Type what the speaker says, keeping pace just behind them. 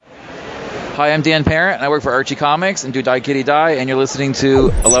Hi, I'm Dan Parent, and I work for Archie Comics and do Die Kitty Die, and you're listening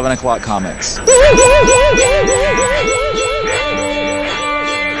to 11 O'Clock Comics.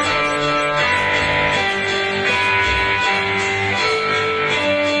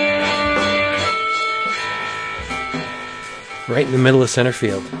 Right in the middle of center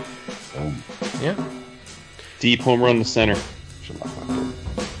field. Yeah. Deep home run to center.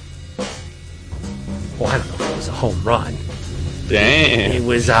 Well, I don't know if it was a home run. Damn. It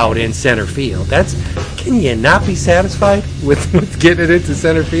was out in center field. Can you not be satisfied with getting it into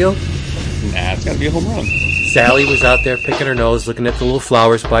center field? Nah, it's got to be a home run. Sally was out there picking her nose, looking at the little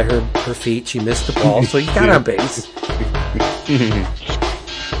flowers by her feet. She missed the ball, so you got on base.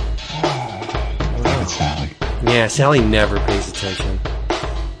 Sally. Yeah, Sally never pays attention.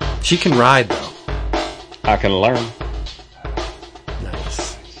 She can ride, though. I can learn.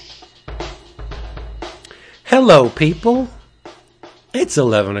 Nice. Hello, people. It's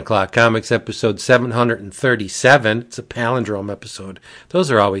 11 O'Clock Comics, episode 737. It's a palindrome episode. Those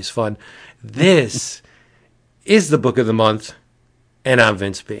are always fun. This is the book of the month, and I'm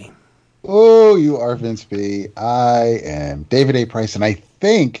Vince B. Oh, you are Vince B. I am David A. Price, and I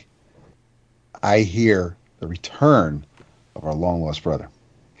think I hear the return of our long-lost brother.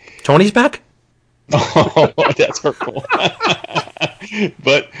 Tony's back? Oh, that's hurtful.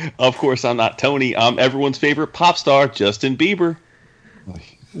 But, of course, I'm not Tony. I'm everyone's favorite pop star, Justin Bieber.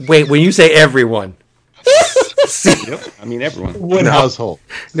 Wait, when you say everyone. Yep, I mean everyone. One household.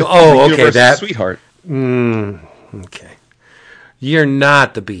 No, oh, okay, Universe's that. sweetheart. Okay. You're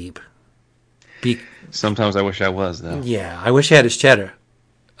not the Beeb. Sometimes I wish I was, though. Yeah, I wish I had his cheddar.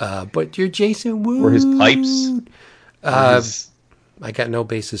 But you're Jason Wood. Or his pipes. I got no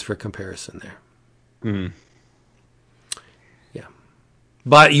basis for comparison there. Yeah.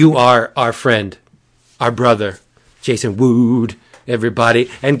 But you are our friend, our brother, Jason Wood, everybody.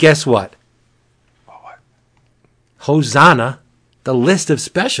 And guess what? What? Hosanna, the list of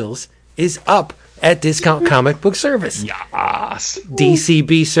specials, is up at Discount Comic Book Service. Yes.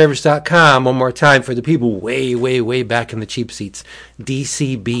 DCBService.com. One more time for the people way, way, way back in the cheap seats.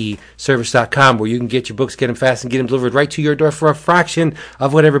 DCBService.com, where you can get your books, get them fast, and get them delivered right to your door for a fraction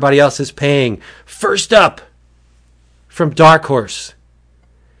of what everybody else is paying. First up, from Dark Horse.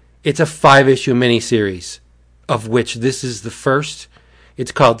 It's a 5-issue miniseries, of which this is the first.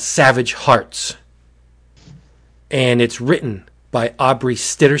 It's called Savage Hearts. And it's written by Aubrey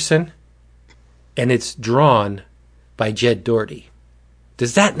Stitterson. And it's drawn by Jed Doherty.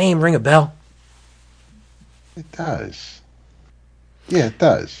 Does that name ring a bell? It does. Yeah, it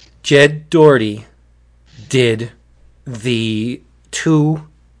does. Jed Doherty did the 2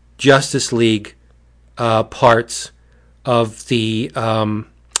 Justice League parts of the...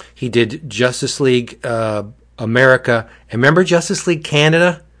 he did Justice League America. And remember Justice League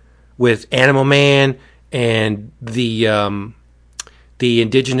Canada? With Animal Man and the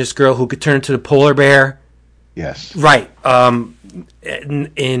indigenous girl who could turn into the polar bear. Yes. Right. With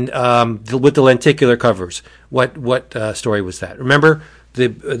the lenticular covers. What story was that? Remember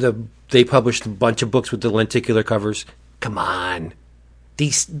they published a bunch of books with the lenticular covers. Come on,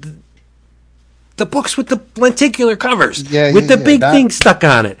 the books with the lenticular covers with the big thing stuck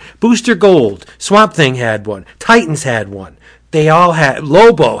on it. Booster Gold, Swamp Thing had one. Titans had one. They all had.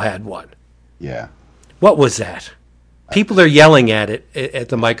 Lobo had one. Yeah. What was that? People are yelling at it at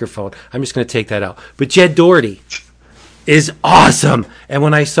the microphone. I'm just going to take that out. But Jed Doherty is awesome. And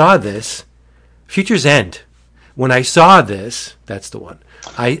when I saw this, Future's End. When I saw this, that's the one.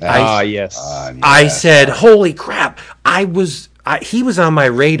 Yes. I said, "Holy crap!" He was on my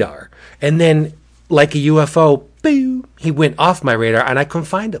radar, and then like a UFO, boo, he went off my radar, and I couldn't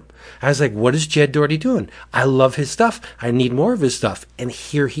find him. I was like, "What is Jed Doherty doing? I love his stuff. I need more of his stuff." And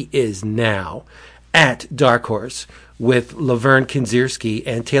here he is now at Dark Horse with Laverne Kinzierski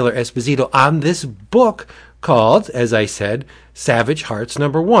and Taylor Esposito on this book called, as I said, Savage Hearts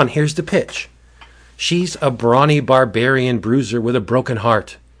 #1. Here's the pitch. She's a brawny barbarian bruiser with a broken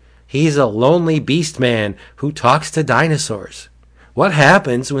heart. He's a lonely beast man who talks to dinosaurs. What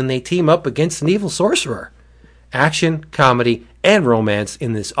happens when they team up against an evil sorcerer? Action, comedy, and romance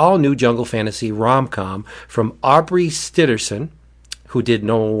in this all-new jungle fantasy rom-com from Aubrey Stitterson, who did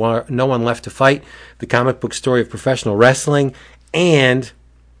No One Left to Fight, the comic book story of professional wrestling, and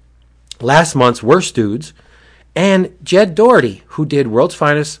last month's Worst Dudes, and Jed Doherty, who did World's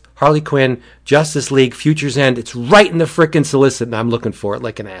Finest, Harley Quinn, Justice League, Future's End. It's right in the frickin' solicit, and I'm looking for it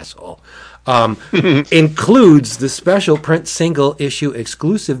like an asshole. Includes the special print single issue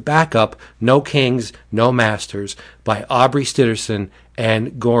exclusive backup, No Kings, No Masters, by Aubrey Stitterson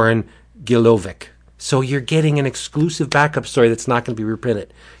and Goran Gilovic. So you're getting an exclusive backup story that's not going to be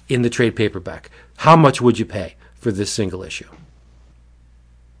reprinted in the trade paperback. How much would you pay for this single issue?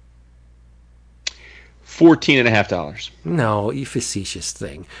 $14.50. No, you facetious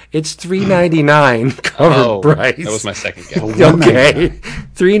thing. It's $3.99 cover price. That was my second guess. Okay,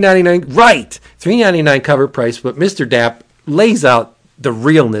 $3.99. Right, $3.99 cover price. But Mr. Dapp lays out the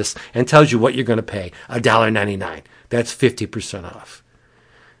realness and tells you what you're going to pay. $1.99. That's 50% off.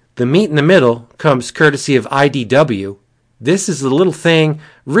 The meat in the middle comes courtesy of IDW. This is a little thing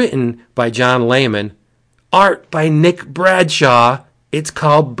written by John Layman, art by Nick Bradshaw. It's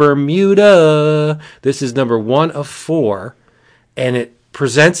called Bermuda. This is number 1 of 4, and it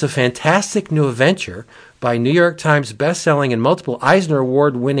presents a fantastic new adventure by New York Times bestselling and multiple Eisner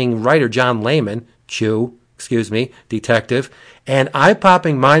Award-winning writer John Layman, detective, and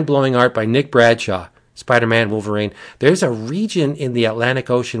eye-popping, mind-blowing art by Nick Bradshaw, Spider-Man, Wolverine. There's a region in the Atlantic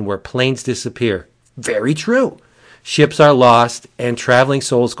Ocean where planes disappear. Very true. Ships are lost and traveling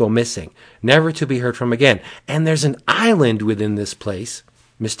souls go missing, never to be heard from again. And there's an island within this place,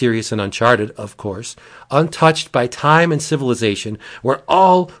 mysterious and uncharted, of course, untouched by time and civilization, where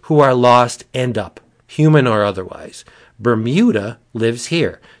all who are lost end up, human or otherwise. Bermuda lives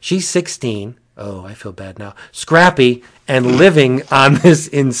here. She's 16. Oh, I feel bad now. Scrappy and living on this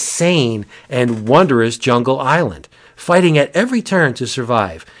insane and wondrous jungle island, fighting at every turn to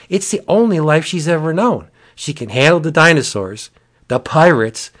survive. It's the only life she's ever known. She can handle the dinosaurs, the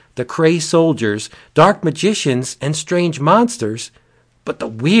pirates, the crazed soldiers, dark magicians, and strange monsters. But the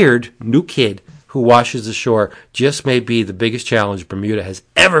weird new kid who washes ashore just may be the biggest challenge Bermuda has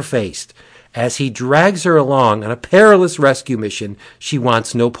ever faced, as he drags her along on a perilous rescue mission she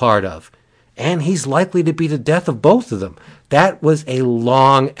wants no part of. And he's likely to be the death of both of them. That was a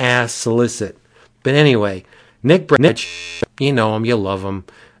long-ass solicit. But anyway, Nick Bradshaw, you know him, you love him.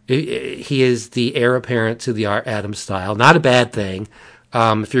 He is the heir apparent to the Art Adams style. Not a bad thing.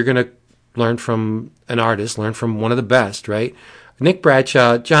 If you're going to learn from an artist, learn from one of the best, right? Nick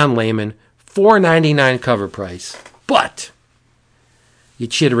Bradshaw, John Layman, $4.99 cover price. But, you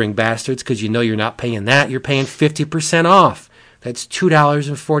chittering bastards, because you know you're not paying that. You're paying 50% off. That's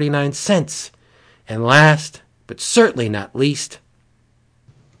 $2.49. And last, but certainly not least,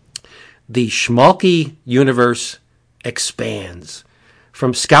 the Schmalky universe expands.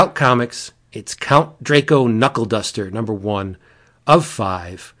 From Scout Comics, it's Count Draco Knuckle Duster, number 1 of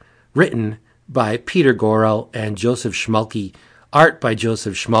 5, written by Peter Gorel and Joseph Schmalky, art by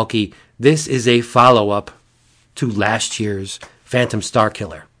Joseph Schmalky. This is a follow-up to last year's Phantom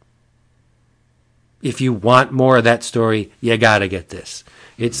Starkiller. If you want more of that story, you gotta get this.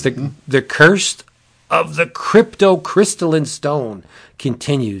 It's the Curse of the Crypto-Crystalline Stone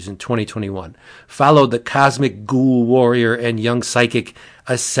continues in 2021. Follow the cosmic ghoul warrior and young psychic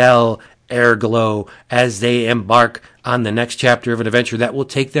Acel Airglow as they embark on the next chapter of an adventure that will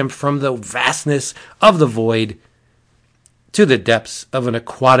take them from the vastness of the void to the depths of an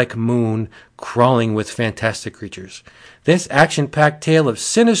aquatic moon crawling with fantastic creatures. This action-packed tale of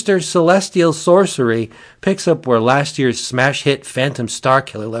sinister celestial sorcery picks up where last year's smash hit Phantom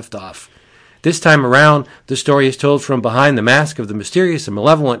Starkiller left off. This time around, the story is told from behind the mask of the mysterious and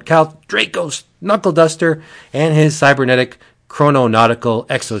malevolent Count Draco Knuckle Duster and his cybernetic chrononautical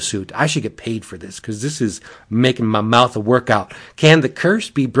exosuit. I should get paid for this because this is making my mouth a workout. Can the curse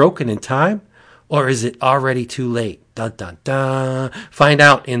be broken in time, or is it already too late? Dun dun dun. Find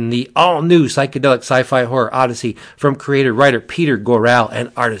out in the all-new psychedelic sci-fi horror odyssey from creator-writer Peter Gorel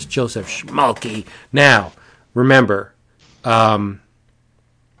and artist Joseph Schmalky. Now, remember,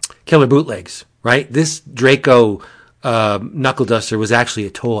 Killer Bootlegs, right? This Draco Knuckle Duster was actually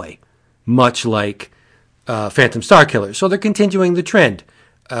a toy, much like Phantom Starkiller. So they're continuing the trend.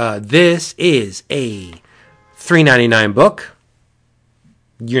 This is a $3.99 book.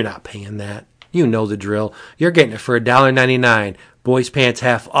 You're not paying that. You know the drill. You're getting it for $1.99. Boys Pants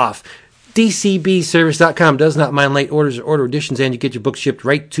half off. DCBService.com does not mind late orders or order editions, and you get your books shipped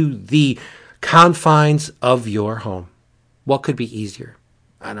right to the confines of your home. What could be easier?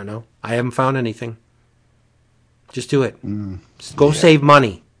 I don't know. I haven't found anything. Just do it. Go save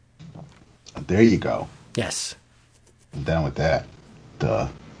money. There you go. Yes. I'm down with that. Duh.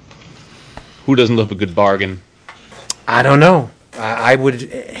 Who doesn't love a good bargain? I don't know. I would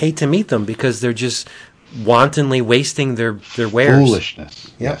hate to meet them because they're just wantonly wasting their wares. Foolishness.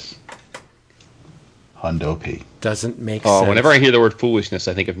 Yep. Yes. Hundo P. Doesn't make sense. Whenever I hear the word foolishness,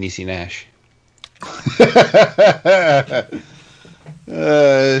 I think of Niecy Nash.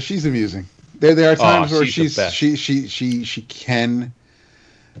 She's amusing. There are times where she's the best. she can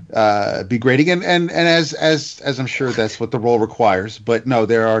be grading, and as I'm sure that's what the role requires. But no,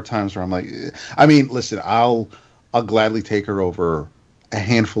 there are times where I'm like, I mean, listen, I'll gladly take her over a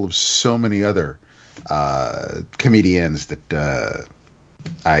handful of so many other comedians that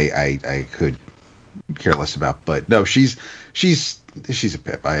I could care less about. But no, she's a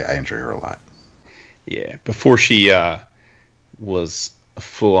pip. I enjoy her a lot. Yeah, before she was a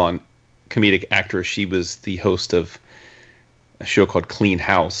full-on comedic actress, she was the host of a show called Clean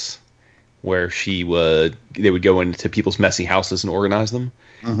House, where they would go into people's messy houses and organize them.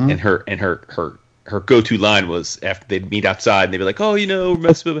 Mm-hmm. And her go-to line was, after they'd meet outside and they'd be like, "Oh,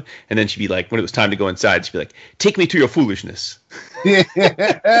 mess with," and then she'd be like, when it was time to go inside, she'd be like, "Take me to your foolishness."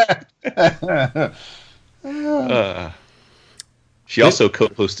 She also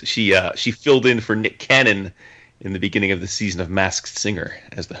co-hosted. She filled in for Nick Cannon in the beginning of the season of Masked Singer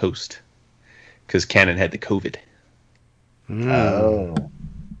as the host, because Cannon had the COVID. Oh,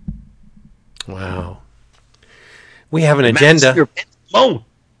 wow! We have an agenda. Singer, Vince.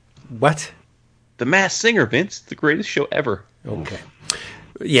 What? The Masked Singer, Vince, the greatest show ever. Okay.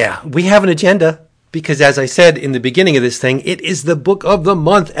 Yeah, we have an agenda because, as I said in the beginning of this thing, it is the Book of the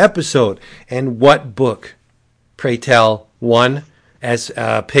Month episode. And what book, pray tell, won as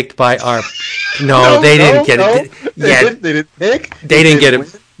picked by our? No, they didn't get it. Yeah, they didn't pick. They didn't get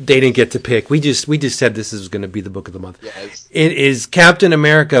it. They didn't get to pick. We just said this is going to be the Book of the Month. Yes. It is Captain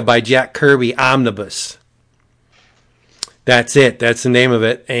America by Jack Kirby Omnibus. That's it. That's the name of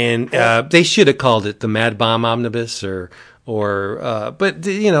it. And they should have called it the Mad Bomb Omnibus but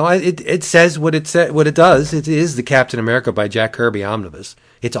it says what it does. It is the Captain America by Jack Kirby Omnibus.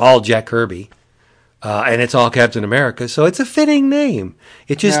 It's all Jack Kirby. And it's all Captain America. So it's a fitting name.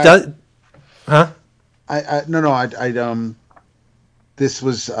 It just does. Huh? This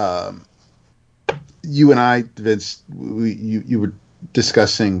was you and I, Vince. You were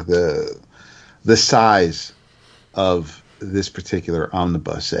discussing the size of this particular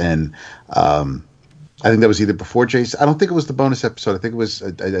omnibus, and I think that was either before Jason. I don't think it was the bonus episode. I think it was.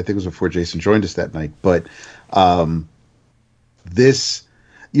 I think it was before Jason joined us that night. But this,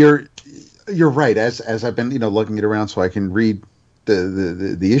 you're right. As I've been lugging it around so I can read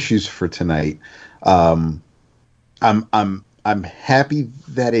the issues for tonight. I'm happy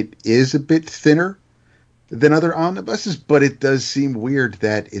that it is a bit thinner than other omnibuses, but it does seem weird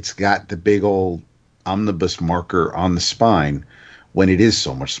that it's got the big old omnibus marker on the spine when it is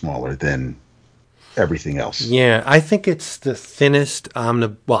so much smaller than everything else. Yeah, I think it's the thinnest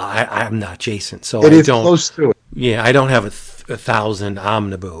omnibus. Well, I'm not Jason, so it is close to it. Yeah, I don't have a 1,000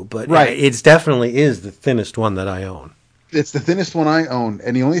 omnibu, but right. It definitely is the thinnest one that I own. It's the thinnest one I own,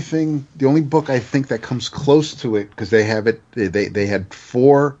 and the only book I think that comes close to it, because they have it. They had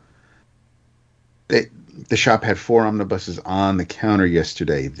four. The shop had four omnibuses on the counter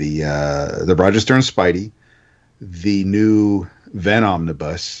yesterday. The Roger Stern Spidey, the new Ven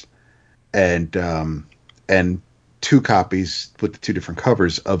omnibus, and two copies with the two different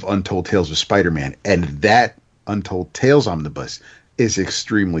covers of Untold Tales of Spider-Man, and that Untold Tales omnibus is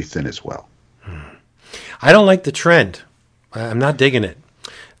extremely thin as well. I don't like the trend. I'm not digging it.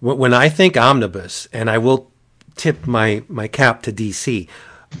 When I think omnibus, and I will tip my cap to DC,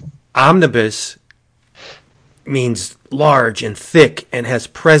 omnibus means large and thick and has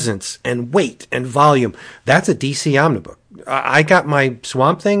presence and weight and volume. That's a DC omnibus. I got my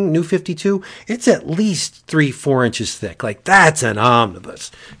Swamp Thing, New 52. It's at least 3-4 inches thick. Like, that's an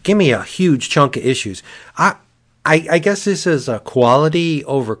omnibus. Give me a huge chunk of issues. I guess this is a quality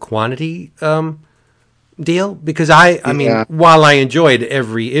over quantity deal, because I mean, while I enjoyed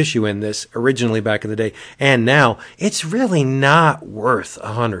every issue in this originally back in the day and now, it's really not worth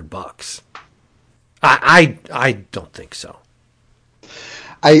 $100. I don't think so.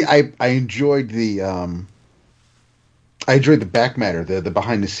 I enjoyed the back matter, the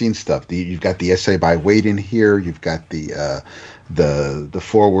behind the scenes stuff. You've got the essay by Wade in here. You've got the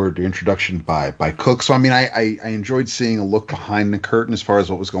forward, the introduction by Cook. So I mean, I enjoyed seeing a look behind the curtain as far as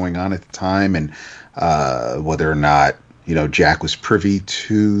what was going on at the time, and whether or not Jack was privy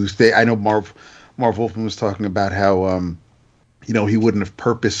to. I know Marv Wolfman was talking about how he wouldn't have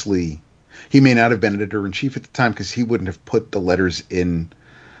purposely. He may not have been editor-in-chief at the time because he wouldn't have put the letters in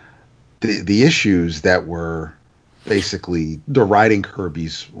the issues that were basically deriding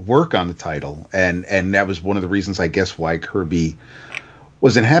Kirby's work on the title, and that was one of the reasons, I guess, why Kirby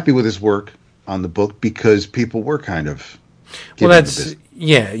wasn't happy with his work on the book, because people were kind of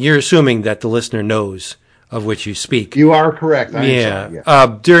you're assuming that the listener knows of which you speak. You are correct.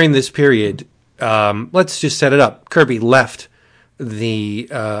 During this period, let's just set it up. Kirby left the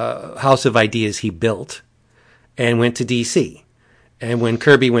House of Ideas he built and went to DC. And when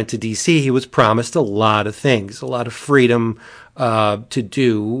Kirby went to DC, he was promised a lot of things, a lot of freedom to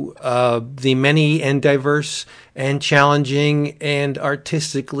do the many and diverse and challenging and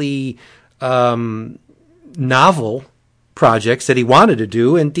artistically novel projects that he wanted to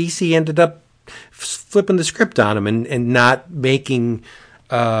do. And DC ended up flipping the script on him and not making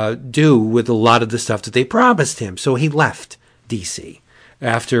do with a lot of the stuff that they promised him. So he left DC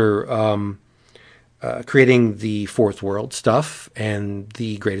after creating the Fourth World stuff and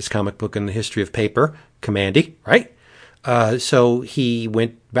the greatest comic book in the history of paper, Commandy, right? So he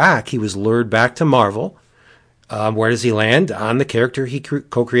went back. He was lured back to Marvel. Where does he land? On the character he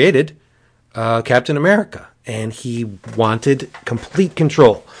co-created, Captain America. And he wanted complete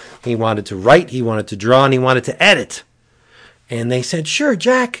control. He wanted to write, he wanted to draw, and he wanted to edit. And they said, sure,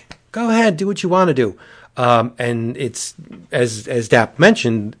 Jack, go ahead, do what you want to do. And it's, as Dap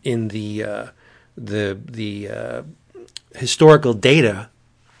mentioned, in the historical data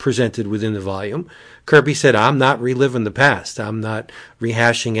presented within the volume, Kirby said, I'm not reliving the past. I'm not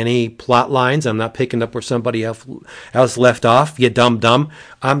rehashing any plot lines. I'm not picking up where somebody else left off. You dumb.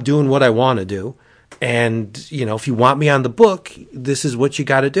 I'm doing what I want to do. And, you know, if you want me on the book, this is what you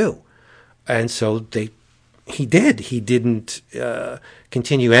got to do. And so he did. He didn't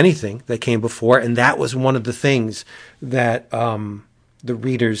continue anything that came before. And that was one of the things that the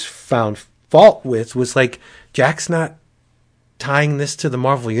readers found fault with, was like, Jack's not tying this to the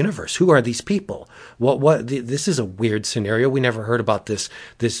Marvel Universe. Who are these people? This is a weird scenario. We never heard about this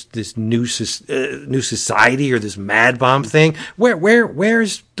new society or this Mad Bomb thing.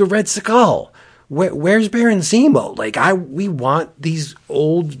 Where's the Red Skull? Where's Baron Zemo? Like, we want these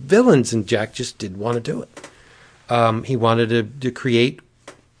old villains, and Jack just didn't want to do it. He wanted to create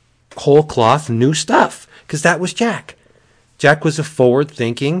whole cloth new stuff, because that was Jack. Jack was a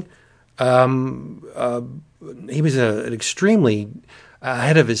forward-thinking. He was an extremely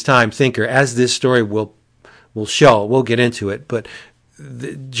ahead of his time thinker, as this story will show. We'll get into it, but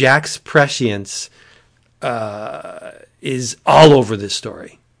Jack's prescience is all over this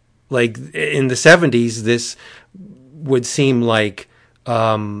story. Like in the 70s, this would seem like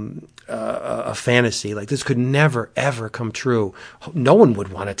a fantasy. Like, this could never ever come true. No one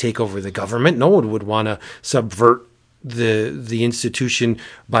would want to take over the government. No one would want to subvert the institution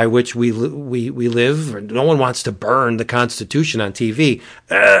by which we live. No one wants to burn the Constitution on TV.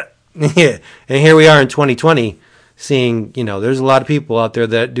 Yeah. And here we are in 2020, seeing, you know, there's a lot of people out there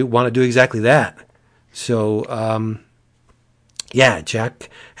that do want to do exactly that. So, yeah, Jack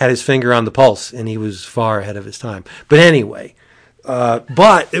had his finger on the pulse, and he was far ahead of his time. But anyway,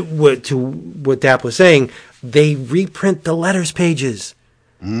 to what Dap was saying, they reprint the letters pages.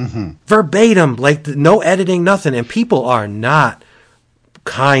 Mm-hmm. Verbatim, like no editing, nothing, and people are not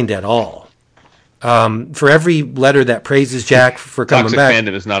kind at all. For every letter that praises Jack for coming back, toxic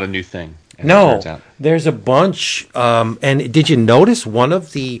fandom is not a new thing. No, there's a bunch. And did you notice one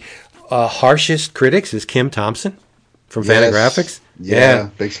of the harshest critics is Kim Thompson from Fantagraphics? Yeah,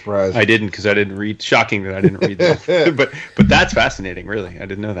 big surprise. I didn't, because I didn't read. Shocking that I didn't read that. but that's fascinating. Really, I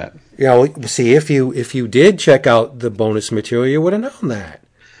didn't know that. Yeah, well, see, if you did check out the bonus material, you would have known that.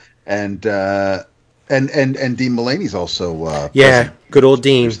 And Dean Mulaney's also good old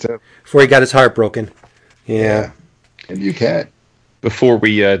Dean, before he got his heart broken. Yeah. And you can't. Before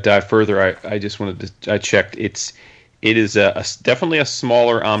we dive further, I just wanted to. I checked. It is definitely a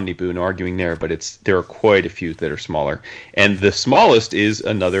smaller omniboo. No arguing there, but there are quite a few that are smaller, and the smallest is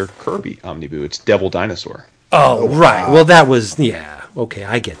another Kirby omniboo. It's Devil Dinosaur. Oh, right. Well, that was okay.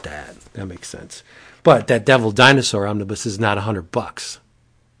 I get that. That makes sense. But that Devil Dinosaur omnibus is not $100.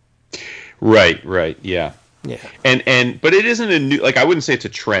 Right, yeah. And but it isn't a new, like, I wouldn't say it's a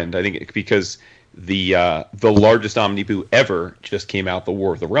trend. I think because the largest omniboo ever just came out, the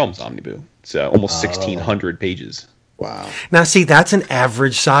War of the Realms omniboo. So almost 1,600 pages. Wow. Now, see, that's an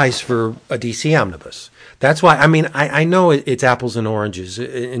average size for a DC omnibus. That's why, I mean, I know it's apples and oranges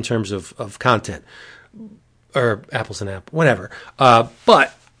in terms of content, or apples and apples, whatever.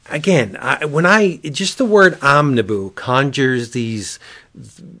 But again, just the word omniboo conjures these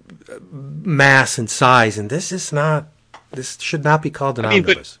mass and size, and this should not be called an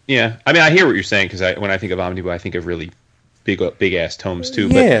omnibus. I hear what you're saying, because when I think of omnibus, I think of really big ass tomes too.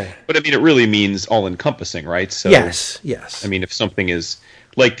 Yeah. But I mean, it really means all encompassing, right? So yes. I mean, if something is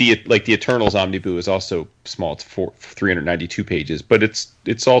like the Eternals omnibus is also small, it's 392 pages, but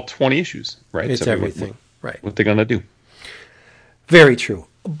it's all 20 issues, right? It's everything, right? What they're gonna do? Very true.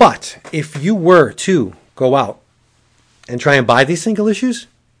 But if you were to go out and try and buy these single issues,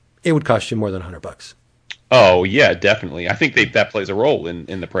 it would cost you more than $100. Oh yeah, definitely. I think that plays a role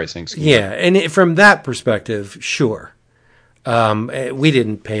in the pricing scheme. Yeah, and from that perspective, sure. We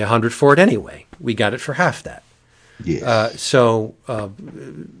didn't pay $100 for it anyway. We got it for half that. Yeah. So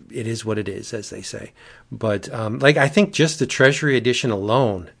it is what it is, as they say. But like, I think just the Treasury edition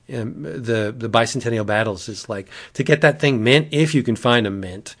alone, the Bicentennial Battles, is like, to get that thing mint, if you can find a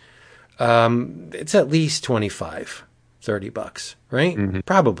mint, it's at least $25-$30, right? Mm-hmm.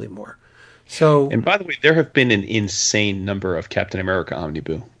 Probably more. So, And by the way, there have been an insane number of Captain America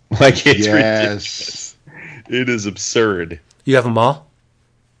Omniboo. Like, it's ridiculous. It is absurd. you have them all?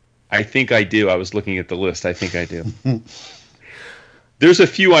 I think I do. I was looking at the list. I think I do. There's a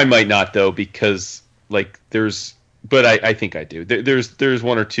few I might not, though, because but I think I do. There's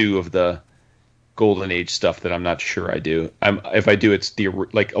one or two of the Golden Age stuff that I'm not sure I do. If I do, it's a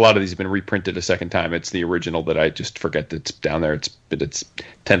lot of these have been reprinted a second time. It's the original that I just forget that's down there. It's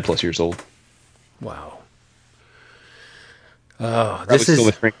 10 plus years old. Wow. Oh, Probably still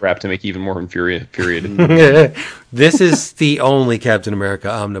with shrink wrap to make even more infuriated. This is the only Captain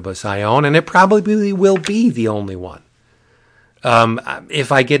America omnibus I own, and it probably will be the only one.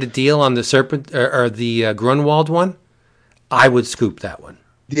 If I get a deal on the Serpent or the Grunwald one, I would scoop that one.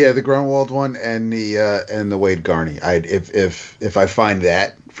 Yeah, the Grunwald one and the Wade Garney. If I find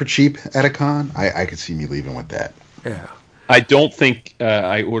that for cheap at a con, I could see me leaving with that. Yeah. I don't think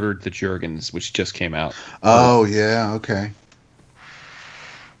I ordered the Jurgens, which just came out. Oh yeah, okay.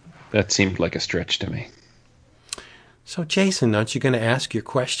 That seemed like a stretch to me. So, Jason, aren't you going to ask your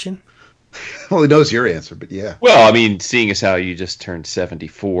question? Well, he knows your answer, but yeah. Well, I mean, seeing as how you just turned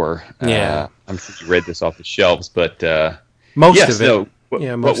 74, Yeah. I'm sure you read this off the shelves, but Most of it.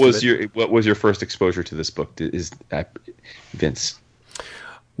 No, most of it. What was your first exposure to this book? Vince?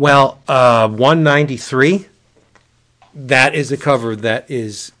 Well, 193. That is a cover that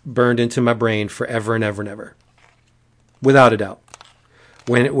is burned into my brain forever and ever and ever, without a doubt.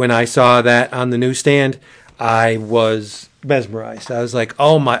 When I saw that on the newsstand, I was mesmerized. I was like,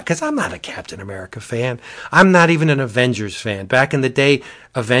 oh my, because I'm not a Captain America fan. I'm not even an Avengers fan. Back in the day,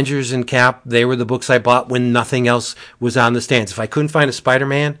 Avengers and Cap, they were the books I bought when nothing else was on the stands. If I couldn't find a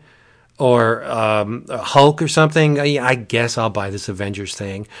Spider-Man or a Hulk or something, I guess I'll buy this Avengers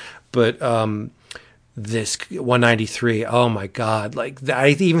thing. But this 193, oh my God. Like, I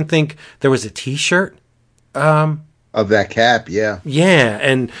even think there was a T-shirt. Of that Cap, yeah. Yeah,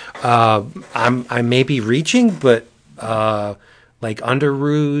 and I may be reaching, but like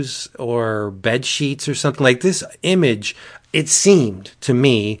underoos or bed sheets or something like this image, it seemed to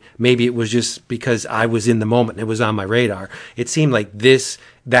me, maybe it was just because I was in the moment, it was on my radar. It seemed like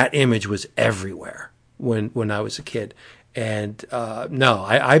that image was everywhere when I was a kid. And no,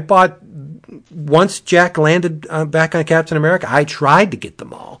 I bought, once Jack landed back on Captain America, I tried to get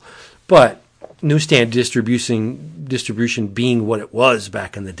them all, but newsstand distribution being what it was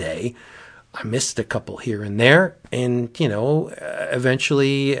back in the day, I missed a couple here and there, and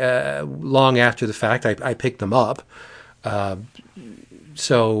eventually, long after the fact, I picked them up.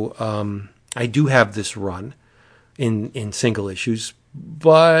 So I do have this run in single issues,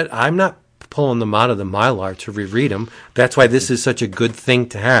 but I'm not pulling them out of the Mylar to reread them. That's why this is such a good thing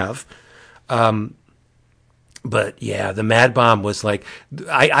to have. But yeah, the Mad Bomb was like,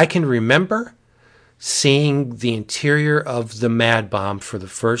 I can remember seeing the interior of the Mad Bomb for the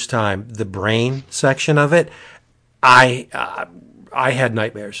first time, the brain section of it. I had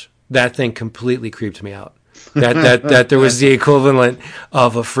nightmares. That thing completely creeped me out. That there was the equivalent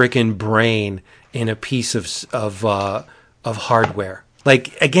of a freaking brain in a piece of hardware.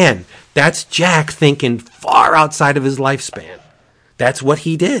 Like, again, that's Jack thinking far outside of his lifespan. That's what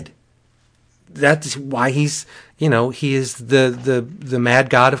he did. That's why he is the mad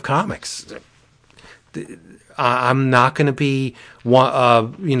god of comics. I'm not going to be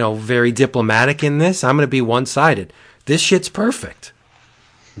very diplomatic in this. I'm going to be one-sided. This shit's perfect.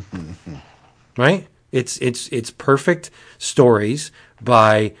 Right? It's perfect stories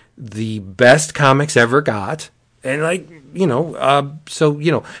by the best comics ever got. And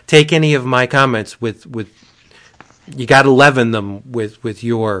take any of my comments with you got to leaven them with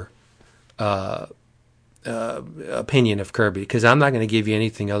your opinion of Kirby, because I'm not going to give you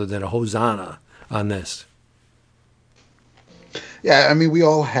anything other than a hosanna on this. Yeah, I mean, we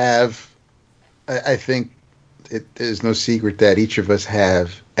all have. I think it is no secret that each of us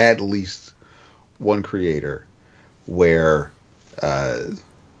have at least one creator where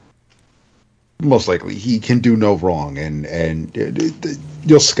most likely he can do no wrong, and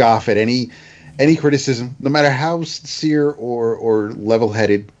you'll scoff at any criticism, no matter how sincere or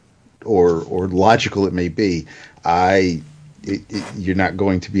level-headed or logical it may be. You're not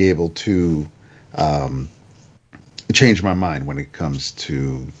going to be able to change my mind when it comes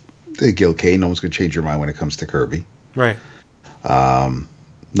to Gil Kane. No one's going to change your mind when it comes to Kirby. Right. No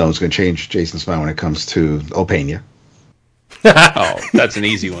one's going to change Jason's mind when it comes to Opena. Oh, that's an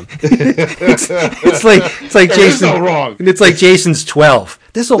easy one. It's like Jason. No wrong. It's like Jason's 12.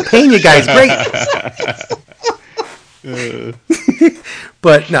 This Opena guy's great.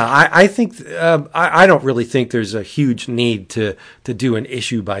 But no, I think I don't really think there's a huge need to do an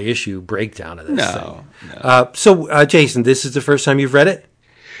issue by issue breakdown of this thing. No. So, Jason, this is the first time you've read it?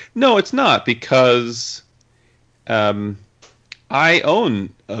 No, it's not, because I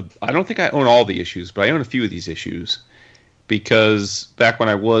don't think I own all the issues, but I own a few of these issues, because back when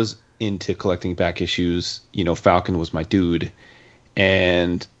I was into collecting back issues, Falcon was my dude,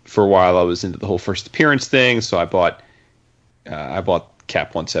 and for a while I was into the whole first appearance thing, so I bought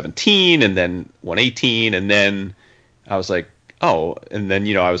Cap 117 and then 118, and then I was like, oh, and then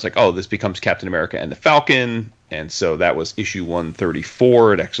I was like, oh, this becomes Captain America and the Falcon, and so that was issue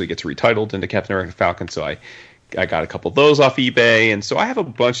 134. It actually gets retitled into Captain America and Falcon, so I got a couple of those off eBay, and so I have a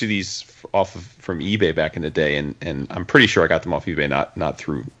bunch of these from eBay back in the day, and I'm pretty sure I got them off eBay, not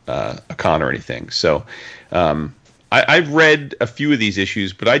through a con or anything. So I've read a few of these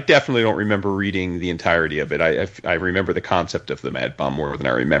issues, but I definitely don't remember reading the entirety of it. I remember the concept of the Mad Bomb more than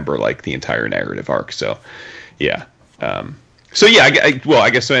I remember like the entire narrative arc. So yeah. I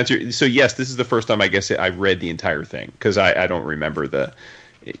guess to answer. So yes, this is the first time I guess I read the entire thing, because I don't remember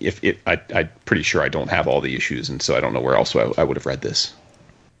I'm pretty sure I don't have all the issues, and so I don't know where else I would have read this.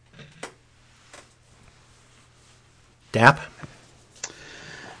 Dap?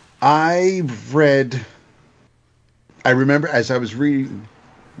 I remember as I was reading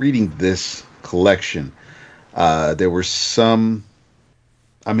this collection, there were some.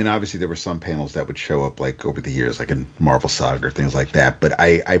 I mean, obviously there were some panels that would show up like over the years, like in Marvel Saga or things like that. But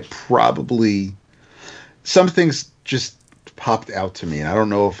I probably, some things just popped out to me, and I don't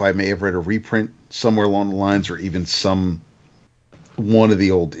know if I may have read a reprint somewhere along the lines, or even one of the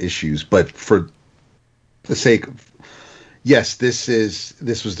old issues. But for the sake of, yes, this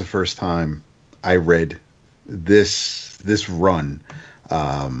was the first time I read this run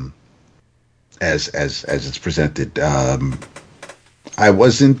as it's presented. I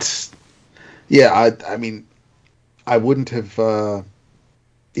wasn't. Yeah, I mean, I wouldn't have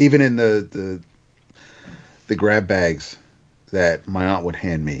even in the grab bags that my aunt would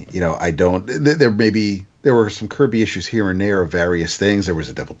hand me. I don't. There were some Kirby issues here and there of various things. There was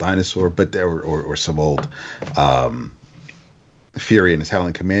a Devil Dinosaur, but there were or some old Fury and his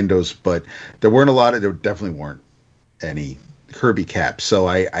Howling Commandos, but there definitely weren't any Kirby caps. So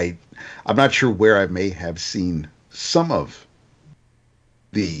I'm not sure where I may have seen some of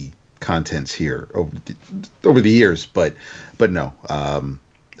the contents here over the years, but no.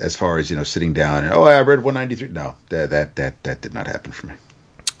 As far as sitting down and I read 193. No, that did not happen for me.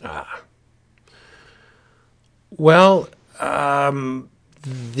 Well, I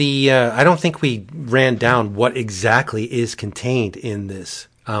don't think we ran down what exactly is contained in this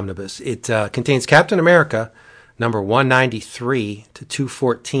omnibus. It contains Captain America number 193 to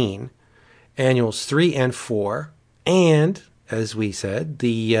 214, annuals 3 and 4, and as we said,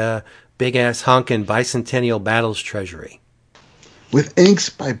 the big ass honkin' Bicentennial Battles Treasury. With inks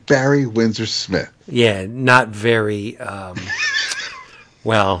by Barry Windsor Smith. Yeah, not very.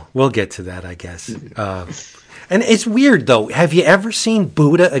 Well, we'll get to that, I guess. And it's weird, though. Have you ever seen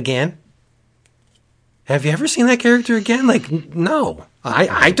Buddha again? Have you ever seen that character again? Like, no.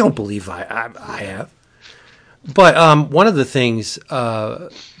 I don't believe I have. But one of the things,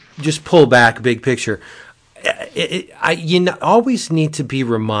 just pull back, big picture. You always need to be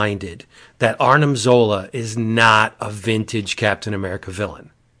reminded that Arnim Zola is not a vintage Captain America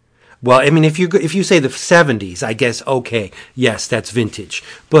villain. Well, I mean, if you say the 70s, I guess, okay, yes, that's vintage.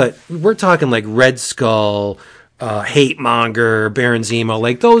 But we're talking like Red Skull, Hate Monger, Baron Zemo,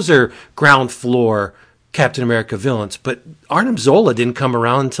 like those are ground floor Captain America villains. But Arnim Zola didn't come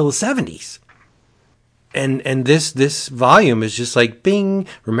around until the 70s. And this volume is just like, bing,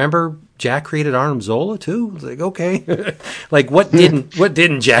 remember Jack created Arnim Zola too? It's like, okay. Like what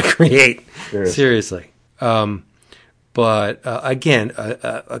didn't Jack create? Seriously. But again,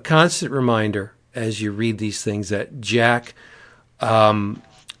 a constant reminder as you read these things that Jack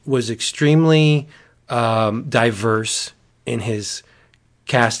was extremely diverse in his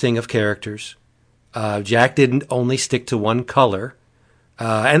casting of characters. Jack didn't only stick to one color.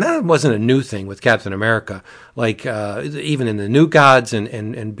 And that wasn't a new thing with Captain America. Like even in the New Gods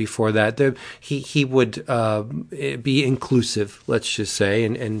and before that, he would be inclusive, let's just say,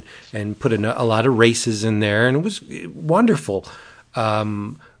 and put in a lot of races in there, and it was wonderful.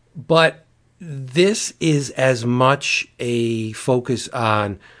 But this is as much a focus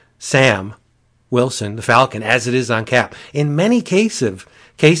on Sam Wilson, the Falcon, as it is on Cap. In many cases,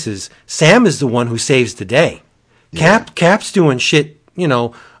 Sam is the one who saves the day. Cap's doing shit,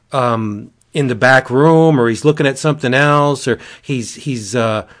 in the back room, or he's looking at something else, or he's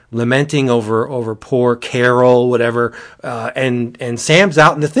lamenting over poor Carol, whatever. And Sam's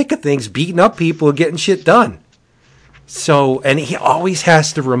out in the thick of things, beating up people and getting shit done. So, and he always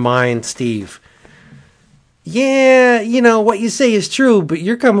has to remind Steve, yeah, what you say is true, but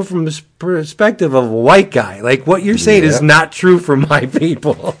you're coming from the perspective of a white guy. Like, what you're saying is not true for my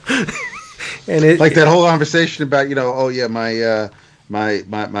people. And it, like that whole conversation about,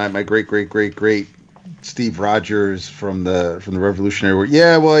 my great Steve Rogers from the Revolutionary War.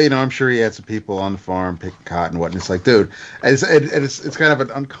 Yeah, well, I'm sure he had some people on the farm picking cotton and whatnot. It's like, dude, it's kind of an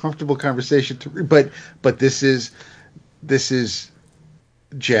uncomfortable conversation but this is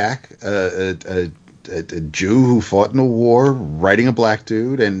Jack, a Jew who fought in a war, writing a black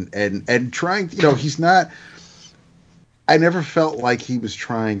dude, and trying. He's not. I never felt like he was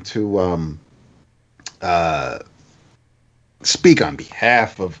trying to speak on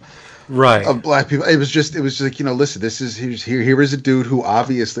behalf of black people. It was just like, listen, here is a dude who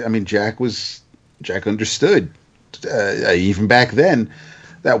obviously, Jack understood even back then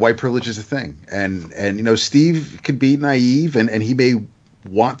that white privilege is a thing, and Steve could be naive, and he may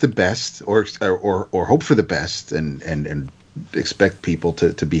want the best or hope for the best and expect people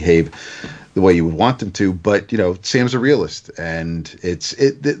to behave the way you would want them to, but Sam's a realist, and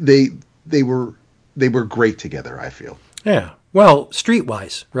they were great together, I feel. Yeah. Well,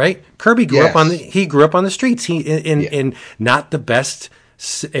 streetwise, right? Kirby grew up on the streets. He in not the best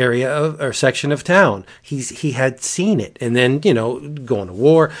area or section of town. He had seen it, and then going to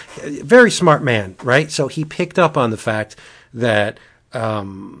war. Very smart man, right? So he picked up on the fact that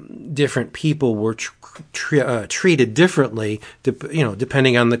different people were treated differently,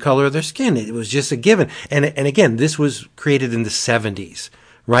 depending on the color of their skin. It was just a given. And again, this was created in the 70s,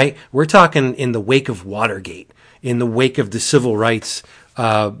 right? We're talking in the wake of Watergate, in the wake of the civil rights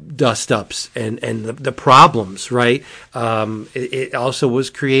dust-ups and the problems, right? It also was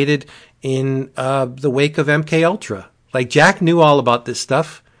created in the wake of MK Ultra. Like, Jack knew all about this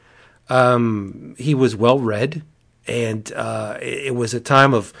stuff. He was well-read, and it was a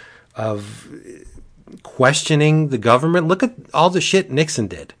time of questioning the government. Look at all the shit Nixon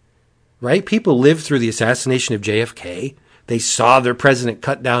did, right? People lived through the assassination of JFK. They saw their president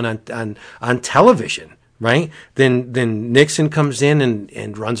cut down on television, right? Then Nixon comes in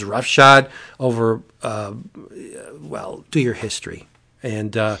and runs roughshod over, do your history.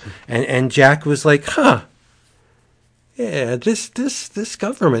 And Jack was like, yeah, this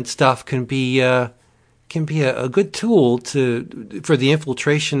government stuff can be a good tool for the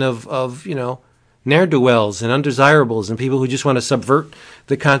infiltration of ne'er-do-wells and undesirables and people who just want to subvert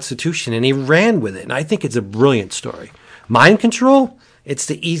the Constitution. And he ran with it. And I think it's a brilliant story. Mind control, it's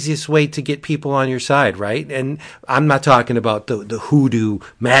the easiest way to get people on your side, right? And I'm not talking about the hoodoo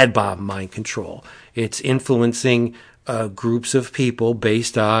mad bomb mind control. It's influencing groups of people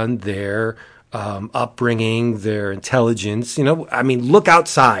based on their upbringing, their intelligence. Look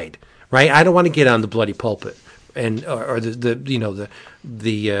outside, right? I don't want to get on the bloody pulpit or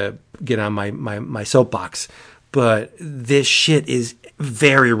the get on my soapbox, but this shit is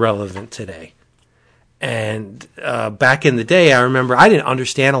very relevant today. And back in the day, I remember I didn't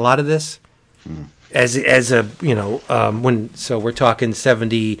understand a lot of this as a so we're talking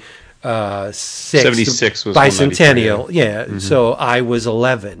 76 was bicentennial, yeah. Mm-hmm. So I was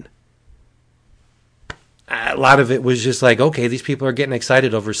 11. A lot of it was just like, okay, these people are getting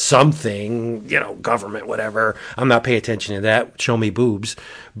excited over something, government, whatever. I'm not paying attention to that. Show me boobs.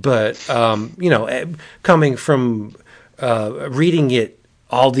 But, coming from reading it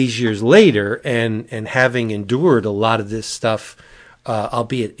all these years later and having endured a lot of this stuff,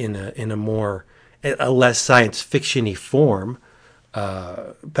 albeit in a less science fiction-y form,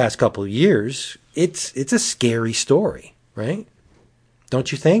 past couple of years, it's a scary story, right?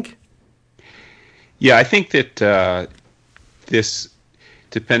 Don't you think? Yeah, I think that this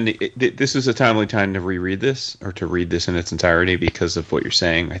is a timely time to reread this or to read this in its entirety because of what you're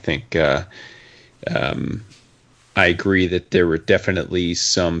saying. I think I agree that there were definitely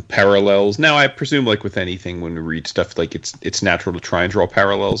some parallels. Now, I presume, like with anything, when we read stuff, like it's natural to try and draw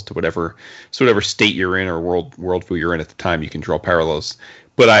parallels to whatever state you're in or worldview you're in at the time. You can draw parallels.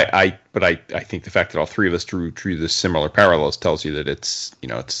 But I think the fact that all three of us drew this similar parallels tells you that it's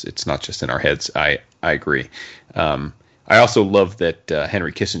not just in our heads. I agree. I also love that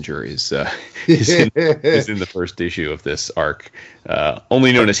Henry Kissinger is in the first issue of this arc,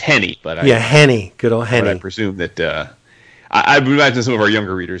 only known as Henny. But Henny, good old Henny. But I presume that I would imagine some of our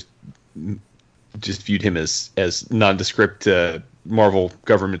younger readers just viewed him as nondescript Marvel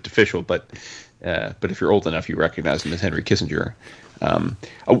government official, but if you're old enough, you recognize him as Henry Kissinger.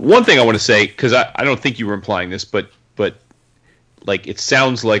 One thing I want to say, because I don't think you were implying this, but like it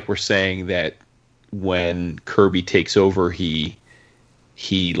sounds like we're saying that when Kirby takes over, he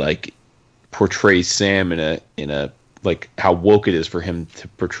like portrays Sam in a like how woke it is for him to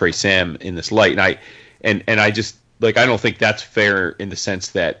portray Sam in this light, and I just like I don't think that's fair in the sense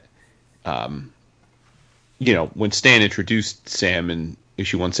that when Stan introduced Sam in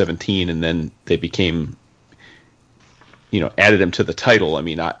issue 117 and then they became added him to the title. I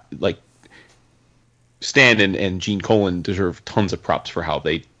mean, Stan and Gene Colan deserve tons of props for how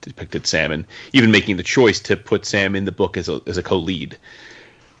they depicted Sam, and even making the choice to put Sam in the book as a co-lead.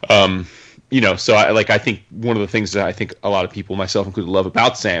 So I think one of the things that I think a lot of people, myself included, love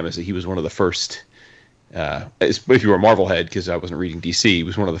about Sam is that he was one of the first. If you were a Marvel head, because I wasn't reading DC, he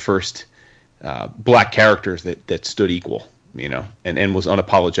was one of the first black characters that stood equal. And was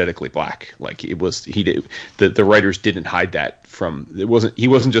unapologetically black. Like it was, the writers didn't hide that he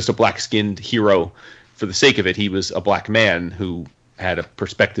wasn't just a black-skinned hero for the sake of it. He was a black man who had a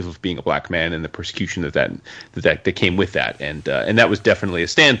perspective of being a black man and the persecution that came with that. And that was definitely a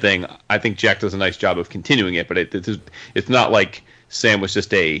Stan thing. I think Jack does a nice job of continuing it, but it's not like Sam was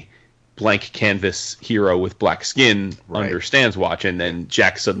just a blank canvas hero with black skin under Stan's watch, and then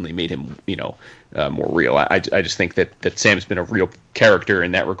Jack suddenly made him, more real. I just think that Sam's been a real character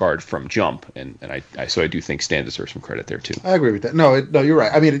in that regard from Jump, and I do think Stan deserves some credit there too. I agree with that. No, you're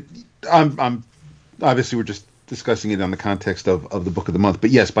right. I mean, I'm obviously we're just discussing it on the context of the book of the month,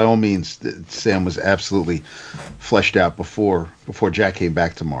 but yes, by all means, Sam was absolutely fleshed out before Jack came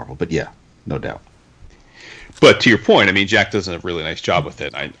back to Marvel. But yeah, no doubt. But to your point, I mean, Jack does a really nice job with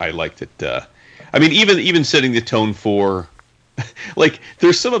it. I liked it. I mean, even setting the tone for, like,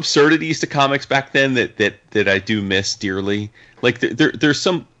 there's some absurdities to comics back then that I do miss dearly. Like, there's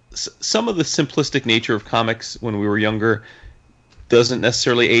some of the simplistic nature of comics when we were younger doesn't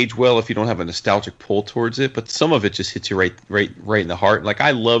necessarily age well if you don't have a nostalgic pull towards it. But some of it just hits you right in the heart. Like,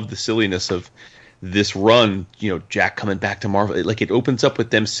 I love the silliness of this run, Jack coming back to Marvel. Like, it opens up with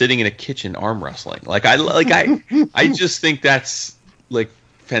them sitting in a kitchen arm wrestling. I just think that's like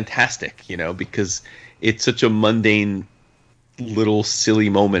fantastic, because it's such a mundane little silly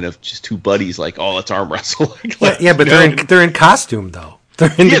moment of just two buddies like, oh, let's arm wrestle. But they're in costume though.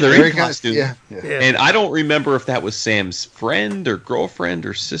 They're in costume. Yeah. And I don't remember if that was Sam's friend or girlfriend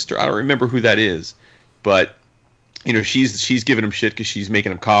or sister. I don't remember who that is, but she's giving him shit because she's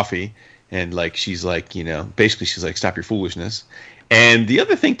making him coffee. And she's like, basically she's like, stop your foolishness. And the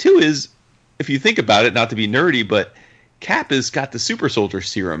other thing too is, if you think about it, not to be nerdy, but Cap has got the super soldier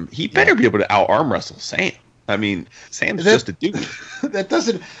serum. He better be able to out arm wrestle Sam. I mean, Sam's just a dude. That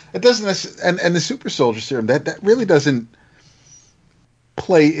doesn't, and the super soldier serum that really doesn't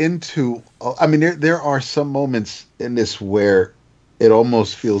play into. I mean, there are some moments in this where it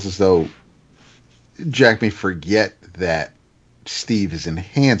almost feels as though Jack may forget that Steve is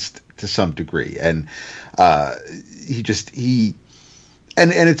enhanced to some degree, and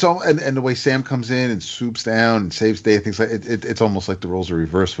it's all and the way Sam comes in and swoops down and saves day, things like it's almost like the roles are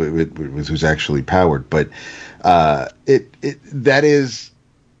reversed with who's actually powered. But that's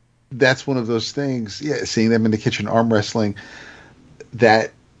one of those things. Yeah, seeing them in the kitchen arm wrestling,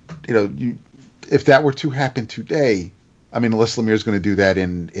 that if that were to happen today, I mean, unless Lemire's going to do that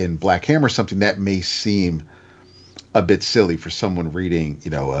in Black Hammer or something, that may seem a bit silly for someone reading,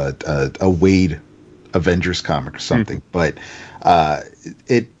 a Wade Avengers comic or something. Mm-hmm. But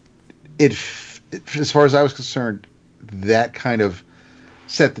it, as far as I was concerned, that kind of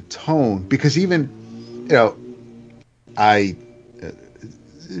set the tone, because even,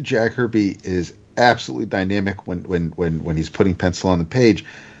 Jack Kirby is absolutely dynamic when he's putting pencil on the page.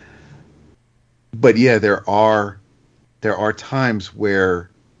 But yeah, there are times where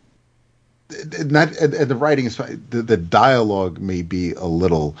not, and the writing is fine. The dialogue may be a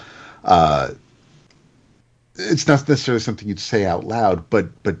little. It's not necessarily something you'd say out loud, but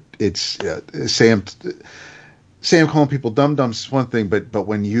it's Sam calling people dum-dums is one thing, but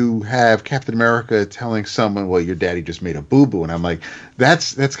when you have Captain America telling someone, well, your daddy just made a boo-boo, and I'm like,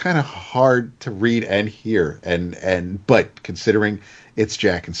 that's kind of hard to read and hear, but considering it's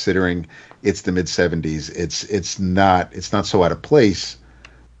Jack, considering it's the mid-70s, it's not so out of place,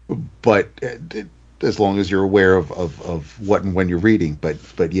 but as long as you're aware of what and when you're reading,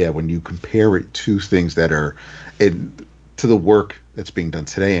 but yeah, when you compare it to things that are to the work that's being done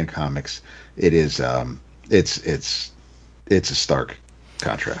today in comics, it is it's a stark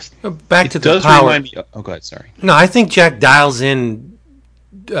contrast. Back to the power. Oh, go ahead. Sorry. No, I think Jack dials in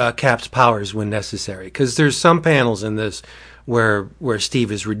Cap's powers when necessary, because there's some panels in this where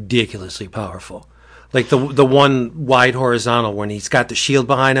Steve is ridiculously powerful. Like the one wide horizontal when he's got the shield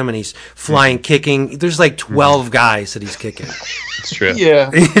behind him and he's flying, kicking. There's like 12 guys that he's kicking. It's true. Yeah.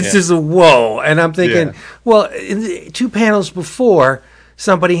 It's just a whoa. And I'm thinking, well, in the 2 panels before,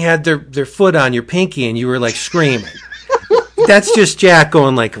 somebody had their foot on your pinky and you were like screaming. That's just Jack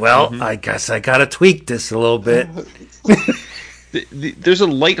going like, well, I guess I got to tweak this a little bit. There's a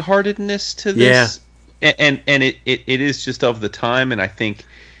lightheartedness to this. Yeah. And it is just of the time, and I think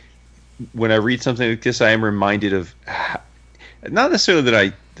when I read something like this, I am reminded of not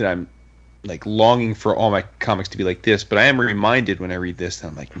necessarily that I'm like longing for all my comics to be like this, but I am reminded when I read this that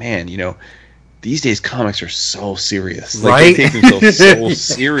I'm like, man, these days comics are so serious, like, right? They take themselves so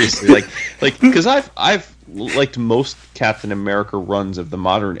seriously, like because I've liked most Captain America runs of the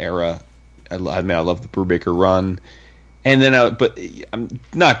modern era. I love the Brubaker run, and then but I'm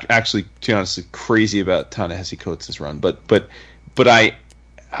not actually, to be honest, crazy about Ta-Nehisi Coates' run, but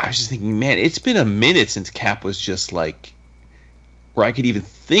I was just thinking, man, it's been a minute since Cap was just like, where I could even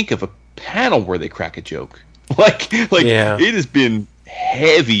think of a panel where they crack a joke. It has been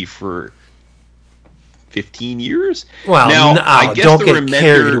heavy for 15 years. Well, now no, I guess don't get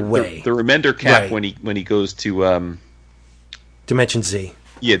carried away. The Remender Cap, right, when he goes to Dimension Z.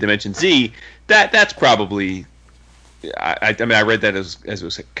 Yeah, Dimension Z. That's probably. I mean, I read that as it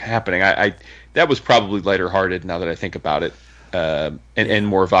was happening. That was probably lighter hearted now that I think about it. And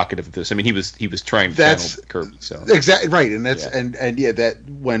more evocative of this. I mean, he was trying to channel Kirby. So exactly right, and that's and that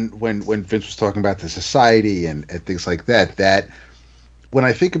when Vince was talking about the society and things like that when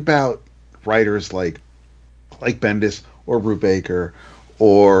I think about writers like Bendis or Brubaker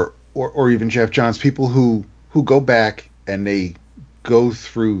or even Jeff Johns, people who go back and they go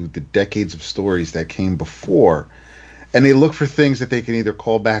through the decades of stories that came before, and they look for things that they can either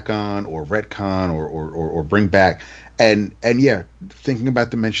call back on or retcon or bring back. And thinking about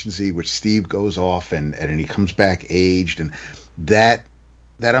Dimension Z, which Steve goes off and he comes back aged, and that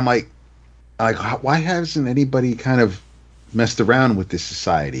I'm like, why hasn't anybody kind of messed around with this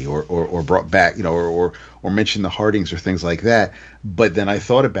society or brought back, or mentioned the Hardings or things like that? But then I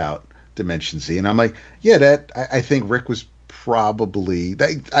thought about Dimension Z, and I'm like, I think Rick was probably,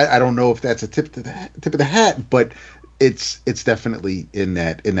 I don't know if that's a tip of the hat, but it's definitely in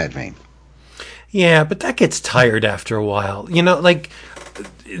that vein. Yeah, but that gets tired after a while.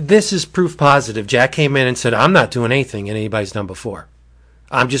 This is proof positive. Jack came in and said, I'm not doing anything anybody's done before.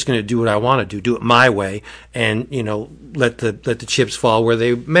 I'm just going to do what I want to do it my way, and, let the chips fall where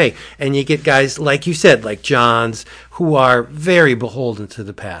they may. And you get guys, like you said, like Johns, who are very beholden to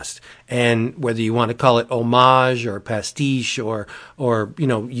the past. And whether you want to call it homage or pastiche or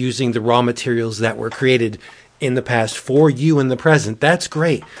using the raw materials that were created in the past for you in the present, that's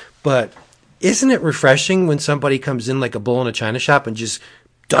great. But isn't it refreshing when somebody comes in like a bull in a china shop and just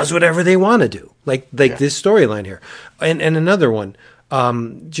does whatever they want to do, like this storyline here? And another one,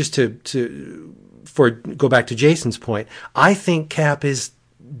 just to go back to Jason's point, I think Cap is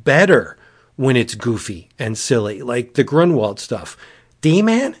better when it's goofy and silly, like the Grunwald stuff.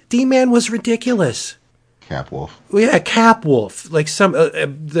 D-Man was ridiculous. Capwolf. Yeah, Capwolf, like some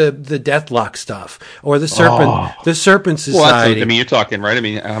the Deathlock stuff, or the Serpent Society. Well, I mean, you're talking, right? I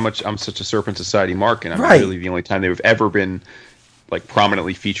mean, how much I'm such a Serpent Society mark, and I'm really the only time they've ever been like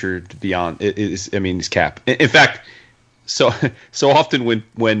prominently featured beyond is Cap. In fact, so often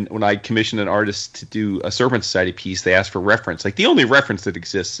when I commission an artist to do a Serpent Society piece, they ask for reference. Like the only reference that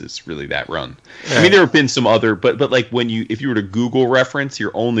exists is really that run. Right. I mean, there have been some other, but like if you were to Google reference,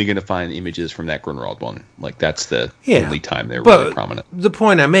 you're only going to find images from that Grunwald one. Like that's the only time they're really prominent. The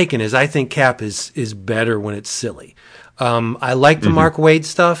point I'm making is I think Cap is better when it's silly. I like the Mark Waid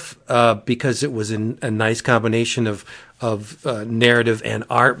stuff because it was a nice combination of narrative and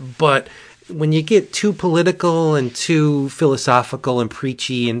art, but when you get too political and too philosophical and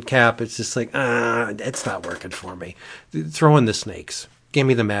preachy in Cap, it's just like, it's not working for me. Throw in the snakes. Give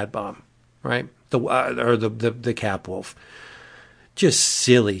me the Mad Bomb, right? The Cap Wolf. Just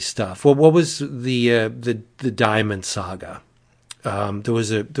silly stuff. Well, what was the Diamond Saga? There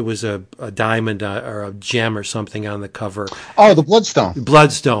was a diamond or a gem or something on the cover. Oh, the Bloodstone.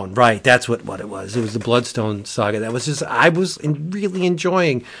 Bloodstone, right? That's what it was. It was the Bloodstone saga. That was just, I was really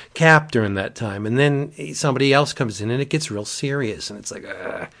enjoying Cap during that time, and then somebody else comes in and it gets real serious, and it's like,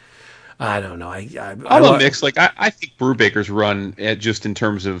 I don't know. I'm a mix. Like I think Brubaker's run, just in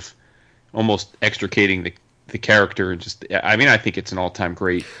terms of almost extricating the character, just I think it's an all-time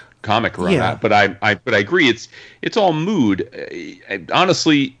great comic run. But I agree, it's all mood.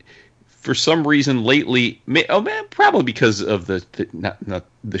 Honestly, for some reason lately, probably because of not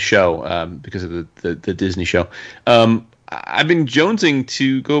the show, because of the Disney show. I've been jonesing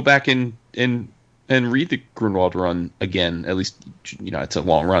to go back and read the Grunwald run again. At least, it's a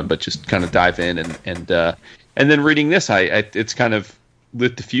long run, but just kind of dive in and then reading this, it's kind of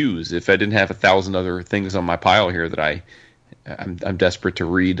lit the fuse. If I didn't have 1,000 other things on my pile here that I'm desperate to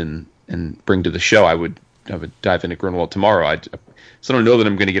read and bring to the show, I would dive into Grunwald tomorrow. I don't know that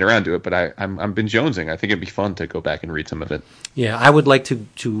I'm going to get around to it, but I've been jonesing. I think it'd be fun to go back and read some of it. Yeah, I would like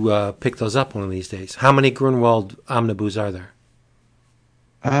to pick those up one of these days. How many Grunwald omnibus are there?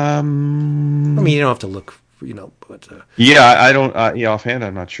 I mean, you don't have to look, but I don't. Offhand,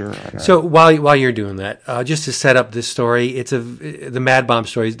 I'm not sure. So while you're doing that, just to set up this story, the Mad Bomb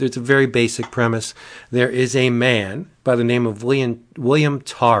story. It's a very basic premise. There is a man by the name of William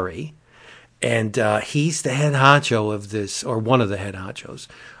Tari, and he's the head honcho of this, or one of the head honchos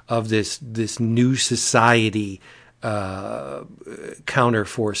of this new society counter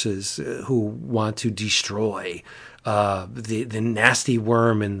forces who want to destroy the nasty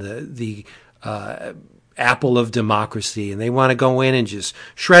worm and the apple of democracy, and they want to go in and just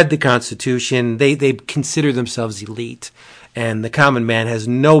shred the Constitution. They consider themselves elite, and the common man has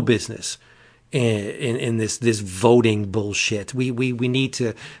no business in this voting bullshit. We need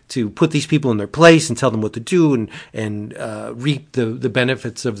to put these people in their place and tell them what to do and reap the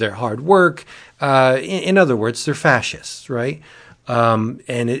benefits of their hard work. In other words, they're fascists, right? And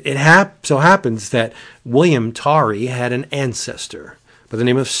it so happens that William Tari had an ancestor by the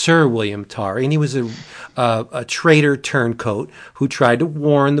name of Sir William Tari, and he was a traitor turncoat who tried to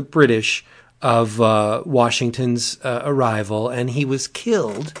warn the British of Washington's arrival, and he was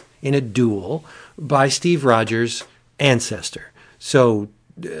killed in a duel by Steve Rogers' ancestor. So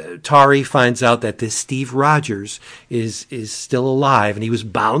Tari finds out that this Steve Rogers is still alive, and he was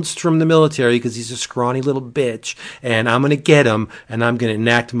bounced from the military because he's a scrawny little bitch, and I'm going to get him, and I'm going to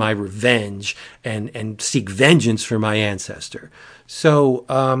enact my revenge and seek vengeance for my ancestor. So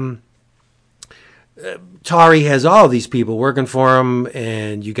Tari has all these people working for him,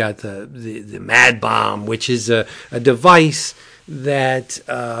 and you got the Mad Bomb, which is a device that,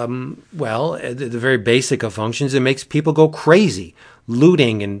 the very basic of functions, it makes people go crazy,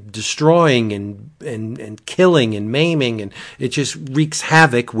 looting and destroying and killing and maiming, and it just wreaks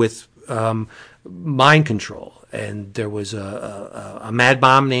havoc with mind control. And there was a Mad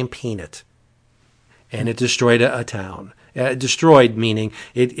Bomb named Peanut, and it destroyed a town. Destroyed meaning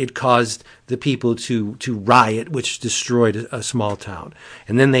it caused the people to riot, which destroyed a small town.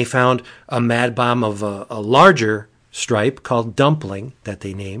 And then they found a Mad Bomb of a larger stripe called Dumpling that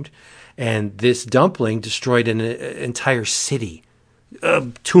they named, and this Dumpling destroyed an entire city.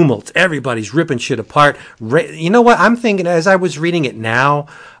 Tumult, everybody's ripping shit apart. You know what I'm thinking as I was reading it now?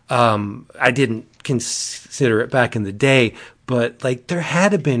 I didn't consider it back in the day, but like there had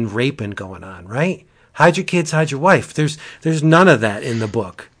to have been raping going on, right? Hide your kids, hide your wife. There's none of that in the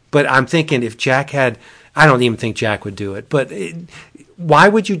book. But I'm thinking if Jack had, I don't even think Jack would do it, but why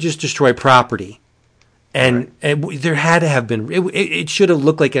would you just destroy property? And there had to have been, it should have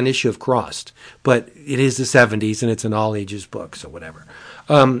looked like an issue of Crossed, but it is the 70s and it's an all ages book, so whatever.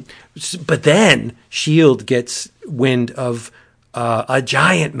 But then S.H.I.E.L.D. gets wind of a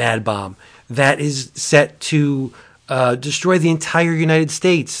giant Mad Bomb that is set to destroy the entire United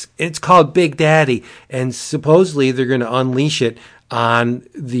States. It's called Big Daddy, and supposedly they're going to unleash it on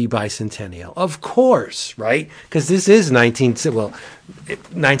the bicentennial. Of course, right? Because this is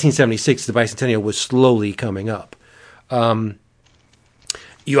 1976. The bicentennial was slowly coming up.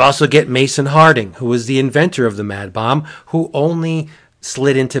 You also get Mason Harding, who was the inventor of the Mad Bomb, who only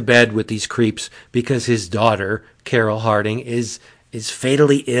slid into bed with these creeps because his daughter, Carol Harding, is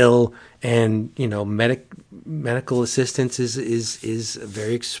fatally ill, and medical assistance is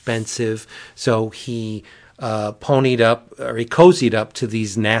very expensive. So he cozied up to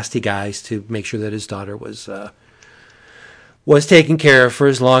these nasty guys to make sure that his daughter was taken care of for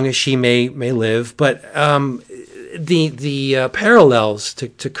as long as she may live. But the parallels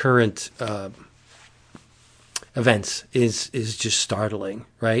to current events is just startling,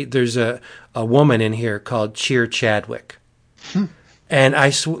 right? There's a woman in here called Cheer Chadwick,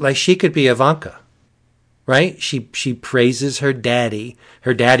 and she could be Ivanka. Right? She praises her daddy.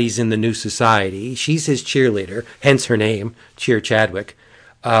 Her daddy's in the New Society. She's his cheerleader, hence her name, Cheer Chadwick.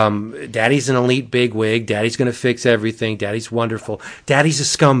 Daddy's an elite bigwig. Daddy's going to fix everything. Daddy's wonderful. Daddy's a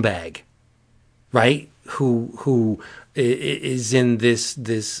scumbag, right? Who is in this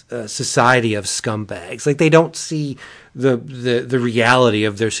society of scumbags. Like they don't see the reality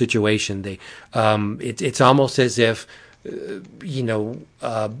of their situation. It's almost as if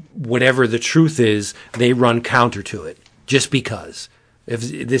whatever the truth is, they run counter to it just because. If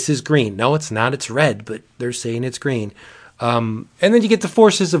this is green, no, it's not. It's red, but they're saying it's green. And then you get the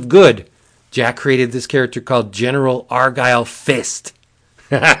forces of good. Jack created this character called General Argyle Fist.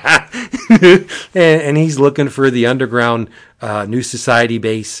 and he's looking for the underground New Society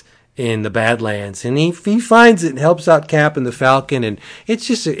base in the Badlands, and he finds it and helps out Cap and the Falcon, and it's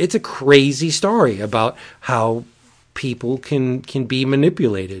just it's a crazy story about how people can be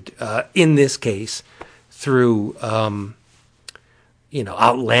manipulated. In this case, through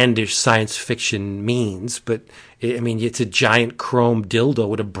outlandish science fiction means, but it's a giant chrome dildo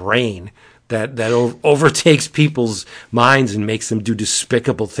with a brain that overtakes people's minds and makes them do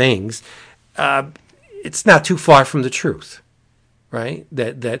despicable things. It's not too far from the truth, right?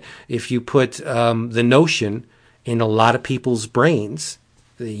 That if you put the notion in a lot of people's brains,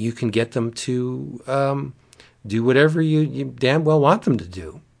 you can get them to do whatever you damn well want them to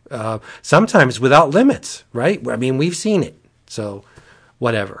do. Sometimes without limits, right? We've seen it. So,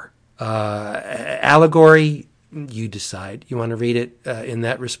 whatever. Allegory, you decide. You want to read it in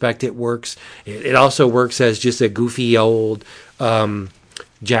that respect. It works. It also works as just a goofy old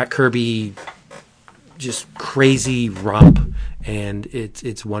Jack Kirby, just crazy romp, and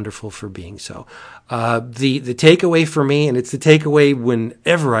it's wonderful for being so. The takeaway for me, and it's the takeaway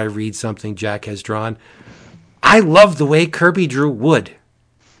whenever I read something Jack has drawn, I love the way Kirby drew wood.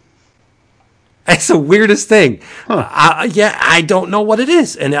 It's the weirdest thing. I don't know what it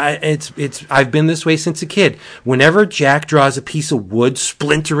is, and I've been this way since a kid. Whenever Jack draws a piece of wood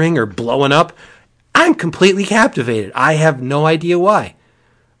splintering or blowing up, I'm completely captivated. I have no idea why.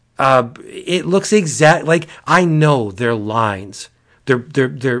 It looks like I know they're lines.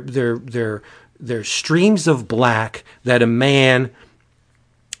 They're streams of black that a man,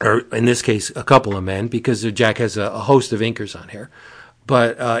 or in this case, a couple of men, because Jack has a host of inkers on here.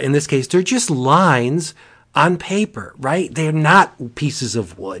 But in this case, they're just lines on paper, right? They're not pieces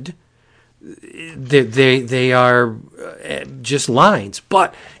of wood. They are just lines.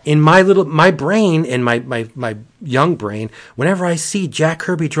 But in my brain, in my young brain, whenever I see Jack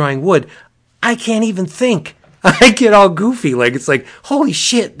Kirby drawing wood, I can't even think. I get all goofy. It's like, holy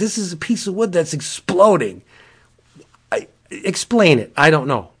shit, this is a piece of wood that's exploding. Explain it. I don't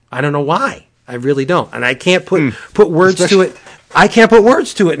know. I don't know why. I really don't. And I can't put words to it. I can't put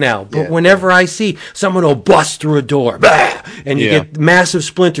words to it now, but whenever I see someone will bust through a door, bah, and you get massive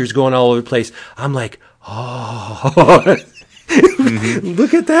splinters going all over the place, I'm like, oh,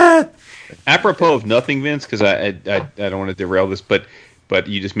 look at that. Apropos of nothing, Vince, because I don't want to derail this, but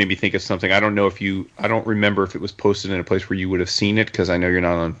you just made me think of something. I don't remember if it was posted in a place where you would have seen it, because I know you're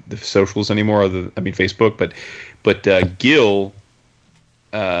not on the socials anymore, Facebook, but Gil,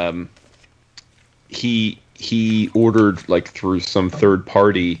 he ordered through some third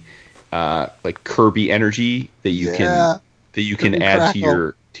party Kirby energy that you can add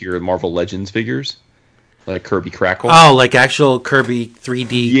to your Marvel Legends figures, like Kirby Crackle. Oh, like actual Kirby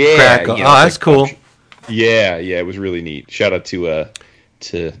 3D Crackle. Oh, that's cool. Yeah, it was really neat. Shout out to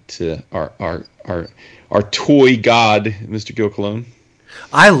our toy god, Mr. Gil Cologne.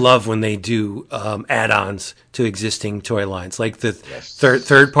 I love when they do add-ons to existing toy lines, like the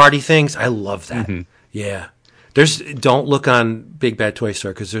third party things. I love that. Mm-hmm. Yeah. Don't look on Big Bad Toy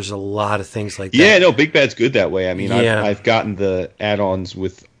Store, because there's a lot of things like that. Yeah, no, Big Bad's good that way. I've gotten the add-ons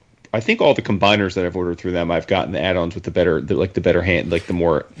with, I think all the combiners that I've ordered through them, I've gotten the add-ons with the better hand, the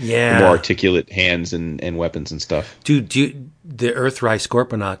more articulate hands and weapons and stuff. Dude, the Earthrise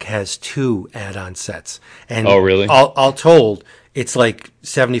Scorponok has 2 add-on sets. And oh, really? All told, it's like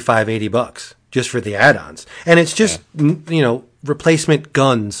 $75-$80 just for the add-ons. And it's just, replacement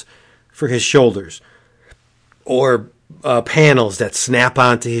guns for his shoulders, or panels that snap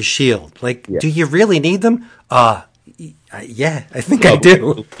onto his shield. Do you really need them? Yeah, I think I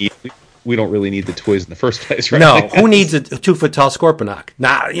do. We don't really need the toys in the first place, right? No, who needs a 2-foot-tall Scorponok?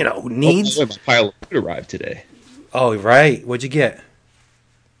 Who needs? My pile of food arrived today. Oh, right. What'd you get?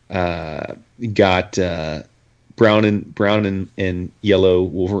 Got brown and yellow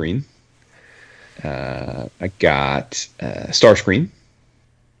Wolverine. I got Starscream.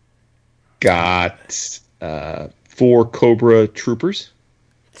 Got 4 Cobra Troopers.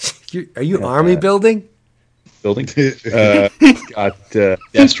 Are you army building? Got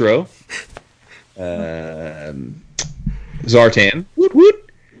Destro. Zartan. Woot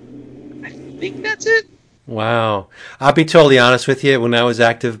woot. I think that's it. Wow. I'll be totally honest with you. When I was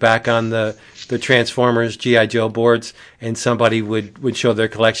active back on the Transformers G.I. Joe boards, and somebody would show their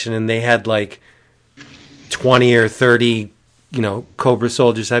collection, and they had 20 or 30, Cobra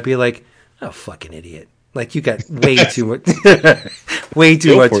soldiers, I'd be like, oh, fucking idiot. Like you got way too much, way too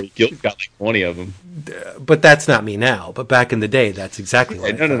Go much. for it. Gil's got like 20 of them. But that's not me now. But back in the day, that's exactly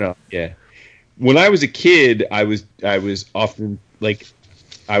what. No. Yeah. When I was a kid, I was often like,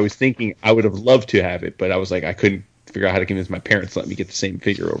 I was thinking I would have loved to have it, but I was like, I couldn't figure out how to convince my parents to let me get the same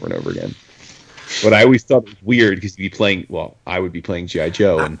figure over and over again. But I always thought it was weird because you'd be playing. Well, I would be playing G.I.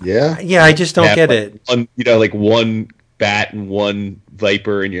 Joe, and Yeah. Yeah, I just don't get it. One, like one bat and one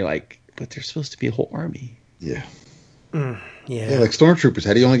viper, and you're like, but there's supposed to be a whole army. Yeah. Yeah. Yeah, like stormtroopers.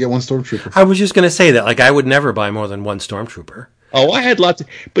 How do you only get one stormtrooper? I was just going to say that. Like, I would never buy more than one Stormtrooper. Oh, I had lots of,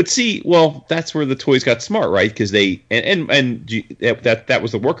 but see, well, that's where the toys got smart, right? Because they that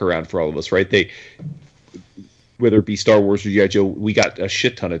was the workaround for all of us, right? They, whether it be Star Wars or G.I. Joe, we got a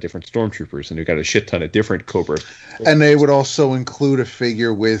shit ton of different stormtroopers, and we got a shit ton of different Cobra. And they would also include a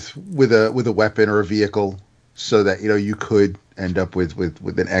figure with a weapon or a vehicle, so that you could end up with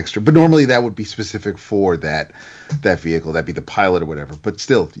an extra. But normally that would be specific for that vehicle. That'd be the pilot or whatever. But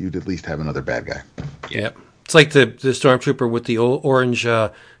still, you'd at least have another bad guy. Yep. It's like the Stormtrooper with the orange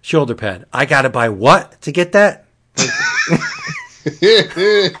shoulder pad. I got to buy what to get that? The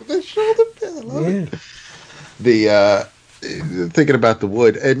shoulder pad. I love it. The thinking about the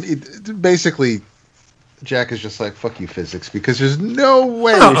wood, and basically Jack is just like, fuck you, physics, because there's no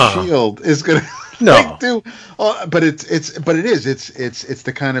way a shield is gonna do. But it is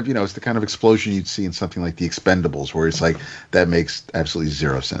the kind of it's the kind of explosion you'd see in something like the Expendables, where it's like that makes absolutely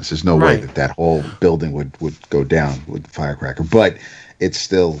zero sense. There's no way that whole building would go down with the firecracker, but it's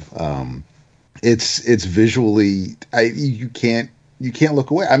still it's visually you can't look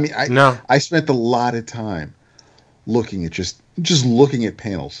away. I mean, I spent a lot of time looking at just looking at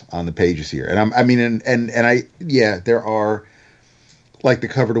panels on the pages here, and there are, like, the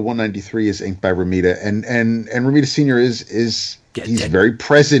cover to 193 is inked by Romita, and Romita Senior he's very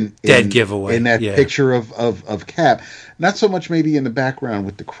present giveaway in that picture of Cap. Not so much maybe in the background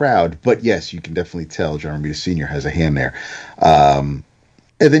with the crowd, but yes, you can definitely tell John Romita Senior has a hand there. And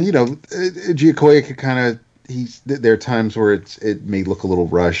then Giacoya could kind of. There are times where it may look a little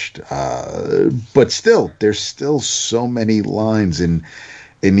rushed, but still, there's still so many lines in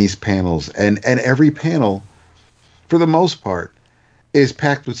these panels, and every panel, for the most part, is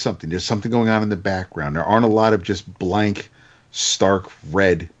packed with something. There's something going on in the background. There aren't a lot of just blank, stark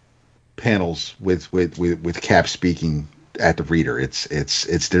red panels with Cap speaking at the reader.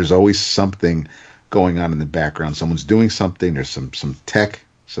 It's there's always something going on in the background. Someone's doing something. There's some tech.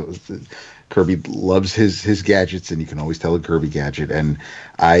 So Kirby loves his gadgets, and you can always tell a Kirby gadget. And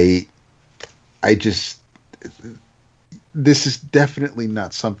I just, this is definitely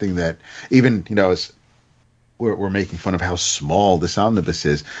not something that even, as we're making fun of how small this omnibus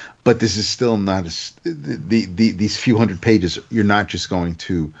is, but this is still not these few hundred pages. You're not just going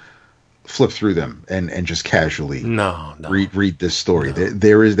to flip through them and just casually read this story. No.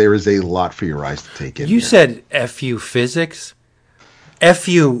 There is a lot for your eyes to take in. You said FU physics.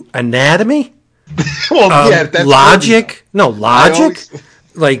 FU anatomy? That's logic? No, logic?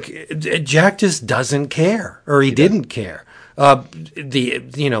 Like, Jack just doesn't care, or he didn't care.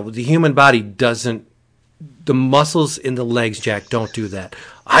 The human body doesn't, the muscles in the legs, Jack, don't do that.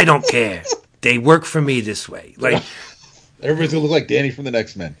 I don't care. They work for me this way. Like, everybody's gonna look like Danny from the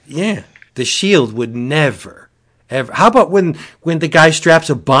X-Men. Yeah. The shield would never, ever. How about when the guy straps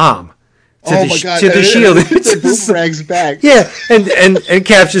a bomb to the shield? The boomerang's back. Yeah, and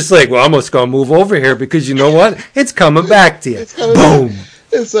Cap's just like, well, I'm just going to move over here because you know what? It's coming back to you. Boom.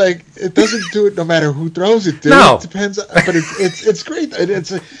 It's like, it doesn't do it no matter who throws it, dude. No. It depends, but it's great.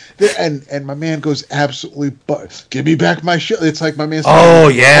 And my man goes absolutely, give me back my shield. It's like my man's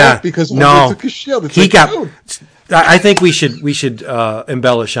because he took his shield. It's dude. I think we should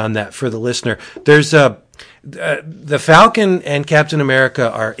embellish on that for the listener. There's the Falcon and Captain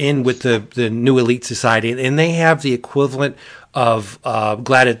America are in with the New Elite Society, and they have the equivalent of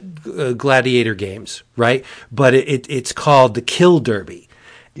gladiator games, right? But it's called the Kill Derby.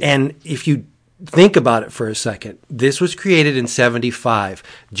 And if you think about it for a second, this was created in 1975.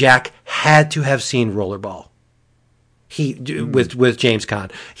 Jack had to have seen Rollerball. With James Caan,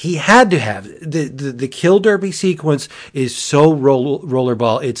 he had to have the Kill Derby sequence is so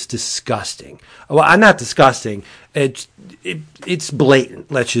Rollerball, it's disgusting. Well, not disgusting. It's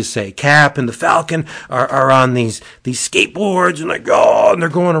blatant. Let's just say Cap and the Falcon are on these skateboards, and they're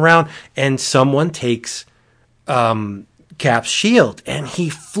going around, and someone takes Cap's shield, and he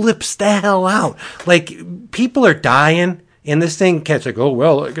flips the hell out. Like, people are dying in this thing. Cap's like, oh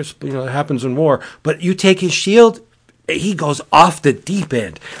well, I guess it happens in war. But you take his shield. he goes off the deep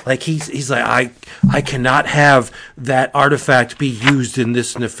end. Like he's like, I cannot have that artifact be used in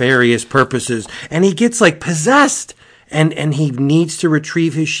this nefarious purposes, and he gets like possessed. And he needs to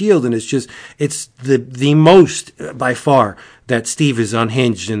retrieve his shield, and it's the most by far that Steve is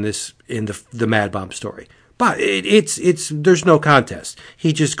unhinged in the Mad Bomb story. But it's there's no contest.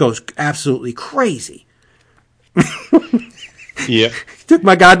 He just goes absolutely crazy. Yeah, He took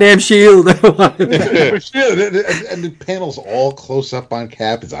my goddamn shield. And the panel's all close up on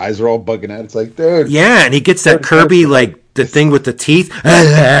Cap. His eyes are all bugging out. It's like, dude. Yeah, and he gets that Kirby like the thing with the teeth.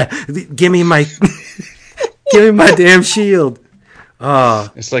 Give me my. Give me my damn shield.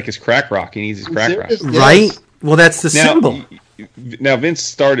 it's like his crack rock. He needs his crack rock. Yes. Right? Well, that's the symbol. Now, Vince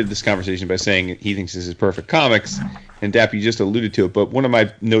started this conversation by saying he thinks this is perfect comics, and Dap, you just alluded to it. But one of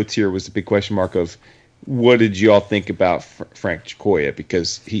my notes here was the big question mark of what did you all think about Frank Giacoia,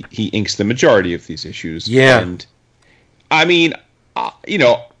 because he inks the majority of these issues. Yeah. And I mean,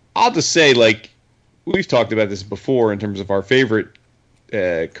 I'll just say, like, we've talked about this before in terms of our favorite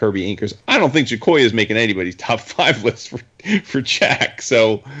Kirby inkers. I don't think Giacoia is making anybody's top 5 list for Jack.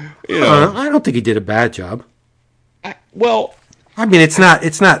 So, I don't think he did a bad job. I mean, it's not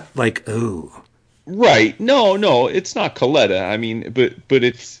like, ooh. Right. No, it's not Coletta. I mean, but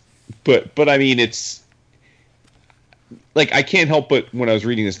I mean, it's like, I can't help but when I was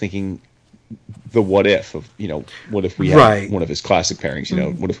reading this thinking the what if of, what if we had one of his classic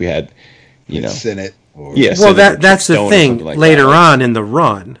pairings, what if we had, Senate. Well, that's the thing. Like later on in the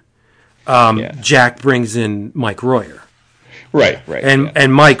run, Jack brings in Mike Royer. Right.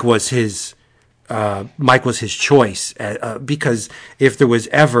 And Mike was his choice because if there was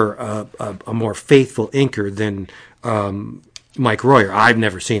ever a more faithful inker than Mike Royer, I've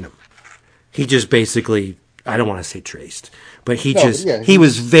never seen him. He just basically, I don't want to say traced, but he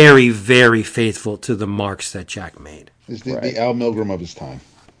was very, very faithful to the marks that Jack made. He's the Al Milgrom of his time.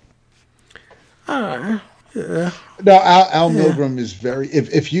 Yeah. No, Al Milgrom is very.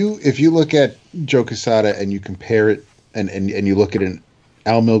 If you look at Joe Quesada and you compare it, and you look at an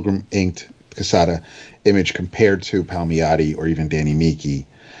Al Milgrom inked Quesada image compared to Palmiotti or even Danny Miki,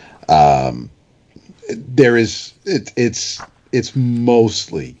 there is it's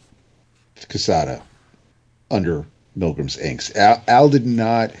mostly Quesada under Milgram's inks. Al did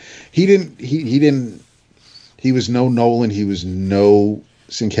not. He didn't. He was no Nolan. He was no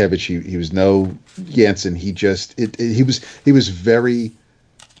Sienkiewicz. He was no Jansen. He was very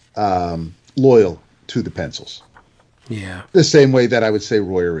loyal to the pencils. Yeah. The same way that I would say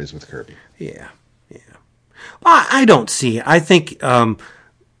Royer is with Kirby. Yeah. I don't see it. I think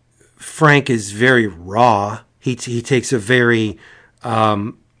Frank is very raw. He takes a very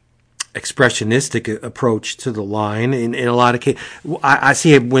expressionistic approach to the line in a lot of cases. I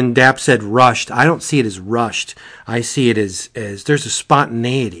see it when Dap said rushed. I don't see it as rushed. I see it as there's a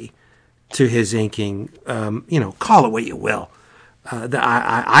spontaneity to his inking. Call it what you will.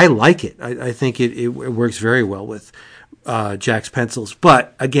 I like it. I think it works very well with Jack's pencils.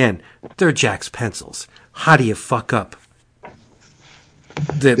 But again, they're Jack's pencils. How do you fuck up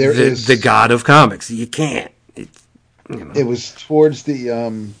the god of comics? You can't. It was towards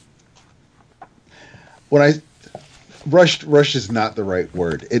the when I rushed is not the right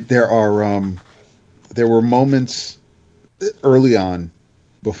word. There were moments early on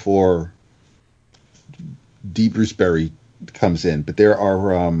before D. Bruce Berry comes in, but there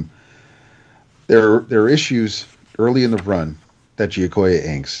are issues early in the run that Giacoia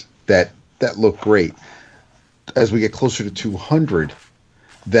inks that look great. As we get closer to 200,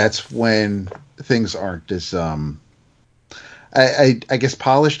 that's when things aren't as I guess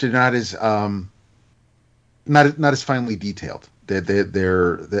polished and not as not as finely detailed. And that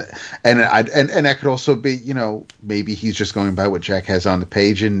could also be, maybe he's just going by what Jack has on the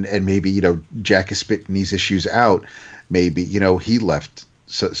page, and maybe Jack is spitting these issues out. Maybe he left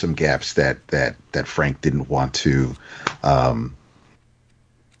some gaps that Frank didn't want to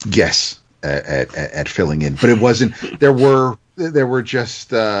guess at filling in. But it wasn't. There were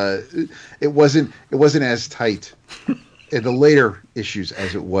just it wasn't as tight in the later issues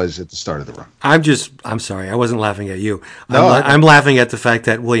as it was at the start of the run. I'm sorry. I wasn't laughing at you. I'm laughing at the fact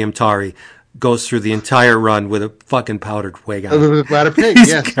that William Tari goes through the entire run with a fucking powdered wig on. With a powdered pig,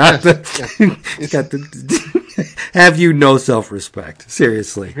 yes. He's got the. Have you no self-respect?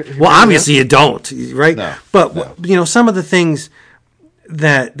 Seriously. Well, obviously you don't, right? No, but some of the things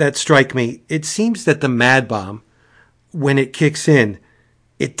that strike me, it seems that the Mad Bomb, when it kicks in,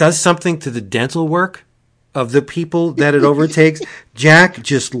 it does something to the dental work of the people that it overtakes. Jack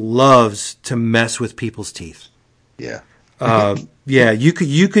just loves to mess with people's teeth. Yeah. You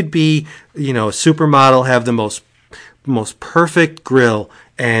could be, a supermodel, have the most most perfect grill,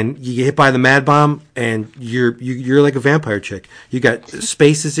 and you get hit by the mad bomb, and you're like a vampire chick. You got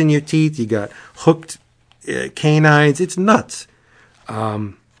spaces in your teeth. You got hooked canines. It's nuts.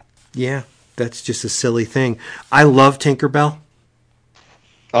 Yeah, that's just a silly thing. I love Tinkerbell.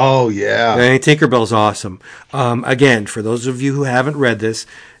 Oh yeah. I mean, Tinkerbell's awesome. Again, for those of you who haven't read this,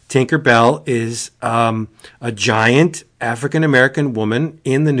 Tinkerbell is a giant African-American woman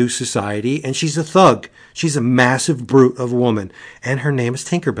in the New Society, and she's a thug. She's a massive brute of a woman, and her name is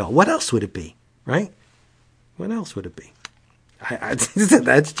Tinkerbell. What else would it be, right? What else would it be?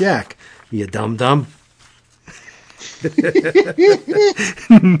 That's Jack, you dum-dum.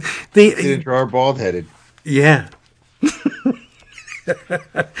 Didn't draw bald-headed. Yeah.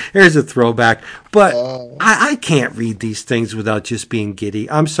 Here's a throwback, but I can't read these things without just being giddy.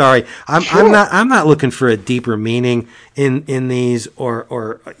 I'm sorry. I'm not looking for a deeper meaning in these,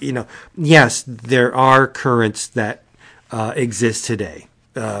 or yes, there are currents that exist today.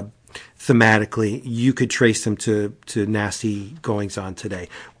 Thematically, you could trace them to nasty goings on today,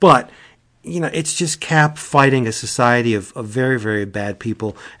 but it's just Cap fighting a society of very, very bad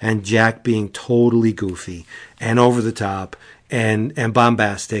people, and Jack being totally goofy and over the top and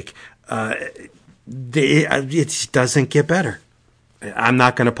bombastic. It doesn't get better. I'm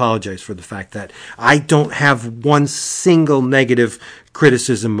not going to apologize for the fact that I don't have one single negative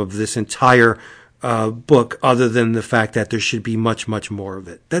criticism of this entire book, other than the fact that there should be much, much more of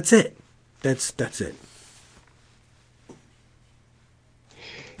it. That's it. That's it.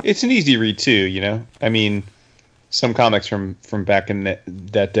 It's an easy read too, I mean, some comics from back in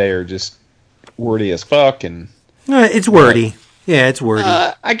that day are just wordy as fuck, and it's wordy. Yeah, it's wordy.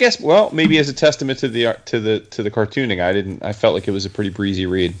 I guess. Well, maybe as a testament to the cartooning, I felt like it was a pretty breezy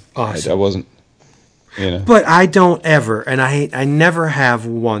read. Awesome. I wasn't, But I don't ever, and I never have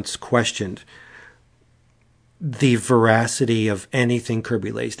once questioned the veracity of anything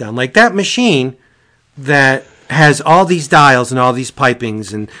Kirby lays down. Like that machine that has all these dials and all these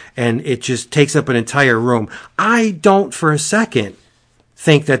pipings, and it just takes up an entire room. I don't for a second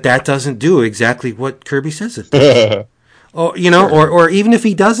think that doesn't do exactly what Kirby says it does. Or even if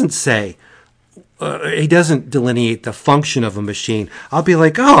he doesn't say, he doesn't delineate the function of a machine, I'll be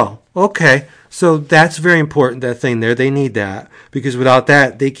like, oh, okay, so that's very important, that thing there. They need that, because without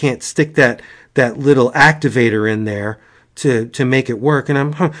that, they can't stick that little activator in there to make it work. And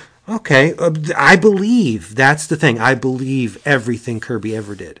I'm, okay, I believe, that's the thing. I believe everything Kirby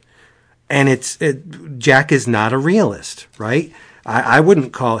ever did. And Jack is not a realist, right? I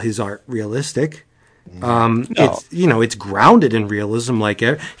wouldn't call his art realistic. No. It's grounded in realism. Like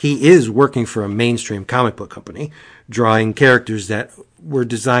he is working for a mainstream comic book company, drawing characters that were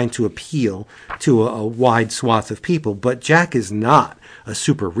designed to appeal to a wide swath of people. But Jack is not a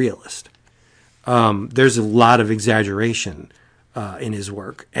super realist. There's a lot of exaggeration in his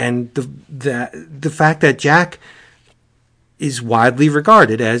work, and the fact that Jack is widely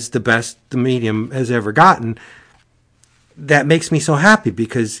regarded as the best the medium has ever gotten, that makes me so happy,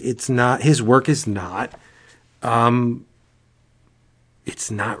 because his work is not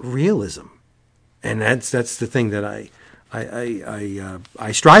it's not realism, and that's the thing that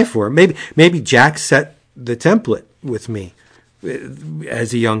I strive for. Maybe Jack set the template with me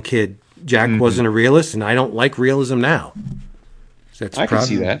as a young kid. Jack wasn't a realist, and I don't like realism now. I can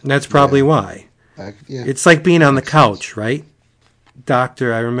see that. That's probably why. Yeah. It's like being on the couch, right?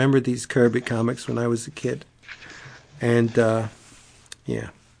 Doctor, I remember these Kirby comics when I was a kid. And, yeah.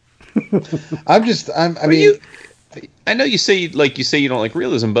 I know you say you don't like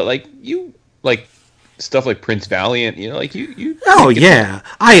realism, but you like stuff like Prince Valiant, you. Oh yeah,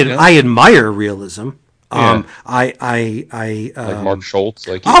 I admire realism. Yeah. I like Mark Schultz,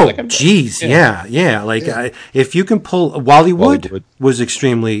 geez, yeah. If you can pull Wally Wood was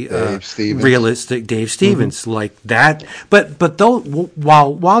extremely realistic. Dave Stevens, like that. But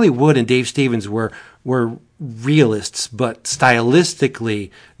while Wally Wood and Dave Stevens were realists, but stylistically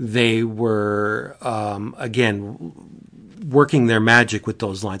they were again working their magic with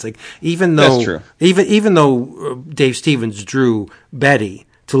those lines. Like even though Dave Stevens drew Betty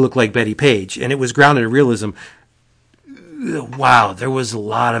to look like Betty Page, and it was grounded in realism, wow, there was a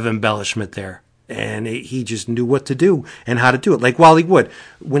lot of embellishment there, and he just knew what to do and how to do it. Like Wally Wood,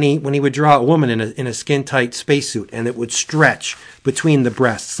 when he would draw a woman in a skin tight spacesuit, and it would stretch between the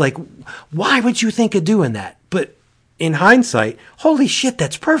breasts. Like, why would you think of doing that? But in hindsight, holy shit,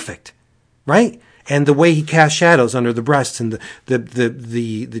 that's perfect, right? And the way he cast shadows under the breasts and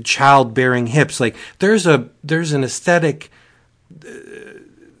the childbearing hips, like there's an aesthetic.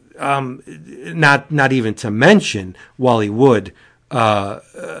 Not even to mention Wally Wood,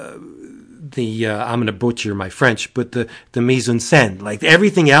 I'm going to butcher my French, but the mise en scène, like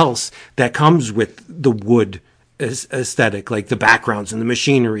everything else that comes with the Wood aesthetic, like the backgrounds and the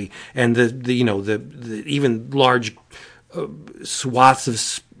machinery and the even large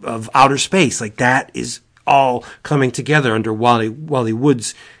swaths of outer space, like that is all coming together under Wally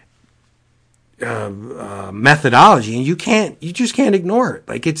Wood's methodology, and you just can't ignore it.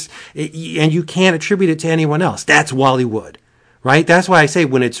 Like and you can't attribute it to anyone else. That's Wally Wood, right? That's why I say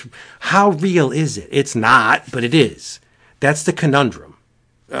when it's how real is it? It's not, but it is. That's the conundrum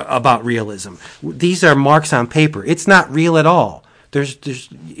about realism. These are marks on paper. It's not real at all.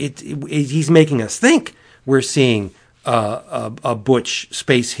 He's making us think we're seeing a butch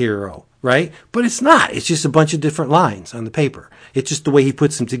space hero, right? But it's not. It's just a bunch of different lines on the paper. It's just the way he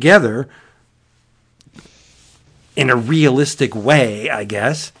puts them together in a realistic way, I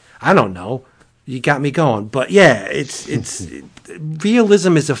guess. I don't know. You got me going. But yeah, it's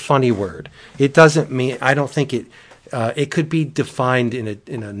realism is a funny word. It doesn't mean, I don't think it could be defined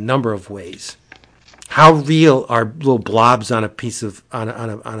in a number of ways. How real are little blobs on a piece of on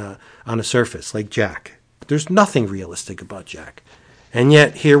a surface like Jack? There's nothing realistic about Jack. And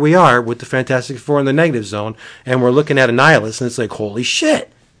yet here we are with the Fantastic Four in the negative zone, and we're looking at Annihilus, and it's like, holy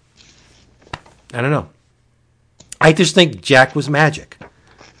shit. I don't know. I just think Jack was magic.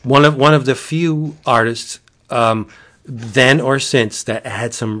 One of the few artists then or since that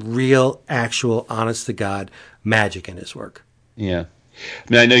had some real, actual, honest to God magic in his work. Yeah, I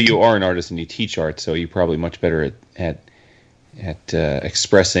mean, I know you are an artist and you teach art, so you're probably much better at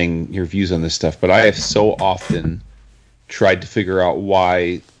expressing your views on this stuff. But I have so often tried to figure out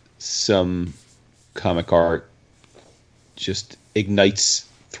why some comic art just ignites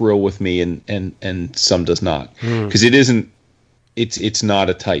thrill with me and some does not, because it's not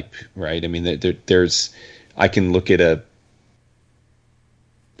a type, right? I mean, there's I can look at a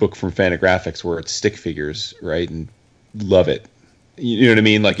book from Fantagraphics where it's stick figures, right, and love it. You know what I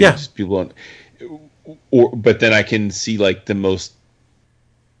mean? Like, yeah. It's just, people don't. But then I can see like the most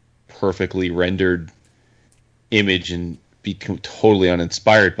perfectly rendered image and be totally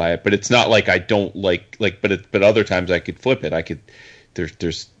uninspired by it. But it's not like I don't but other times I could flip it. I could.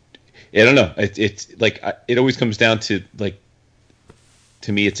 There's I don't know. It's like it always comes down to, like,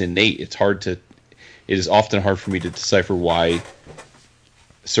 to me it's innate. It is often hard for me to decipher why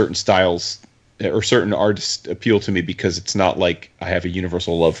certain styles or certain artists appeal to me, because it's not like I have a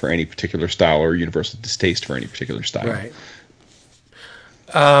universal love for any particular style or a universal distaste for any particular style. Right.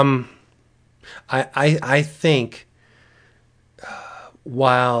 I think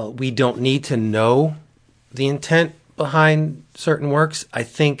while we don't need to know the intent behind certain works, I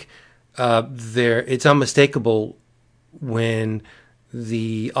think it's unmistakable when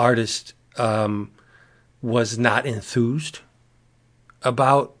the artist was not enthused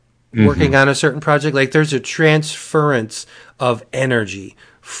about working on a certain project. Like, there's a transference of energy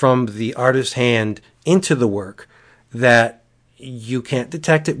from the artist's hand into the work that you can't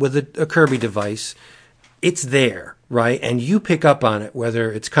detect it with a Kirby device. It's there, right? And you pick up on it,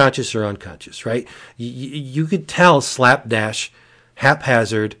 whether it's conscious or unconscious, right? You could tell slapdash,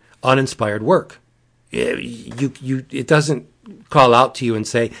 haphazard, uninspired work. It doesn't call out to you and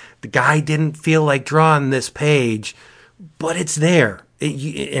say, the guy didn't feel like drawing this page, but it's there.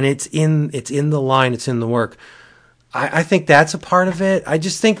 And it's in the line, it's in the work. I think that's a part of it. I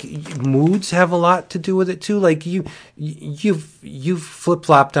just think moods have a lot to do with it too. Like you've flip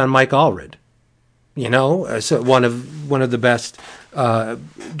flopped on Mike Allred, so one of the best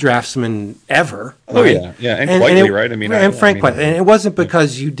draftsmen ever. Oh, right? yeah, and Quitely, right? I mean, Frank Quitely, and it wasn't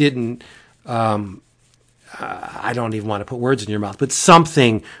because you didn't. I don't even want to put words in your mouth, but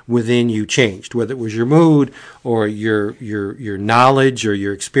something within you changed, whether it was your mood or your knowledge or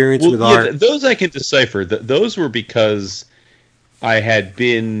your experience with art. Those I can decipher. Those were because I had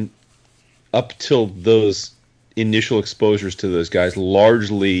been, up till those initial exposures to those guys,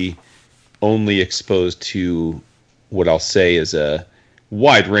 largely only exposed to what I'll say is a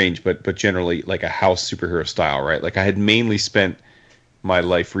wide range, but generally like a house superhero style, right? Like, I had mainly spent my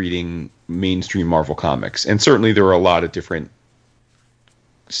life reading mainstream Marvel comics, and certainly there were a lot of different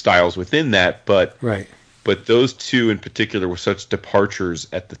styles within that, but right. But those two in particular were such departures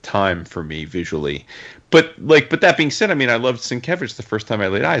at the time for me visually. But that being said, I mean, I loved Sienkiewicz the first time I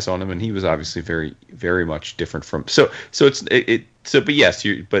laid eyes on him, and he was obviously very, very much different from. But yes,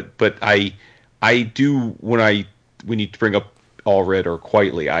 but I do when you bring up Allred or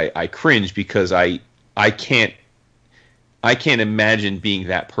Quitely, I cringe because I can't imagine being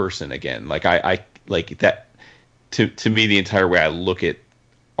that person again. Like I like that. To me, the entire way I look at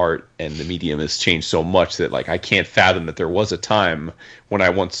art and the medium has changed so much that like I can't fathom that there was a time when I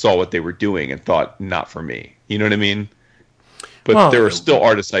once saw what they were doing and thought, not for me. You know what I mean? But there are still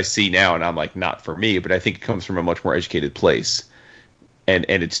artists I see now and I'm like, not for me. But I think it comes from a much more educated place. And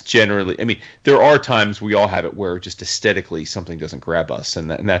it's generally, I mean, there are times we all have it where just aesthetically something doesn't grab us,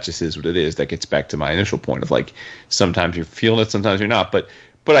 and that just is what it is. That gets back to my initial point of like, sometimes you're feeling it, sometimes you're not. But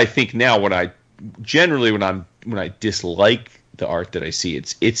I think now when I dislike the art that I see,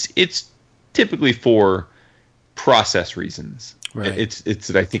 it's typically for process reasons. Right. It's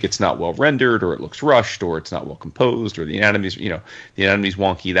that I think it's not well rendered, or it looks rushed, or it's not well composed, or the anatomy's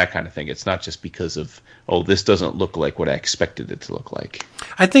wonky, that kind of thing. It's not just because of, oh, this doesn't look like what I expected it to look like.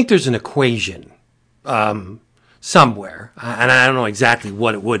 I think there's an equation somewhere, and I don't know exactly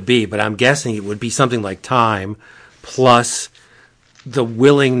what it would be, but I'm guessing it would be something like time plus the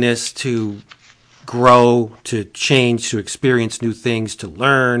willingness to grow, to change, to experience new things, to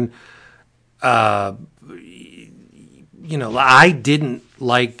learn. I didn't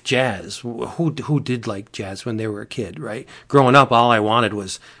like jazz. Who did like jazz when they were a kid, right? Growing up, all I wanted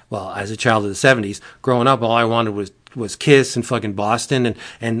was, well, as a child of the 70s, growing up, all I wanted was Kiss and fucking Boston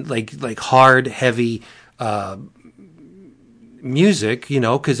and like hard, heavy music,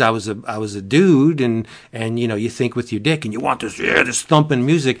 because I was a dude and you think with your dick and you want this thumping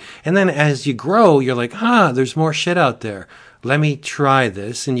music. And then as you grow, you're like, there's more shit out there. Let me try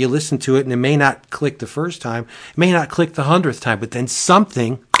this. And you listen to it and it may not click the first time, it may not click the 100th time, but then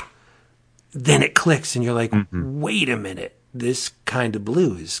then it clicks and you're like, wait a minute, this kind of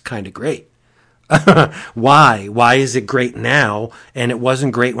blue is kind of great. Why? Why is it great now? And it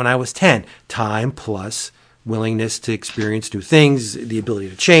wasn't great when I was 10. Time plus willingness to experience new things, the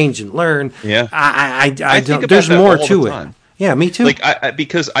ability to change and learn. Yeah. I don't, there's more to it. Yeah, me too. Like,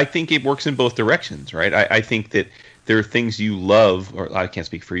 because I think it works in both directions, right? I think that there are things you love, or I can't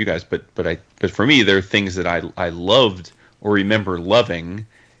speak for you guys, but for me, there are things that I loved or remember loving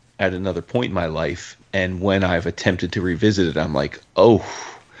at another point in my life, and when I've attempted to revisit it, I'm like, and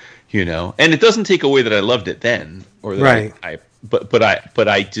it doesn't take away that I loved it then, or that right. but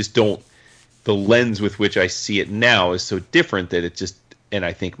I just don't. The lens with which I see it now is so different that it just, and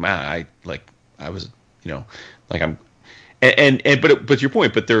I think, man, but your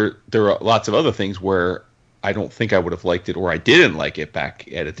point, but there are lots of other things where I don't think I would have liked it, or I didn't like it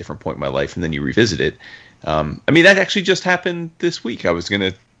back at a different point in my life, and then you revisit it. That actually just happened this week. I was going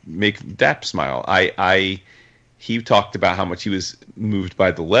to make Dap smile. He talked about how much he was moved by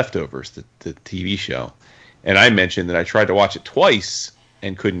The Leftovers, the TV show, and I mentioned that I tried to watch it twice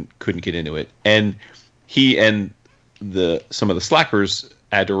and couldn't get into it. And he and some of the Slackers'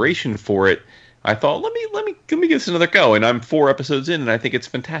 adoration for it, I thought, let me give this another go. And I'm 4 episodes in, and I think it's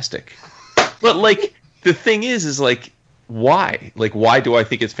fantastic. But like, the thing is like, why? Like, why do I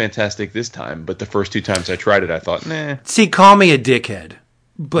think it's fantastic this time? But the first 2 times I tried it, I thought, nah. See, call me a dickhead,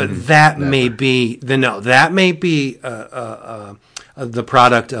 but that may be the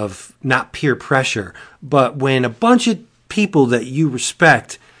product of not peer pressure, but when a bunch of people that you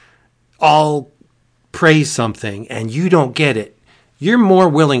respect all praise something and you don't get it, you're more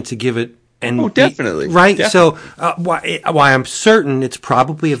willing to give it. And definitely. Right? Definitely. So why I'm certain it's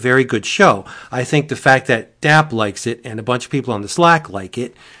probably a very good show. I think the fact that Dap likes it and a bunch of people on the Slack like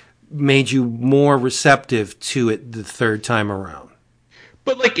it made you more receptive to it the third time around.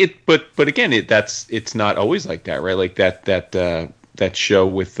 But like but again, it's not always like that, right? Like that show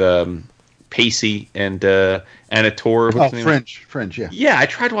with Pacey and Anna Torv. Fringe, yeah. Yeah, I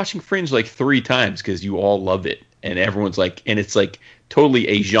tried watching Fringe like 3 times because you all love it, and everyone's like, and it's like totally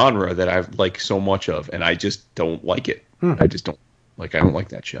a genre that I've like so much of, and I just don't like it. I just don't like. I don't like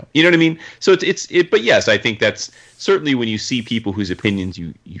that show. You know what I mean? So it's. But yes, I think that's certainly when you see people whose opinions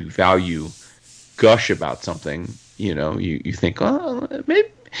you value gush about something. You think, oh, maybe.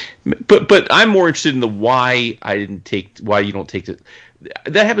 But I'm more interested in the why you don't take it.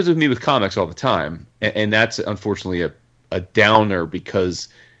 That happens with me with comics all the time, and that's unfortunately a downer because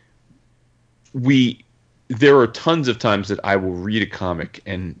there are tons of times that I will read a comic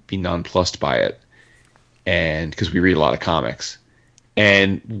and be nonplussed by it, and because we read a lot of comics,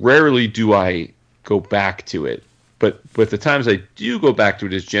 and rarely do I go back to it. But the times I do go back to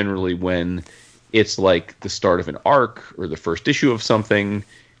it is generally when it's like the start of an arc or the first issue of something,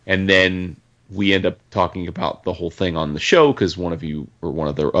 and then we end up talking about the whole thing on the show because one of you or one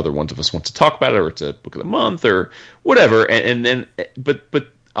of the other ones of us wants to talk about it, or it's a book of the month or whatever. And then, but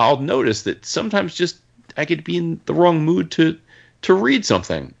I'll notice that sometimes just I could be in the wrong mood to read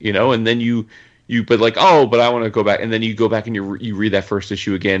something, and then but I want to go back, and then you go back and you read that first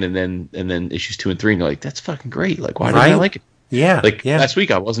issue again, and then issues 2 and 3, and you're like, that's fucking great. Like, why didn't I like it? Yeah, Like yeah. last week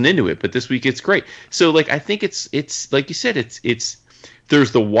I wasn't into it, but this week it's great. So like I think it's like you said, it's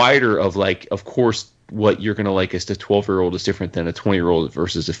there's the wider of like, of course, what you're gonna like as a 12-year-old is different than a 20-year-old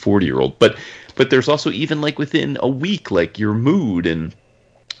versus a 40-year-old. But there's also even like within a week, like your mood and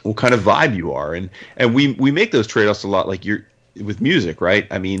what kind of vibe you are, and we make those trade-offs a lot. Like you're with music, right?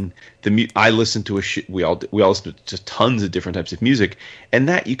 I mean, I listen to we all listen to tons of different types of music, and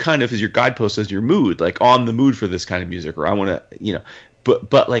that you kind of as your guidepost as your mood, like on the mood for this kind of music, or I want to,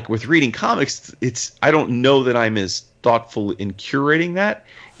 But like with reading comics, I don't know that I'm as thoughtful in curating that,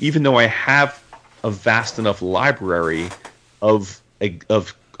 even though I have a vast enough library of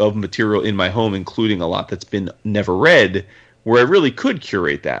material in my home, including a lot that's been never read, where I really could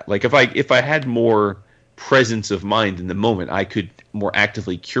curate that. Like if I had more presence of mind in the moment, I could more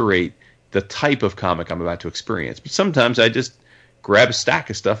actively curate the type of comic I'm about to experience. But sometimes I just grab a stack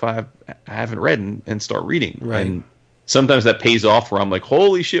of stuff I haven't read and start reading. Right. And sometimes that pays off where I'm like,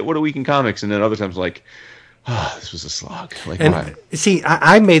 holy shit, what a week in comics. And then other times like, this was a slog. Like, And why? see,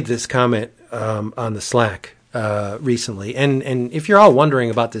 I made this comment on the Slack recently, and if you're all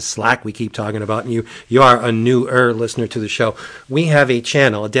wondering about this Slack we keep talking about, and you are a newer listener to the show, we have a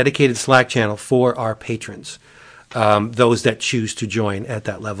channel, a dedicated Slack channel for our patrons, those that choose to join at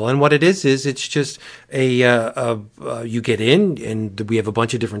that level. And what it is it's just you get in, and we have a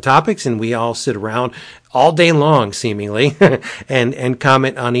bunch of different topics, and we all sit around all day long, seemingly, and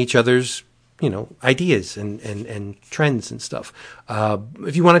comment on each other's ideas and trends and stuff.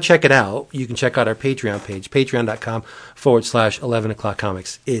 If you want to check it out, you can check out our Patreon page, patreon.com/11 o'clock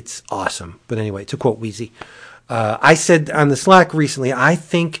comics. It's awesome. But anyway, to quote Wheezy, I said on the Slack recently, I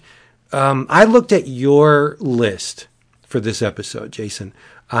think, I looked at your list for this episode, Jason,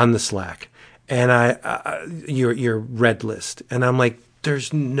 on the Slack, and your red list. And I'm like,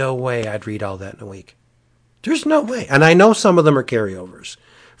 there's no way I'd read all that in a week. There's no way. And I know some of them are carryovers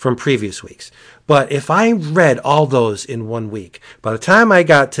from previous weeks. But if I read all those in 1 week, by the time I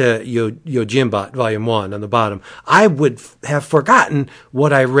got to Yojimbot Volume 1 on the bottom, I would have forgotten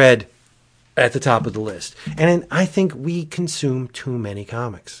what I read at the top of the list. And I think we consume too many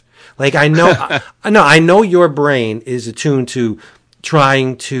comics. Like I know your brain is attuned to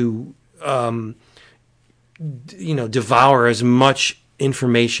trying to devour as much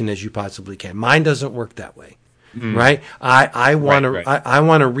information as you possibly can. Mine doesn't work that way. Right? I want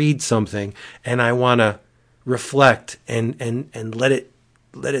to read something, and I want to reflect and let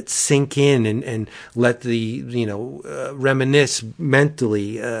it sink in, and let the reminisce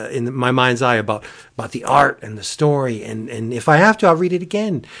mentally in my mind's eye about the art and the story, and if I have to, I'll read it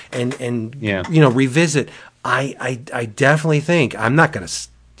again and revisit. I definitely think I'm not going to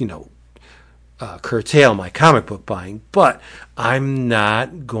curtail my comic book buying, but I'm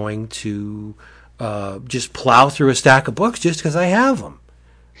not going to just plow through a stack of books just because I have them,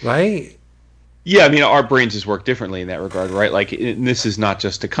 right? Yeah, I mean, our brains just work differently in that regard, right? Like, this is not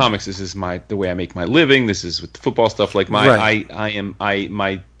just to comics. This is the way I make my living. This is with the football stuff. Like,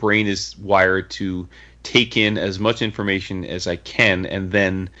 my brain is wired to take in as much information as I can, and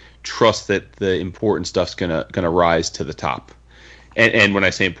then trust that the important stuff's gonna rise to the top. And when I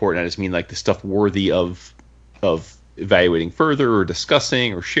say important, I just mean like the stuff worthy of evaluating further, or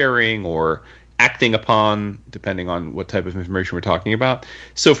discussing, or sharing, or acting upon, depending on what type of information we're talking about.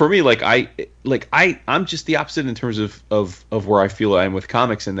 So for me, I'm just the opposite in terms of where I feel I am with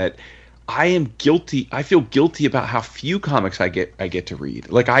comics, and that I am guilty. I feel guilty about how few comics I get to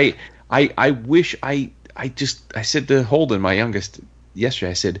read. Like I wish I said to Holden, my youngest, yesterday,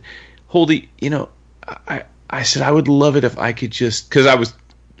 I said, Holdy, I said I would love it if I could just, because I was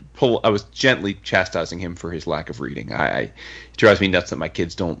gently chastising him for his lack of reading. It drives me nuts that my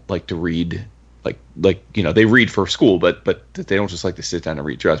kids don't like to read. Like they read for school, but they don't just like to sit down and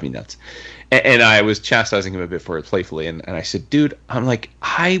read. It drives me nuts. And I was chastising him a bit for it playfully, and I said, dude, I'm like,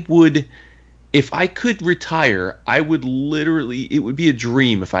 if I could retire, I would literally, it would be a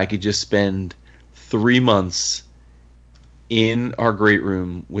dream if I could just spend 3 months in our great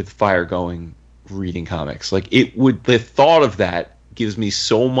room with fire going, reading comics. Like, the thought of that gives me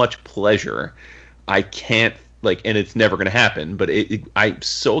so much pleasure. I can't, and it's never going to happen, but I'm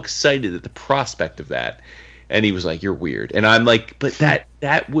so excited at the prospect of that. And he was like, you're weird. And I'm like, but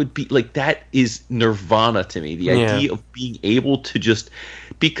that would be, like, that is nirvana to me. The idea of being able to just,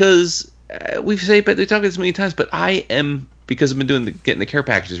 because we've talked about this many times, but I am, because I've been getting the care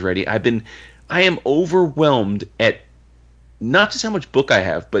packages ready, I am overwhelmed at not just how much book I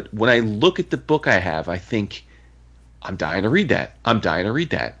have, but when I look at the book I have, I think, I'm dying to read that. I'm dying to read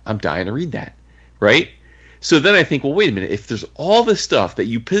that. I'm dying to read that. Right? So then I think, well, wait a minute. If there's all this stuff that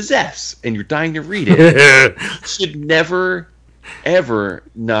you possess and you're dying to read it, you should never ever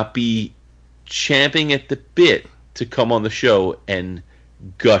not be champing at the bit to come on the show and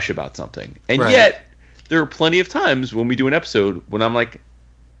gush about something. And yet, there are plenty of times when we do an episode when I'm like,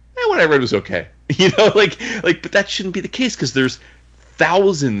 what I read was okay. But that shouldn't be the case because there's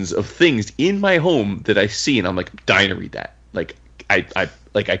thousands of things in my home that I see and I'm like, I'm dying to read that.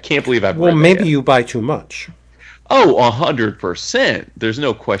 I can't believe I've read that. Well, maybe yet. you buy too much. Oh, 100%. There's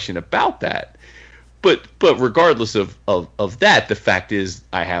no question about that. But regardless of that, the fact is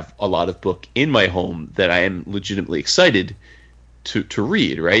I have a lot of book in my home that I am legitimately excited to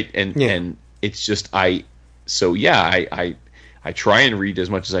read, right? And it's just I try and read as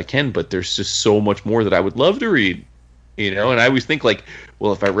much as I can, but there's just so much more that I would love to read, And I always think like,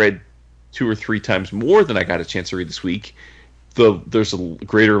 well, if I read 2 or 3 times more than I got a chance to read this week, there's a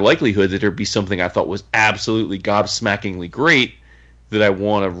greater likelihood that there'd be something I thought was absolutely gobsmackingly great that I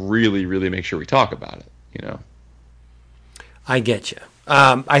want to really, really make sure we talk about it. I get you.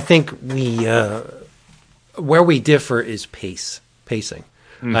 I think where we differ is pacing.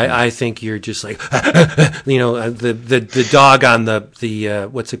 Mm-hmm. I think you're just like, the dog on the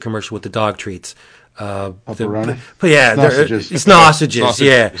what's the commercial with the dog treats? Sausages. It's sausages.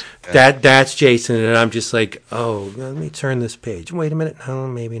 Yeah. That's Jason, and I'm just like, oh, let me turn this page. Wait a minute, no,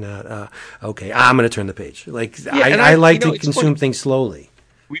 maybe not. Okay, I'm going to turn the page. I like to consume things slowly.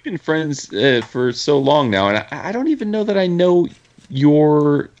 We've been friends for so long now, and I don't even know that I know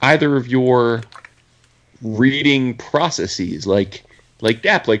either of your reading processes. Like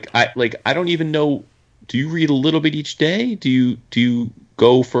Dap, I don't even know. Do you read a little bit each day? Do you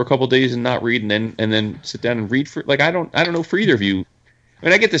go for a couple of days and not read, and then sit down and read for I don't know for either of you. I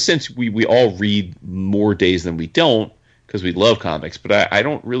mean, I get the sense we all read more days than we don't because we love comics, but I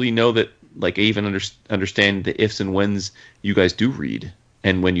don't really know that I even understand the ifs and whens you guys do read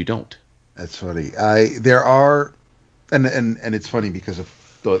and when you don't. That's funny. There are, and it's funny because of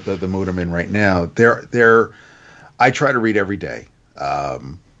the mood I'm in right now. I try to read every day.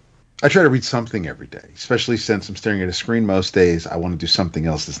 I try to read something every day, especially since I'm staring at a screen most days. I want to do something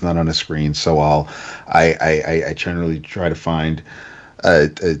else that's not on a screen, so I generally try to find a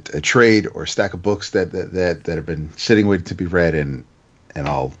trade or a stack of books that have been sitting waiting to be read, and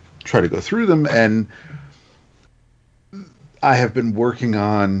I'll try to go through them. And I have been working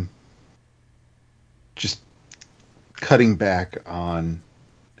on just cutting back on.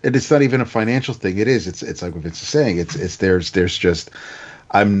 And it's not even a financial thing. It is. It's like what Vince is saying. There's just.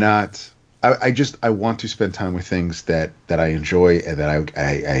 I'm not. I want to spend time with things that I enjoy and that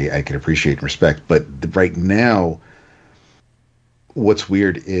I can appreciate and respect. But right now, what's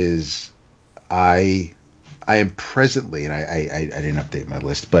weird is I am presently, and I didn't update my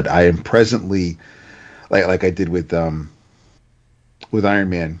list, but I am presently like I did with Iron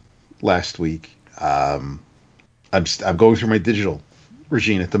Man last week. I'm going through my digital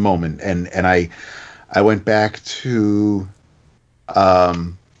regime at the moment, and I went back to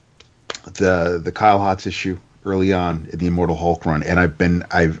the Kyle Hotz issue early on in the Immortal Hulk run, and I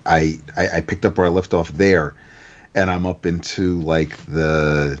picked up where I left off there, and I'm up into like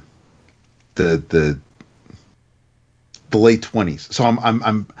the late 20s. So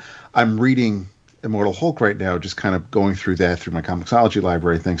I'm reading Immortal Hulk right now, just kind of going through that through my Comixology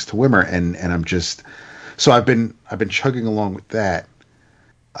library thanks to Wimmer, and I'm just so I've been chugging along with that,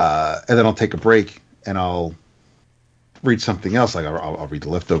 and then I'll take a break and I'll read something else, like I'll read the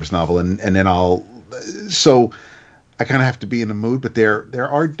Leftovers novel, and then so I kind of have to be in the mood. But there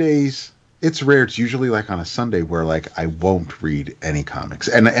are days, it's rare, it's usually like on a Sunday where like I won't read any comics,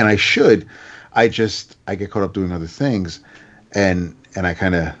 and I should. I get caught up doing other things, and I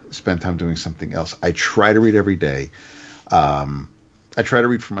kind of spend time doing something else. I try to read every day. I try to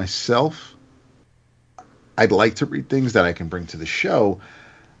read for myself. I'd like to read things that I can bring to the show.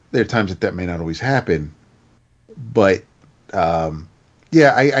 There are times that may not always happen, but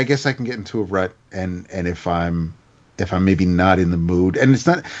I guess I can get into a rut, and if I'm maybe not in the mood, and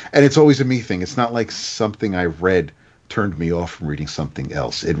it's always a me thing. It's not like something I read turned me off from reading something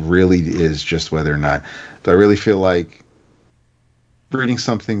else. It really is just whether or not do I really feel like reading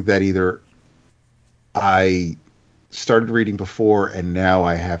something that either I started reading before and now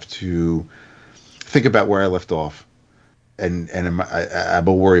I have to think about where I left off, and I'm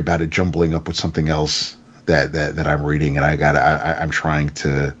a worry about it jumbling up with something else that I'm reading, and I'm trying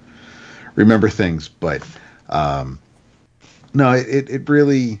to remember things, but no, it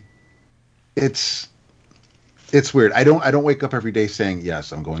really it's weird. I don't wake up every day saying,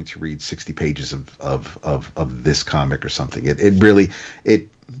 yes, I'm going to read 60 pages of this comic or something. There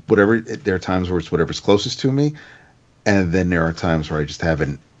are times where it's whatever's closest to me, and then there are times where I just have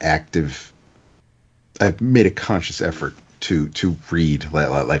I've made a conscious effort to read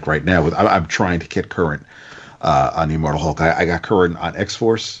like right now. I'm trying to get current on the Immortal Hulk. I got current on X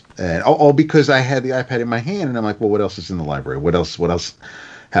Force, and all because I had the iPad in my hand, and I'm like, well, what else is in the library? What else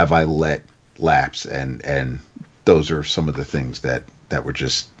have I let lapse? And those are some of the things that were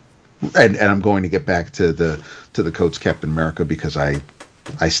just. And I'm going to get back to the Coates Captain America because I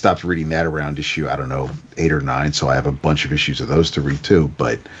stopped reading that around issue, I don't know, 8 or 9, so I have a bunch of issues of those to read too.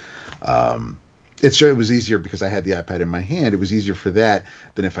 But it was easier because I had the iPad in my hand. It was easier for that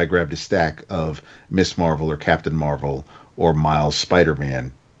than if I grabbed a stack of Miss Marvel or Captain Marvel or Miles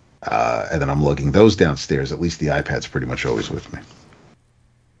Spider-Man, and then I'm lugging those downstairs. At least the iPad's pretty much always with me.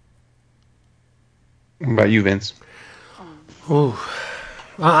 What about you, Vince? Oh,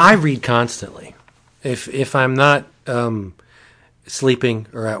 I read constantly. If I'm not sleeping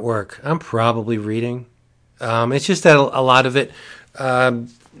or at work, I'm probably reading. It's just that a lot of it,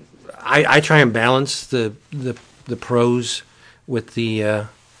 I try and balance the prose with the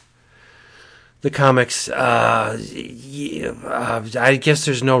comics. I guess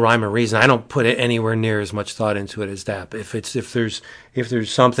there's no rhyme or reason. I don't put it anywhere near as much thought into it as that. If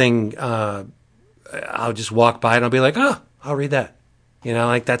there's something, I'll just walk by and I'll be like, oh, I'll read that. You know,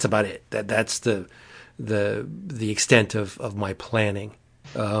 like that's about it. That's the extent of my planning.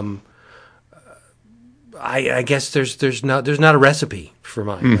 I guess there's not a recipe for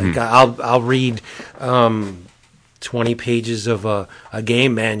mine. Mm-hmm. Like I'll read 20 pages of a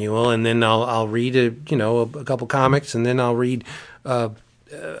game manual, and then I'll read a couple comics, and then I'll read a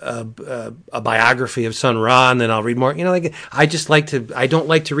biography of Sun Ra, and then I'll read more. You know, like I don't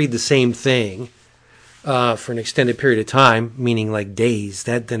like to read the same thing for an extended period of time, meaning like days.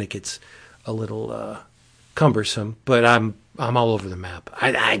 Then it gets a little cumbersome. But I'm all over the map.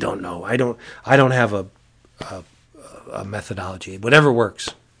 I don't know. I don't have a methodology. Whatever works.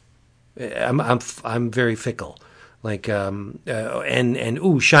 I'm very fickle. Like and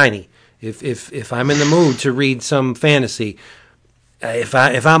shiny. If I'm in the mood to read some fantasy, if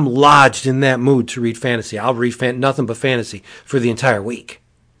I'm lodged in that mood to read fantasy, I'll read nothing but fantasy for the entire week.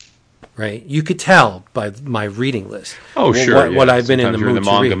 Right, you could tell by my reading list. Oh, sure. What I've been in the mood in the to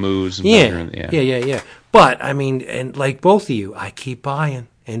manga read. Moods. Yeah. But I mean, and like both of you, I keep buying,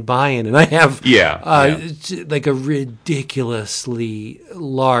 and I have like a ridiculously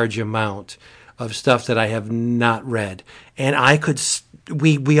large amount of stuff that I have not read, and I could.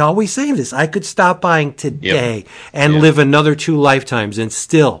 We always say this. I could stop buying today and live another 2 lifetimes and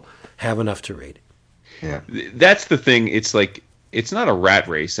still have enough to read. Yeah, that's the thing. It's like. It's not a rat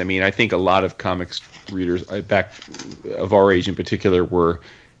race. I mean, I think a lot of comics readers back of our age in particular were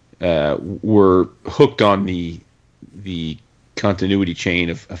hooked on the continuity chain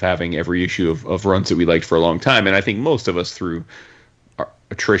of having every issue of runs that we liked for a long time. And I think most of us through our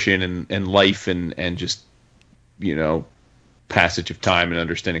attrition and life and just, passage of time and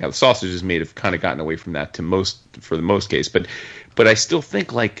understanding how the sausage is made have kind of gotten away from that for the most case. But I still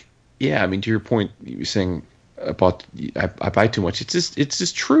think like, yeah, I mean, to your point, you were saying, I buy too much. It's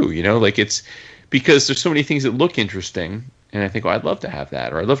just true, like it's because there's so many things that look interesting, and I think, I'd love to have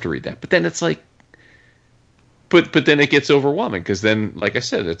that, or I'd love to read that. But then it's like, but then it gets overwhelming because then, like I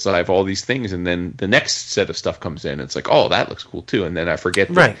said, it's I have all these things, and then the next set of stuff comes in. And it's like, oh, that looks cool too, and then I forget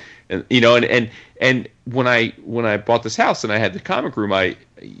that. Right. And and when I bought this house and I had the comic room,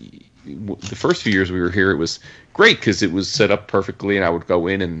 the first few years we were here, it was great because it was set up perfectly, and I would go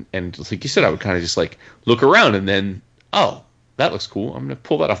in and like you said, I would kind of just like look around, and then, oh, that looks cool. I'm going to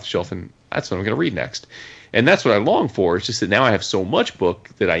pull that off the shelf, and that's what I'm going to read next. And that's what I long for. It's just that now I have so much book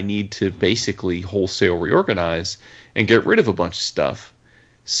that I need to basically wholesale reorganize and get rid of a bunch of stuff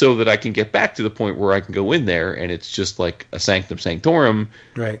so that I can get back to the point where I can go in there and it's just like a sanctum sanctorum,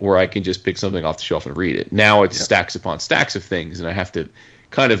 right, where I can just pick something off the shelf and read it. Now it's stacks upon stacks of things, and I have to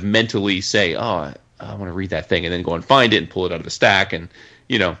kind of mentally say, oh, I want to read that thing, and then go and find it and pull it out of the stack, and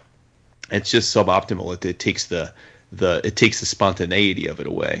it's just suboptimal. It takes the spontaneity of it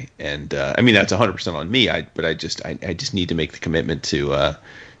away, and I mean that's 100% on me. But I just need to make the commitment to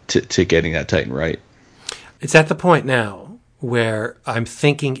getting that tight and right. It's at the point now where I'm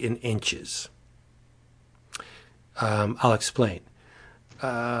thinking in inches. I'll explain.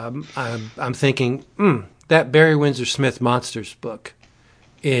 I'm thinking that Barry Windsor Smith Monsters book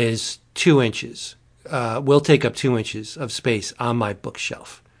is 2 inches. Will take up 2 inches of space on my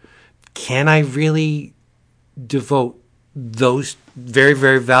bookshelf. Can I really devote those very,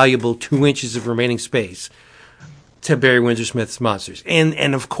 very valuable 2 inches of remaining space to Barry Windsor Smith's Monsters?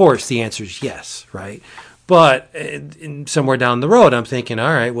 And of course, the answer is yes, right? But somewhere down the road, I'm thinking,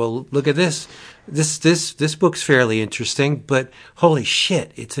 all right, well, look at this. This book's fairly interesting, but holy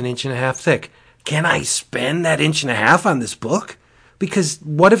shit, it's 1.5 inches thick. can I spend that inch and a half on this book? Because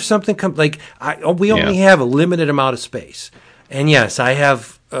what if something comes, like, we only have a limited amount of space. And yes, I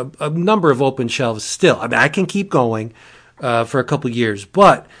have a number of open shelves still. I mean, I can keep going for a couple years,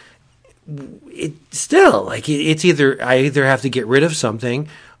 but it still, like, it's either, I either have to get rid of something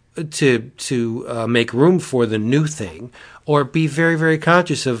to make room for the new thing, or be very, very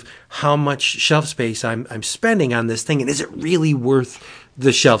conscious of how much shelf space I'm spending on this thing, and is it really worth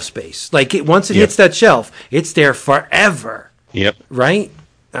the shelf space? Like, once it hits that shelf, it's there forever. Yep. Right?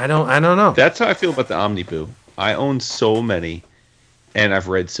 I don't know. That's how I feel about the Omniboo. I own so many, and I've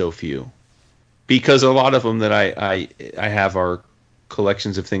read so few, because a lot of them that I have are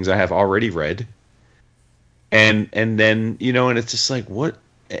collections of things I have already read, and then, you know, and it's just like, what?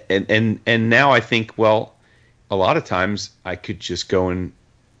 And now I think, well, a lot of times I could just go and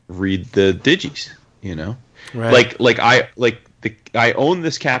read the digis, you know, Right. I own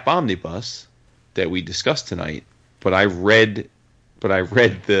this Cap Omnibus that we discussed tonight, but I read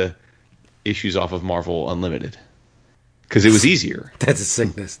the issues off of Marvel Unlimited because it was easier. That's a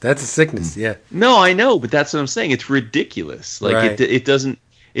sickness. Yeah. No, I know, but that's what I'm saying. It's ridiculous. Like, Right. it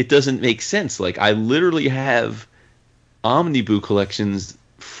doesn't make sense. Like, I literally have Omniboo collections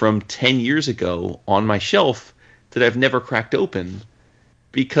from 10 years ago on my shelf that I've never cracked open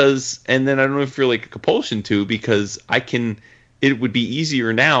and then I don't feel like a compulsion to, because it would be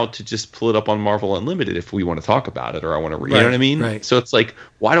easier now to just pull it up on Marvel Unlimited if we want to talk about it, or I want to read. You know what I mean? Right. So it's like,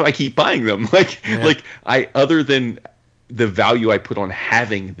 why do I keep buying them? Other than the value I put on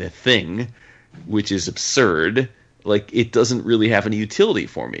having the thing, which is absurd, like, it doesn't really have any utility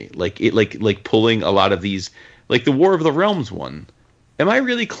for me. Like pulling a lot of these, like the War of the Realms one. Am I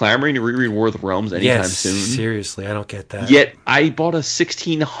really clamoring to reread War of the Realms anytime soon? Seriously, I don't get that. Yet I bought a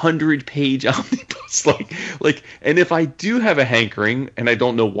 1,600-page omnibus. And if I do have a hankering, and I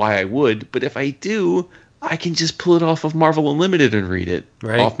don't know why I would, but if I do, I can just pull it off of Marvel Unlimited and read it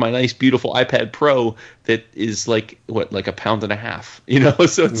off my nice, beautiful iPad Pro that is like a pound and a half. You know,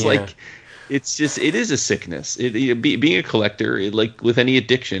 so it's like, it is a sickness. Being a collector, like with any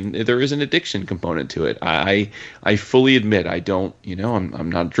addiction, there is an addiction component to it. I fully admit I don't. You know,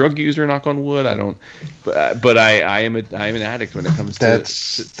 I'm not a drug user. Knock on wood. I don't. But I am an addict when it comes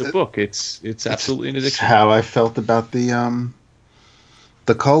to book. It's absolutely an addiction. That's how I felt about the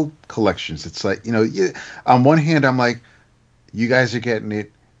cult collections. It's like, you know, on one hand, I'm like, you guys are getting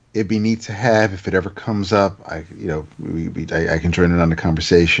it. It'd be neat to have if it ever comes up. I can join in on the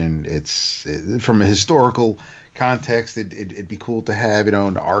conversation. From a historical context, it'd be cool to have, you know,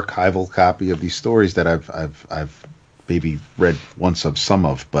 an archival copy of these stories that I've maybe read once of some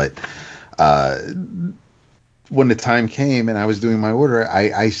of. But when the time came and I was doing my order,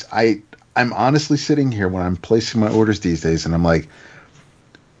 I'm honestly sitting here when I'm placing my orders these days, and I'm like,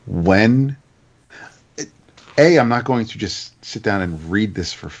 I'm not going to just sit down and read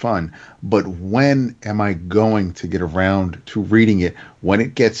this for fun, but when am I going to get around to reading it when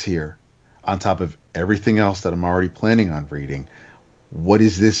it gets here, on top of everything else that I'm already planning on reading? What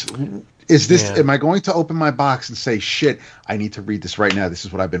is this? Am I going to open my box and say, shit, I need to read this right now? This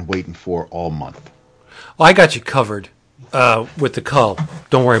is what I've been waiting for all month. Well, I got you covered with the cull.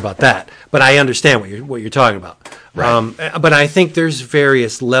 Don't worry about that. But I understand what you're talking about. Right. But I think there's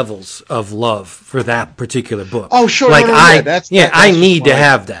various levels of love for that particular book. Oh, sure. Like I need to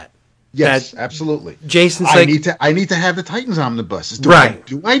have that. Yes, absolutely. Jason's I need to have the Titans omnibuses. Do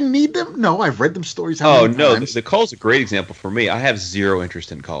I need them? No, I've read them stories. The Cull's a great example for me. I have zero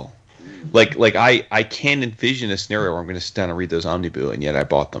interest in Cull. Like I can't envision a scenario where I'm going to sit down and read those Omniboo, and yet I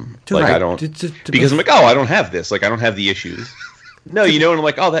bought them. I don't, because I'm like, I don't have this. Like, I don't have the issues. No, you know, and I'm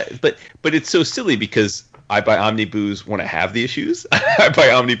like, but it's so silly because I buy Omniboos when I have the issues. I buy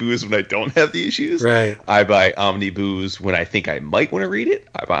Omniboos when I don't have the issues. Right. I buy Omniboos when I think I might want to read it.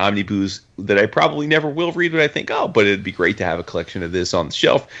 I buy Omniboos that I probably never will read, but I think, but it'd be great to have a collection of this on the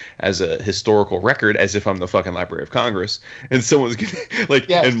shelf as a historical record, as if I'm the fucking Library of Congress, and someone's gonna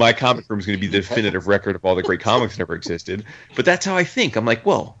and my comic room is gonna be the definitive record of all the great comics that ever existed. But that's how I think. I'm like,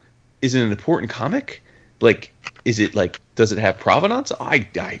 well, is it an important comic? Like, is it like, does it have provenance?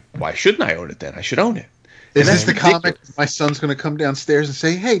 Why shouldn't I own it then? I should own it. Is this the comic my son's going to come downstairs and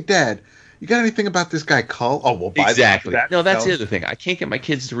say, hey, Dad, you got anything about this guy Cull? Oh, we'll buy exactly. that. No, that's the other thing. I can't get my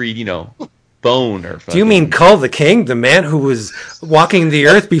kids to read, Bone or fucking... Do you mean Cull the King, the man who was walking the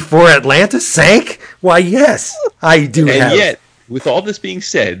earth before Atlantis sank? Why, yes, I do have. And yet, with all this being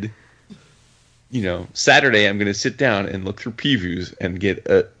said, Saturday I'm going to sit down and look through previews and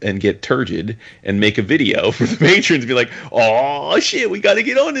get turgid and make a video for the patrons and be like, oh shit, we got to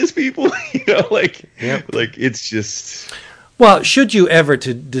get on this, people. Like it's just. Well, should you ever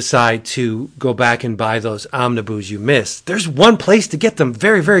to decide to go back and buy those omnibus you missed, there's one place to get them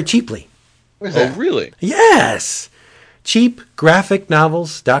very, very cheaply. Where's Oh, that? really? Yes.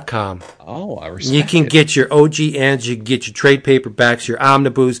 CheapGraphicNovels.com. Oh, I respect You can it. get your OGNs, you can get your trade paperbacks, your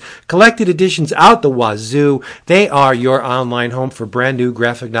omnibus, collected editions out the wazoo. They are your online home for brand new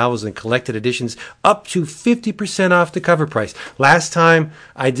graphic novels and collected editions up to 50% off the cover price. Last time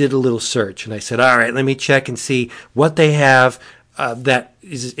I did a little search and I said, all right, let me check and see what they have that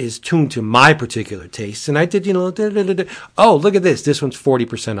is tuned to my particular tastes. And I did, oh, look at this. This one's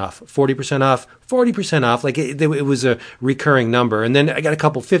 40% off, 40% off, 40% off. Like it was a recurring number. And then I got a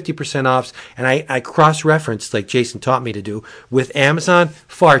couple 50% offs, and I cross-referenced, like Jason taught me to do, with Amazon,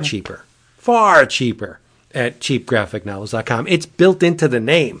 far cheaper at cheapgraphicnovels.com. It's built into the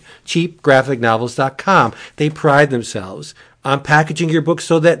name, cheapgraphicnovels.com. They pride themselves on packaging your books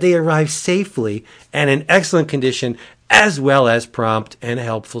so that they arrive safely and in excellent condition, as well as prompt and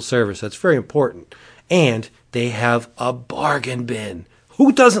helpful service. That's very important. And they have a bargain bin.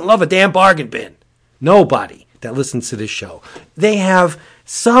 Who doesn't love a damn bargain bin? Nobody that listens to this show. They have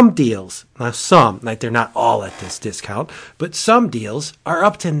some deals, now some, like they're not all at this discount, but some deals are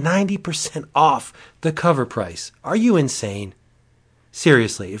up to 90% off the cover price. Are you insane?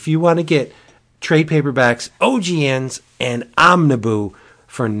 Seriously, if you want to get trade paperbacks, OGNs, and Omnibu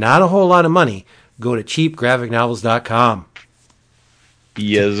for not a whole lot of money, go to cheapgraphicnovels.com.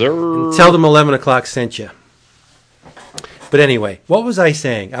 Yes, sir. Tell them 11 o'clock sent you. But anyway, what was I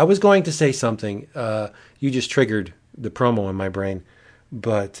saying? I was going to say something. You just triggered the promo in my brain.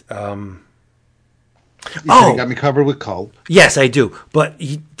 But, You said you got me covered with Cult. yes, I do. But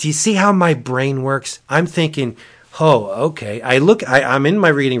do you see how my brain works? I'm thinking, oh, okay. I'm in my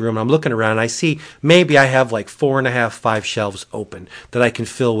reading room. I'm looking around. And I see maybe I have like 4.5, 5 shelves open that I can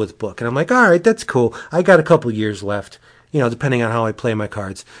fill with book. And I'm like, all right, that's cool. I got a couple years left, depending on how I play my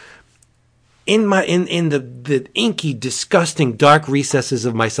cards. In the inky, disgusting, dark recesses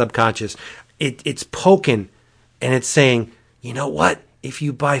of my subconscious, it's poking and it's saying, you know what? If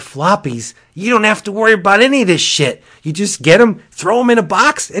you buy floppies, you don't have to worry about any of this shit. You just get them, throw them in a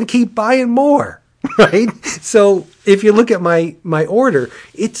box, and keep buying more. Right? So if you look at my order,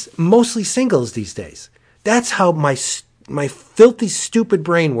 it's mostly singles these days. That's how my filthy, stupid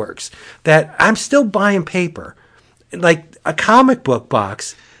brain works. That I'm still buying paper. Like a comic book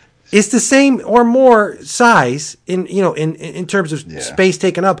box is the same or more size in terms of space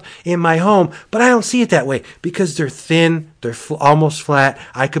taken up in my home, but I don't see it that way because they're thin, they're almost flat.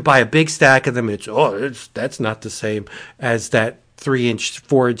 I could buy a big stack of them. That's not the same as that 3-inch,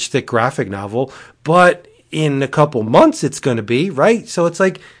 4-inch thick graphic novel, but in a couple months it's going to be, right? So it's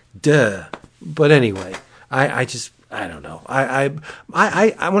like, duh. But anyway, I don't know. I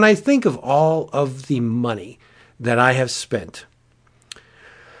when I think of all of the money that I have spent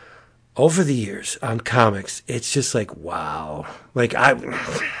over the years on comics, it's just like, wow. Like I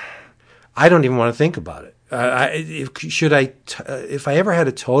don't even want to think about it. If I ever had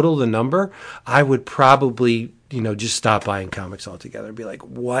to total the number, I would probably just stop buying comics altogether and be like,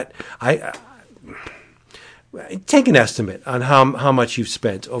 what? Take an estimate on how much you've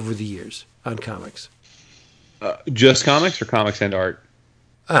spent over the years on comics. Just comics or comics and art?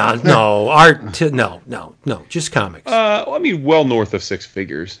 No, art. No, just comics. Well, I mean, well north of 6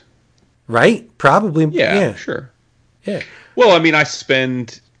 figures. Right? Probably. Yeah, sure. Yeah. Well, I mean, I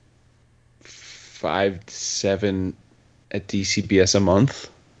spend 5 to 7 at DCBS a month.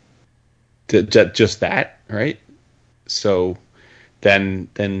 Just that, right? So then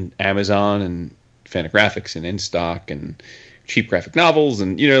Amazon and Fantagraphics and InStock and Cheap Graphic Novels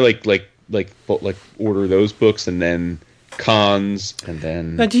and like order those books and then cons and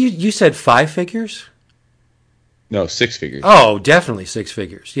then Now, you said 5 figures? no 6 figures. Oh, definitely 6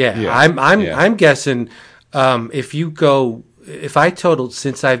 figures. Yeah. Yeah. I'm guessing if I totaled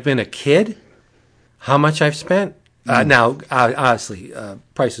since I've been a kid how much I've spent. Now, honestly,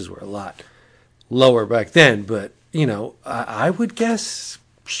 prices were a lot lower back then, but I would guess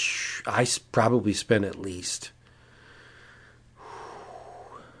I probably spent at least,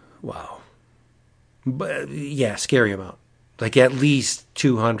 wow, but yeah, scary amount, like at least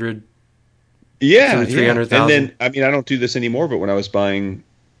 200. Yeah, 300,000. And then I mean, I don't do this anymore, but when I was buying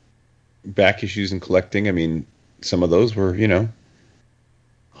back issues and collecting, I mean, some of those were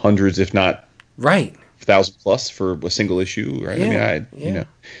hundreds, if not right. 1,000 plus for a single issue, right? Yeah, I mean,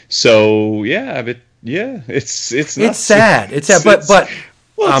 so yeah, but yeah, it's not It's sad. It's sad, but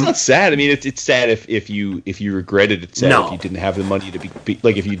well, it's not sad. I mean, it's sad if you regretted it. It's sad No. if you didn't have the money to be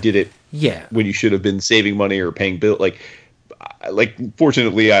like if you did it when you should have been saving money or paying bill. Like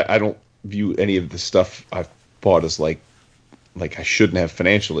fortunately, I don't view any of the stuff I've bought as like like I shouldn't have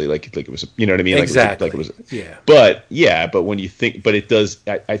financially, like it was, you know what I mean? Exactly. Like it was, Yeah. But when you think, but it does,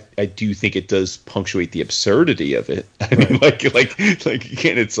 I do think it does punctuate the absurdity of it. I mean, like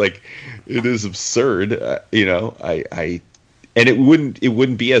again, it's like, it is absurd, you know, and it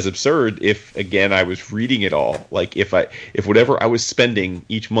wouldn't be as absurd if, again, I was reading it all. Like if whatever I was spending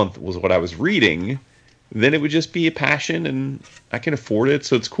each month was what I was reading, then it would just be a passion and I can afford it.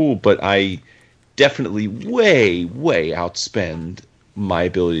 So it's cool. But I definitely way outspend my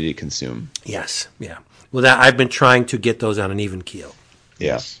ability to consume. Yes. Yeah. Well, I've been trying to get those on an even keel.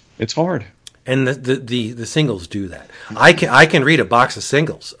 Yes. It's hard. And the singles do that. I can read a box of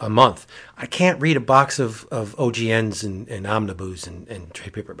singles a month. I can't read a box of OGNs and omnibus and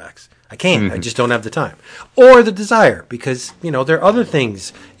trade paperbacks. I can't. Mm-hmm. I just don't have the time or the desire because, you know, there are other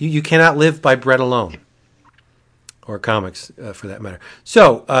things. You cannot live by bread alone, or comics for that matter.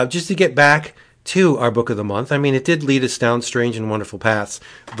 So just to get back to our book of the month, I mean, it did lead us down strange and wonderful paths,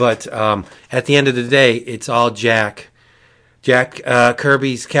 but at the end of the day, it's all Jack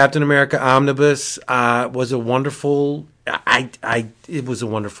Kirby's Captain America Omnibus was a wonderful. It was a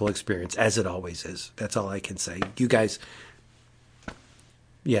wonderful experience, as it always is. That's all I can say. You guys,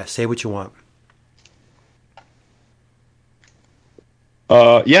 say what you want.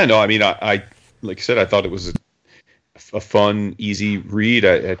 Yeah, no, I mean, I like I said, I thought it was a fun, easy read.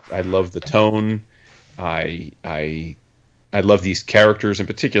 I love the tone. I love these characters, in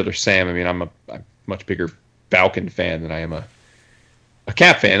particular Sam. I mean, I'm a much bigger Falcon fan than I am a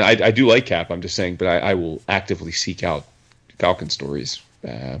Cap fan. I do like Cap. I'm just saying, but I will actively seek out Falcon stories.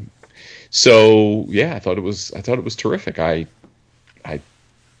 So yeah, I thought it was terrific. I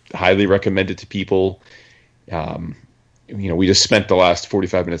highly recommend it to people. You know, we just spent the last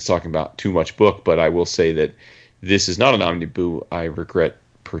 45 minutes talking about too much book, but I will say that this is not an omnibus I regret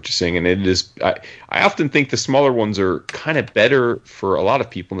purchasing, and it is. I often think the smaller ones are kind of better for a lot of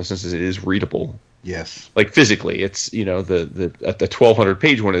people in the sense that it is readable. Yes. Like physically, it's, you know, the 1,200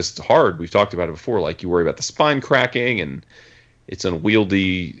 page one is hard. We've talked about it before. Like you worry about the spine cracking, and it's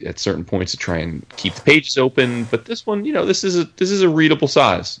unwieldy at certain points to try and keep the pages open. But this one, you know, this is a readable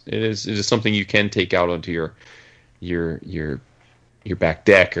size. It is something you can take out onto your back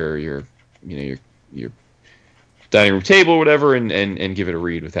deck or your dining room table or whatever, and give it a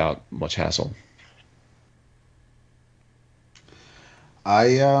read without much hassle.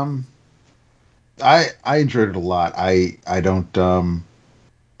 I enjoyed it a lot. I don't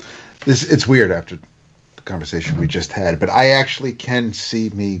it's weird after the conversation we just had, but I actually can see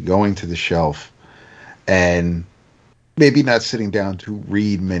me going to the shelf and maybe not sitting down to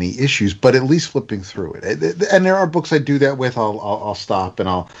read many issues, but at least flipping through it. And there are books I do that with. I'll stop and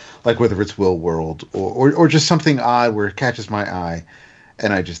I'll, like, whether it's Will World or just something odd where it catches my eye,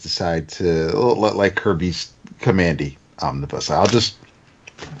 and I just decide to, like Kirby's Commandy Omnibus, I'll just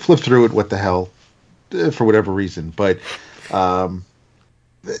flip through it. What the hell, for whatever reason. But I'll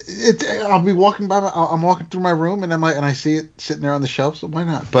be walking by. I'm walking through my room and I see it sitting there on the shelf. So why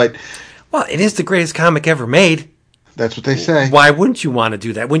not? But well, it is the greatest comic ever made. That's what they say. Why wouldn't you want to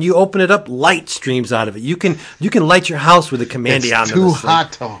do that? When you open it up, light streams out of it. You can light your house with a Commandy Omnibus. It's too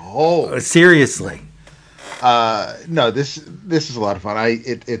hot to hold. Seriously. No, this is a lot of fun.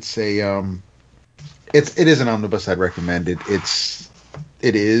 It is an omnibus I'd recommend. It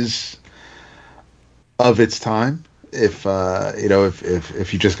is of its time. If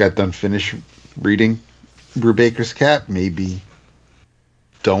if you just got done finished reading Brubaker's Cap, maybe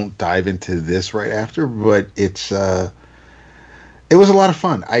don't dive into this right after, but it was a lot of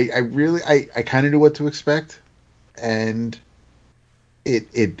fun. I kind of knew what to expect, and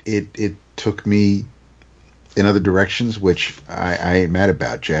it took me in other directions, which I ain't mad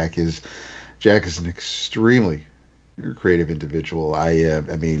about. Jack is an extremely creative individual. I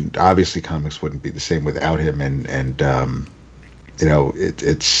mean, obviously comics wouldn't be the same without him, and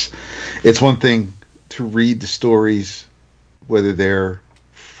it's one thing to read the stories, whether they're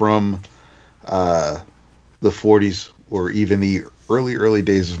from the 40s or even the early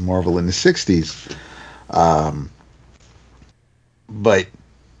days of Marvel in the 60s. But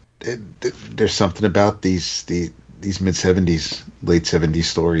there's something about these mid 70s, late 70s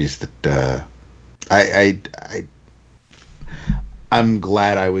stories that I'm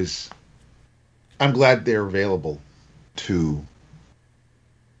glad they're available to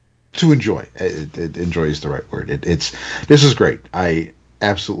enjoy. Enjoy is the right word. This is great. I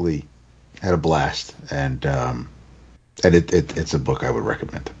absolutely had a blast, and it's a book I would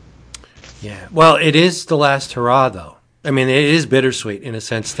recommend. Yeah. Well, it is the last hurrah, though. I mean, it is bittersweet in a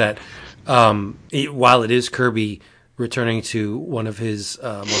sense that while it is Kirby returning to one of his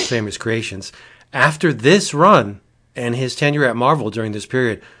most famous creations, after this run, and his tenure at Marvel during this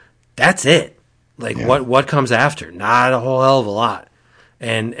period, that's it. Like, what comes after? Not a whole hell of a lot.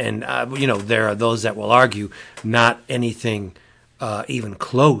 And there are those that will argue not anything even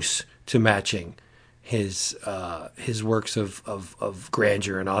close to matching his works of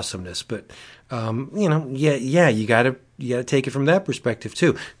grandeur and awesomeness. But you gotta take it from that perspective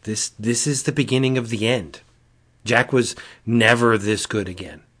too. This is the beginning of the end. Jack was never this good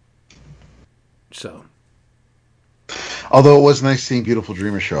again. So, although it was nice seeing Beautiful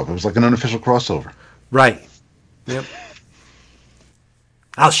Dreamer show up, it was like an unofficial crossover. Right. Yep.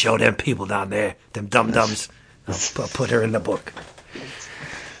 I'll show them people down there, them dum-dums. I'll put her in the book.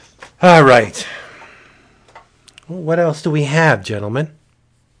 All right. Well, what else do we have, gentlemen?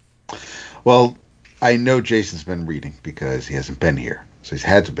 Well, I know Jason's been reading because he hasn't been here, so he's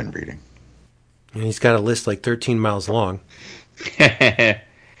had to been reading. And he's got a list like 13 miles long.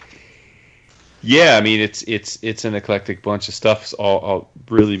 Yeah, I mean it's an eclectic bunch of stuff.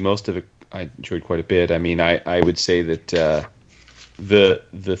 Really, most of it I enjoyed quite a bit. I mean, I would say that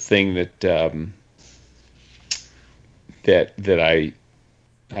the thing that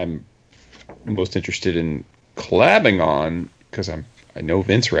I'm most interested in collabing on, because I know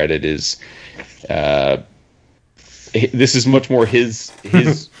Vince read it, is this is much more his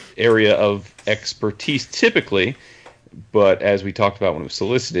area of expertise typically. But as we talked about when it was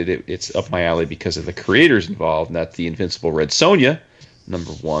solicited, it's up my alley because of the creators involved, and that's the Invincible Red Sonja,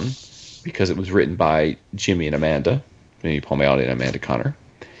 #1, because it was written by Jimmy and Amanda, Paul Malady and Amanda Connor.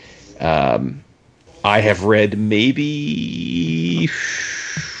 I have read maybe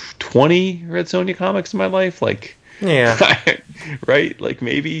 20 Red Sonja comics in my life, right? Like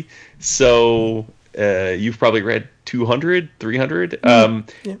maybe. So you've probably read 200, 300. Yeah.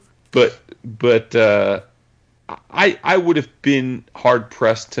 But I would have been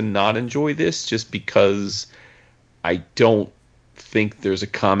hard-pressed to not enjoy this just because I don't think there's a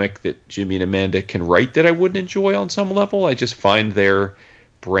comic that Jimmy and Amanda can write that I wouldn't enjoy on some level. I just find their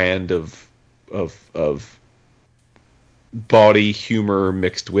brand of bawdy humor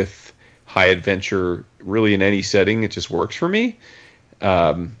mixed with high adventure really in any setting. It just works for me.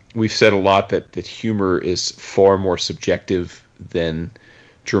 We've said a lot that humor is far more subjective than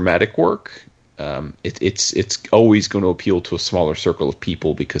dramatic work. It's always going to appeal to a smaller circle of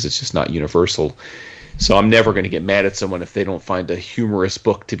people because it's just not universal. So I'm never going to get mad at someone if they don't find a humorous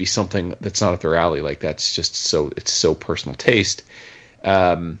book to be something that's not up their alley. Like, that's just it's so personal taste.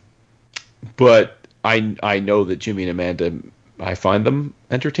 But I know that Jimmy and Amanda, I find them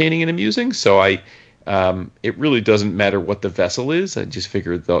entertaining and amusing. So it really doesn't matter what the vessel is. I just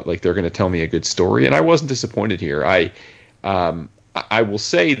figured like they're going to tell me a good story, and I wasn't disappointed here. I will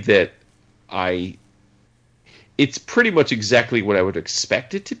say that it's pretty much exactly what I would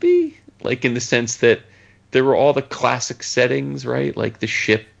expect it to be, like in the sense that there were all the classic settings, right? Like the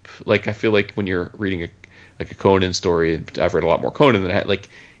ship. Like, I feel like when you're reading a Conan story, and I've read a lot more Conan than I had, like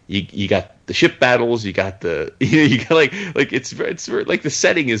you got the ship battles, you got you got like it's like the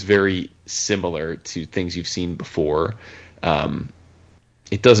setting is very similar to things you've seen before.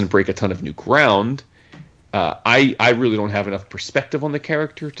 It doesn't break a ton of new ground. I really don't have enough perspective on the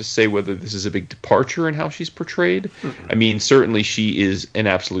character to say whether this is a big departure in how she's portrayed. Mm-hmm. I mean, certainly she is an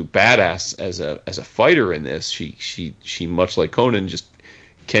absolute badass as a fighter in this. She much like Conan just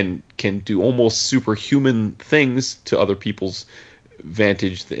can do almost superhuman things to other people's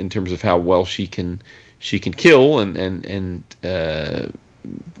vantage in terms of how well she can kill and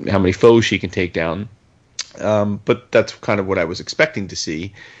how many foes she can take down. But that's kind of what I was expecting to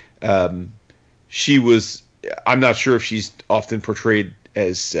see. I'm not sure if she's often portrayed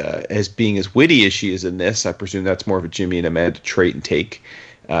as being as witty as she is in this. I presume that's more of a Jimmy and Amanda trait and take.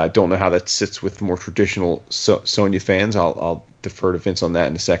 Don't know how that sits with more traditional Sonja fans. I'll defer to Vince on that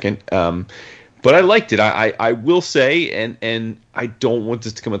in a second. But I liked it. I will say, and I don't want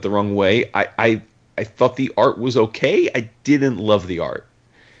this to come out the wrong way, I thought the art was okay. I didn't love the art.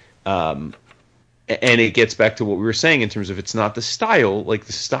 And it gets back to what we were saying in terms of it's not the style. Like,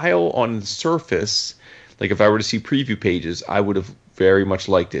 the style on the surface, like if I were to see preview pages, I would have very much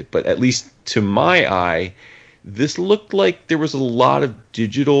liked it. But at least to my eye, this looked like there was a lot of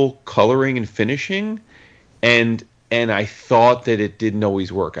digital coloring and finishing, and I thought that it didn't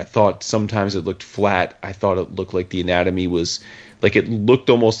always work. I thought sometimes it looked flat. I thought it looked like the anatomy was like, it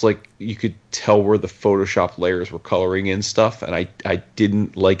looked almost like you could tell where the Photoshop layers were coloring in stuff, and I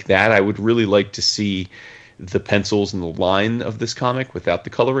didn't like that. I would really like to see the pencils and the line of this comic without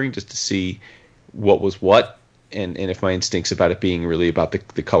the coloring, just to see what was what. and if my instincts about it being really about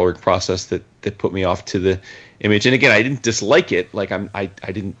the coloring process that put me off to the image. And again, I didn't dislike it. Like I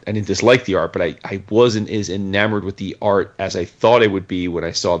didn't dislike the art, but I wasn't as enamored with the art as I thought I would be when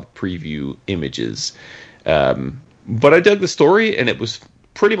I saw the preview images. But I dug the story, and it was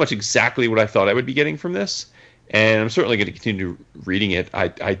pretty much exactly what I thought I would be getting from this. And I'm certainly going to continue reading it.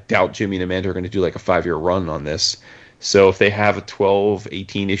 I doubt Jimmy and Amanda are going to do like a 5-year run on this. So if they have a 12,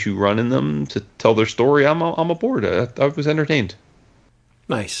 18 issue run in them to tell their story, I'm aboard. I was entertained.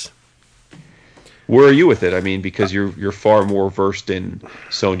 Nice. Where are you with it? I mean, because you're far more versed in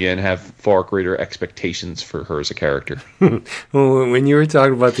Sonya and have far greater expectations for her as a character. When you were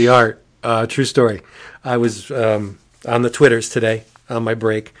talking about the art, true story, I was on the Twitters today on my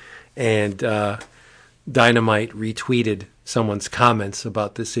break, and Dynamite retweeted someone's comments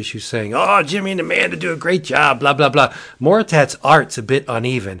about this issue saying, "Oh, Jimmy and Amanda do a great job, blah, blah, blah. Moritat's art's a bit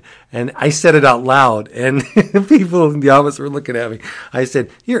uneven." And I said it out loud, and people in the office were looking at me. I said,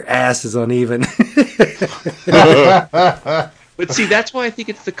 "Your ass is uneven." But see, that's why I think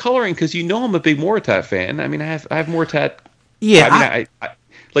it's the coloring, because I'm a big Moritat fan. I mean, I have Moritat. Yeah.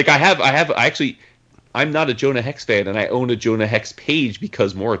 I'm not a Jonah Hex fan, and I own a Jonah Hex page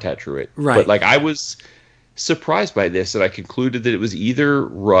because Moritat drew it. Right. But like, I was surprised by this, and I concluded that it was either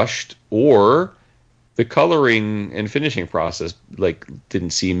rushed or the coloring and finishing process like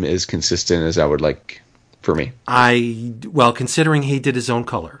didn't seem as consistent as I would like for me. Considering he did his own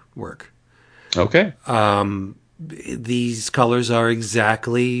color work. Okay. These colors are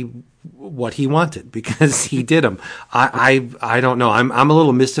exactly what he wanted because he did them. I don't know. I'm a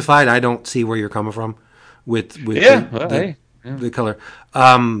little mystified. I don't see where you're coming from with the color.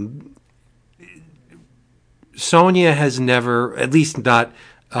 Sonya has never, at least not.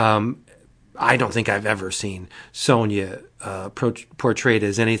 I don't think I've ever seen Sonya portrayed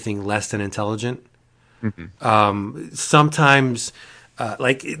as anything less than intelligent. Mm-hmm. Sometimes.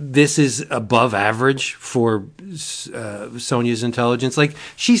 Like this is above average for Sonya's intelligence. Like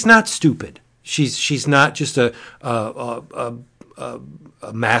she's not stupid. She's not just a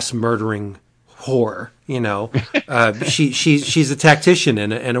mass murdering whore. She's a tactician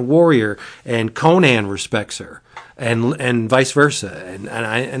and a warrior, and Conan respects her, and vice versa.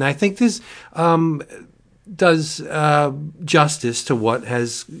 And I think this does justice to what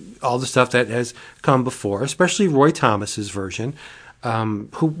has all the stuff that has come before, especially Roy Thomas's version.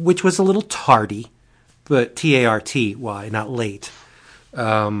 Which was a little tardy, but Tarty, not late.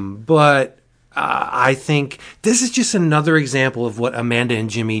 But I think this is just another example of what Amanda and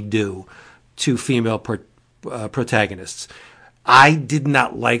Jimmy do to female protagonists. I did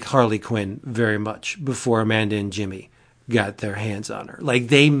not like Harley Quinn very much before Amanda and Jimmy got their hands on her. Like,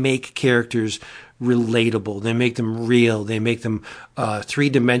 they make characters relatable. They make them real. They make them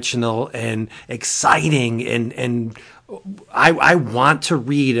three-dimensional and exciting and I want to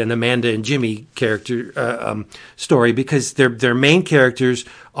read an Amanda and Jimmy character story because their main characters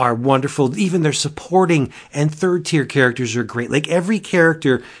are wonderful. Even their supporting and third tier characters are great. Like every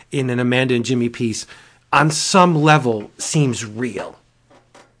character in an Amanda and Jimmy piece, on some level, seems real,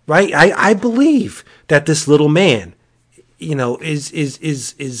 right? I believe that this little man,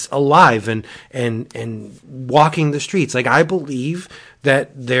 is alive and walking the streets. Like I believe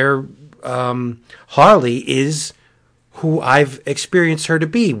that their Harley is who I've experienced her to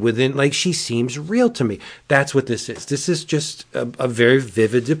be within, like she seems real to me. That's what this is. This is just a very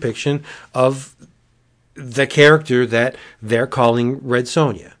vivid depiction of the character that they're calling Red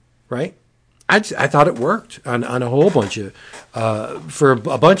Sonja, right? I thought it worked on a whole bunch of, for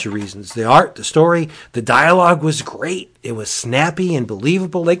a bunch of reasons. The art, the story, the dialogue was great. It was snappy and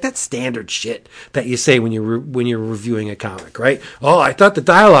believable. Like that's standard shit that you say when you're reviewing a comic, right? Oh, I thought the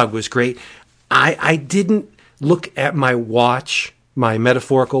dialogue was great. I didn't look at my watch, my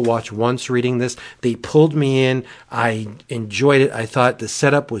metaphorical watch once reading this. They pulled me in. I enjoyed it. I thought the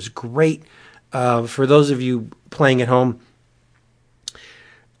setup was great. For those of you playing at home,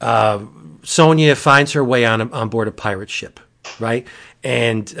 Sonya finds her way on board a pirate ship, right?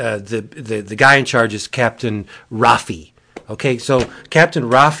 And the guy in charge is Captain Raffi. Okay, so Captain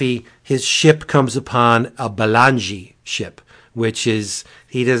Raffi, his ship comes upon a Balanji ship, which is,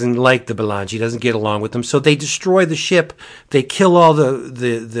 he doesn't like the Balanji, he doesn't get along with them. So they destroy the ship. They kill all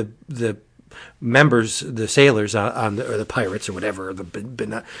the members, the sailors or the pirates or whatever, the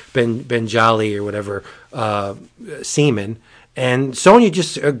Benjali or whatever seamen. And Sonya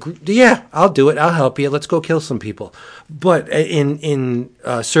just, yeah, I'll do it. I'll help you. Let's go kill some people. But in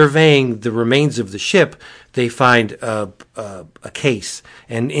surveying the remains of the ship, they find a case.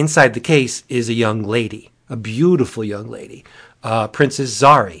 And inside the case is a young lady, a beautiful young lady, Princess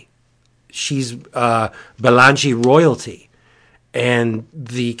Zari. she's Belangi royalty. And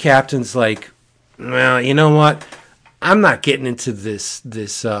the captain's like, well, you know what? I'm not getting into this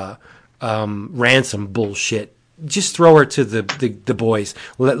ransom bullshit. Just throw her to the boys.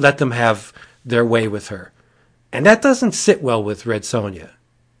 Let them have their way with her. And that doesn't sit well with Red Sonja.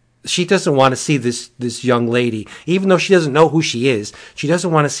 She doesn't want to see this young lady, even though she doesn't know who she is. She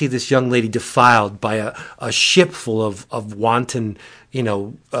doesn't want to see this young lady defiled by a ship full of wanton,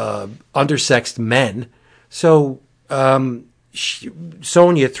 undersexed men. So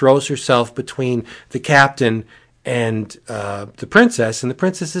Sonja throws herself between the captain and the princess, and the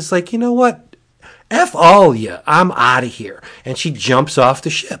princess is like, you know what? F all you. I'm out of here. And she jumps off the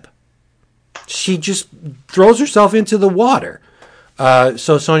ship. She just throws herself into the water.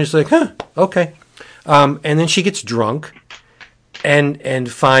 So Sonja's like, okay. And then she gets drunk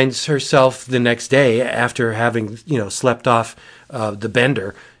and finds herself the next day after having, slept off the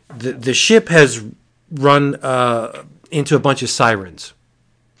bender. The ship has run into a bunch of sirens,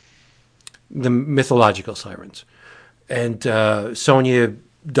 the mythological sirens. And Sonja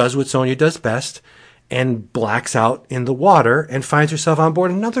does what Sonja does best and blacks out in the water and finds herself on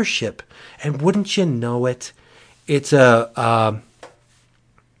board another ship. And wouldn't you know it, it's a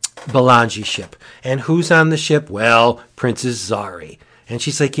Belangi ship. And who's on the ship? Well, Princess Zari. And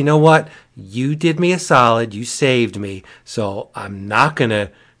she's like, you know what? You did me a solid. You saved me. So I'm not going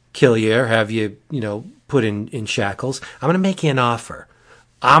to kill you or have you, put in shackles. I'm going to make you an offer.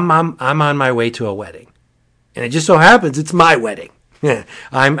 I'm on my way to a wedding. And it just so happens it's my wedding.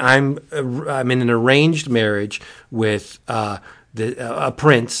 I'm in an arranged marriage with a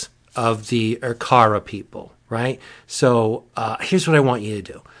prince of the Urkara people, right? So here's what I want you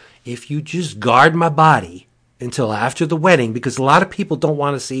to do. If you just guard my body until after the wedding, because a lot of people don't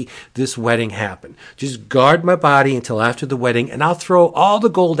want to see this wedding happen. Just guard my body until after the wedding, and I'll throw all the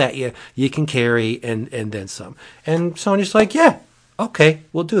gold at you you can carry and then some. And Sonja's like, yeah, okay,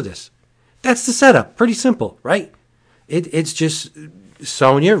 we'll do this. That's the setup. Pretty simple, right? It's just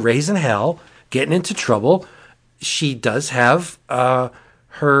Sonja raising hell, getting into trouble. She does have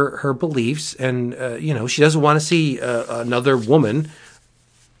her beliefs, and she doesn't want to see another woman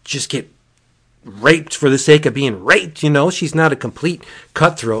just get raped for the sake of being raped. She's not a complete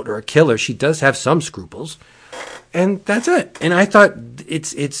cutthroat or a killer. She does have some scruples, and that's it. And I thought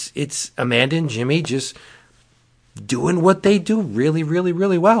it's Amanda and Jimmy just doing what they do really, really,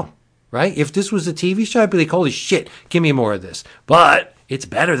 really well. Right? If this was a TV show, I'd be like, holy shit, give me more of this. But it's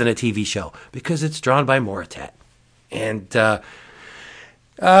better than a TV show because it's drawn by Moritat. And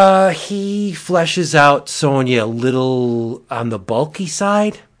he fleshes out Sonja a little on the bulky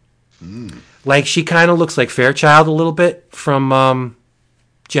side. Like she kind of looks like Fairchild a little bit from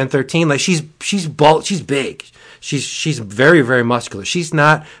Gen 13. Like she's big. She's very, very muscular. She's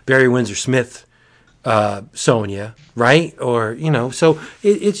not Barry Windsor Smith Sonja, right? Or so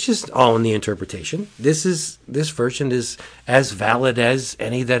it's just all in the interpretation. This version is as valid as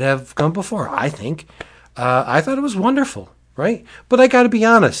any that have come before, I think. I thought it was wonderful, right? But I got to be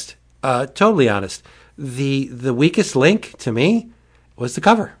honest, totally honest. The weakest link to me was the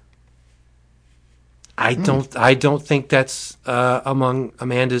cover. I don't think that's among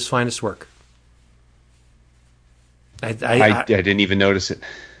Amanda's finest work. I didn't even notice it.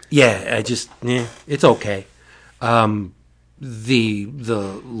 Yeah, it's okay. The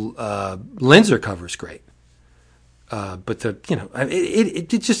Linzer cover is great, but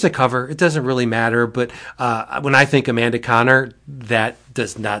it's just a cover. It doesn't really matter. But when I think Amanda Conner, that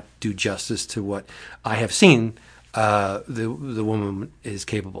does not do justice to what I have seen the woman is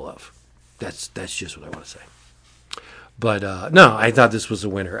capable of. That's just what I want to say. But no, I thought this was a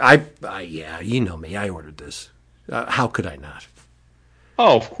winner. Yeah, you know me. I ordered this. How could I not?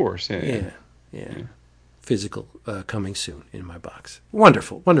 Oh, of course. Yeah. Physical coming soon in my box.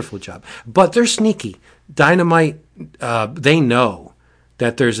 Wonderful job. But they're sneaky. Dynamite, they know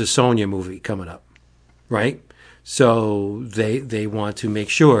that there's a Sonja movie coming up, right? So they want to make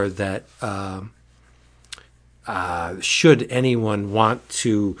sure that should anyone want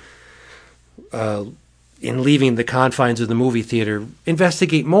to, in leaving the confines of the movie theater,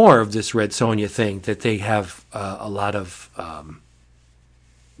 investigate more of this Red Sonja thing, that they have a lot of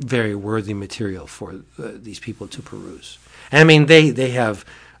very worthy material for these people to peruse. And I mean, they have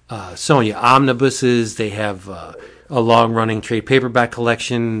Sonja omnibuses. They have a long-running trade paperback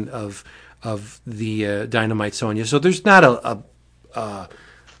collection of the Dynamite Sonja. So there's not a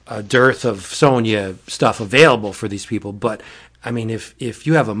dearth of Sonja stuff available for these people. But I mean, if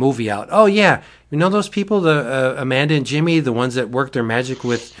you have a movie out, oh yeah, those people, the Amanda and Jimmy, the ones that work their magic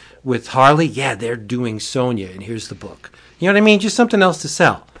with Harley, yeah, they're doing Sonja, and here's the book. You know what I mean? Just something else to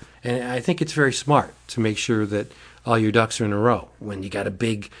sell. And I think it's very smart to make sure that all your ducks are in a row when you got a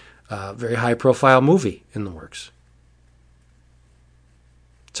big, very high-profile movie in the works.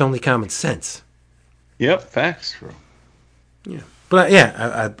 It's only common sense. Yep, facts. True. Yeah, but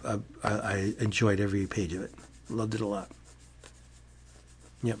I enjoyed every page of it. Loved it a lot.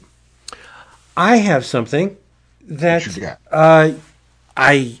 Yep. I have something that What you got?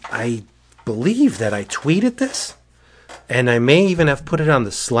 I believe that I tweeted this, and I may even have put it on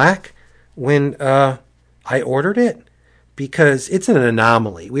the Slack when I ordered it, because it's an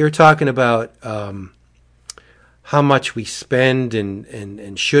anomaly. We were talking about how much we spend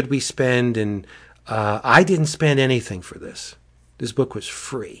and should we spend, and I didn't spend anything for this. This book was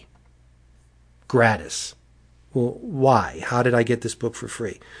free. Gratis. Well, why? How did I get this book for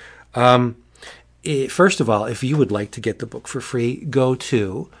free? First of all, if you would like to get the book for free, go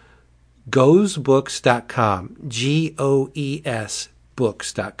to goesbooks.com, GOES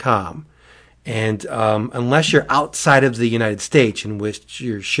books.com. And unless you're outside of the United States, in which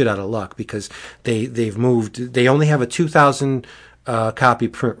you're shit out of luck, because they've moved, they only have a 2,000 copy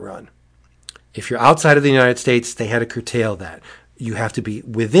print run. If you're outside of the United States, they had to curtail that. You have to be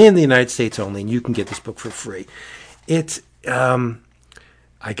within the United States only, and you can get this book for free. It's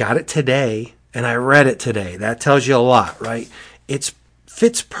I got it today, and I read it today. That tells you a lot, right? It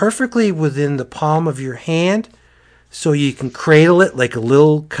fits perfectly within the palm of your hand, so you can cradle it like a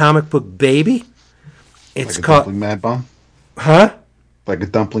little comic book baby. It's Like a called dumpling mad bomb? Huh? Like a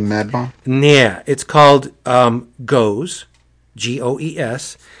dumpling mad bomb? Yeah, it's called Goes,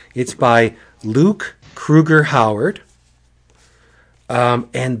 Goes. It's by Luke Kruger Howard.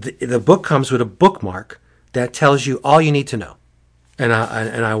 And the book comes with a bookmark that tells you all you need to know. And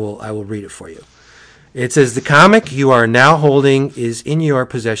I will read it for you. It says, the comic you are now holding is in your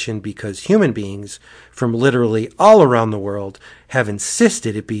possession because human beings from literally all around the world have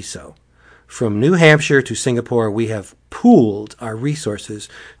insisted it be so. From New Hampshire to Singapore, we have pooled our resources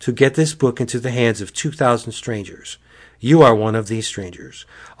to get this book into the hands of 2,000 strangers. You are one of these strangers.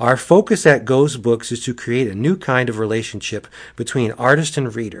 Our focus at Goes Books is to create a new kind of relationship between artist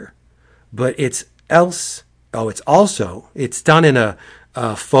and reader. But it's done in a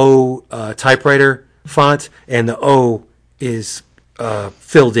faux typewriter font, and the O is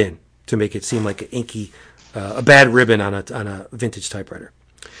filled in to make it seem like an inky, a bad ribbon on a vintage typewriter.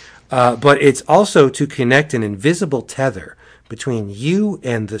 But it's also to connect an invisible tether between you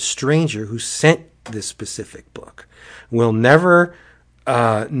and the stranger who sent this specific book. We'll never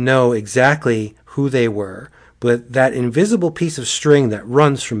know exactly who they were, but that invisible piece of string that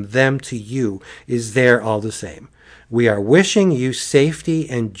runs from them to you is there all the same. We are wishing you safety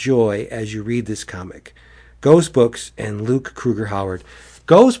and joy as you read this comic. Goes Books and Luke Kruger Howard.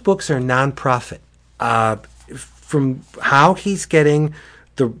 Goes Books are nonprofit. From how he's getting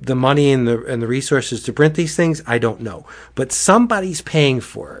the money and the resources to print these things, I don't know. But somebody's paying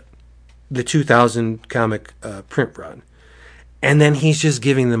for it, the 2,000 comic print run. And then he's just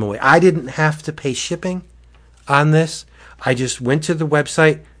giving them away. I didn't have to pay shipping on this. I just went to the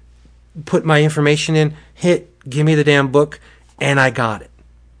website, put my information in, hit give me the damn book, and I got it.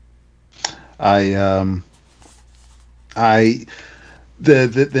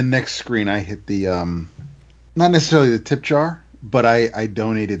 The next screen I hit the not necessarily the tip jar, but I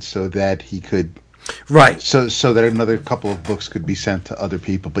donated so that he could so that another couple of books could be sent to other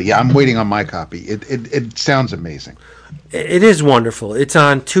people. But yeah, I'm waiting on my copy. It sounds amazing. It is wonderful. It's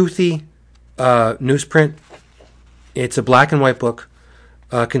on Toothy newsprint. It's a black and white book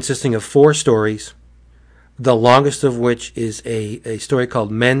consisting of 4 stories, the longest of which is a story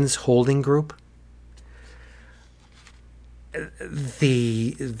called Men's Holding Group.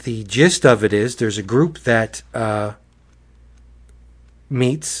 The gist of it is there's a group that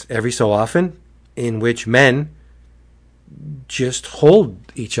meets every so often in which men just hold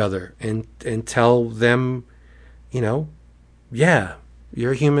each other and tell them, yeah,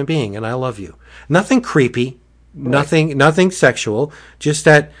 you're a human being and I love you. Nothing creepy, nothing sexual, just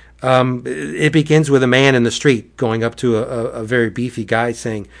that it begins with a man in the street going up to a very beefy guy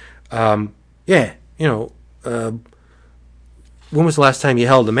saying, when was the last time you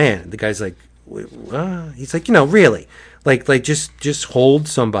held a man? The guy's like, he's like, really, like just hold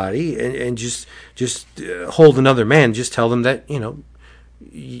somebody and just hold another man. Just tell them that, you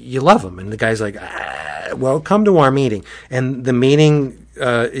love them. And the guy's like, well, come to our meeting. And the meeting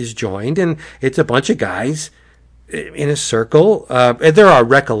is joined, and it's a bunch of guys in a circle. There are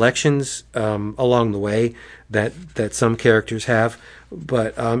recollections along the way that some characters have,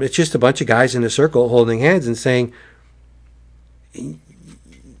 but it's just a bunch of guys in a circle holding hands and saying,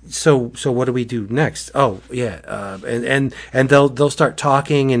 so what do we do next? Oh yeah, and they'll start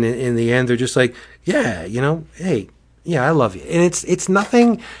talking, and in the end they're just like, yeah, hey, yeah, I love you, and it's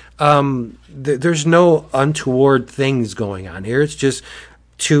nothing. There's no untoward things going on here. It's just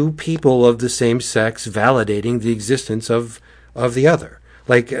two people of the same sex validating the existence of the other.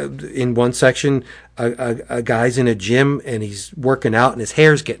 Like in one section, a guy's in a gym and he's working out and his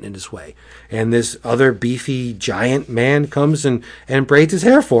hair's getting in his way. And this other beefy giant man comes and braids his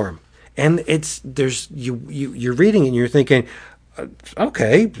hair for him. And you're reading it and you're thinking,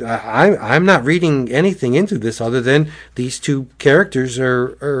 okay, I'm not reading anything into this other than these two characters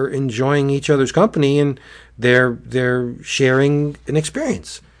are enjoying each other's company and they're sharing an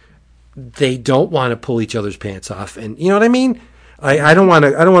experience. They don't want to pull each other's pants off, and you know what I mean. I don't want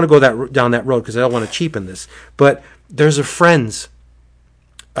to go down that road because I don't want to cheapen this. But there's a Friends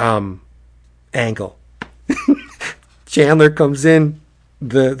angle. Chandler comes in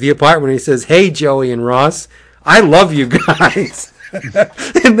the apartment and he says, "Hey, Joey and Ross, I love you guys,"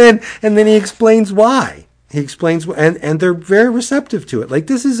 and then he explains why. He explains, and they're very receptive to it. Like,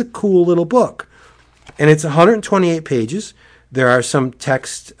 this is a cool little book, and it's 128 pages. There are some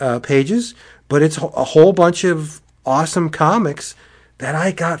text pages, but it's a whole bunch of awesome comics that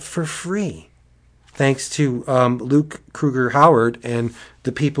I got for free, thanks to Luke Kruger Howard and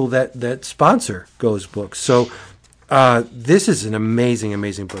the people that sponsor Goes Books. So this is an amazing,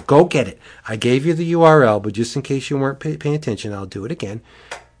 amazing book. Go get it. I gave you the URL, but just in case you weren't paying attention, I'll do it again.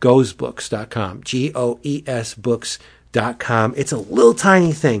 Goesbooks.com. GOES books.com. It's a little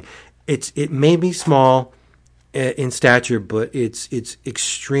tiny thing. It may be small in stature, but it's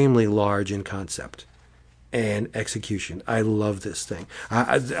extremely large in concept and execution. I love this thing.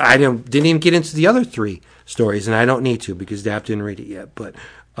 I didn't even get into the other three stories, and I don't need to because Dap didn't read it yet. But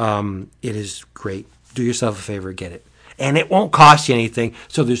it is great. Do yourself a favor, get it, and it won't cost you anything.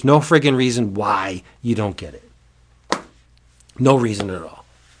 So there's no friggin' reason why you don't get it. No reason at all.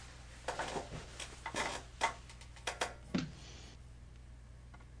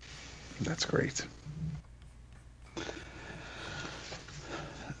 That's great.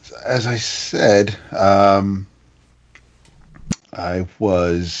 As I said, I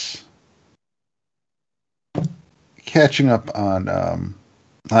was catching up on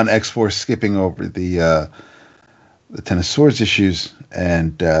X-Force, skipping over the Ten of Swords issues,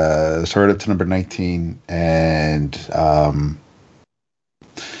 and started up to number 19. And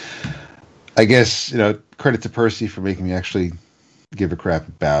I guess, credit to Percy for making me actually give a crap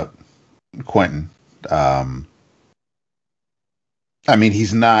about Quentin. I mean,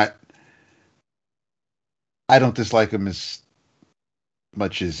 he's not. I don't dislike him as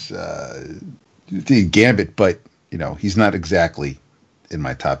much as the Gambit, but he's not exactly in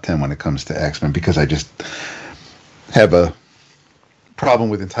my top 10 when it comes to X-Men, because I just have a problem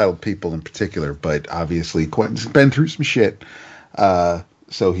with entitled people in particular. But obviously, Quentin's been through some shit,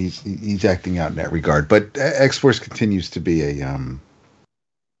 so he's acting out in that regard. But X-Force continues to be a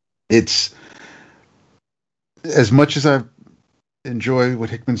it's as much as I enjoy what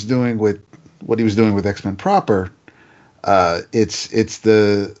Hickman's doing with what he was doing with X-Men proper. It's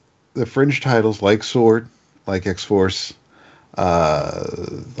the fringe titles like Sword, like X-Force.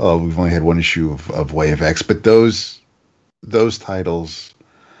 We've only had one issue of Way of X, but those titles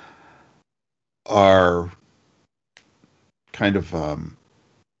are kind of.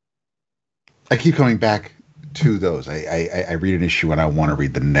 I keep coming back to those. I read an issue and I want to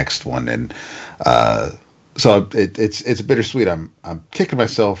read the next one, and so it's bittersweet. I'm kicking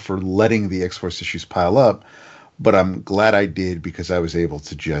myself for letting the X-Force issues pile up, but I'm glad I did because I was able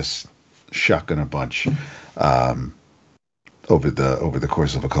to just shotgun a bunch over the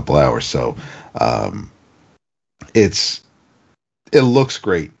course of a couple hours. So it looks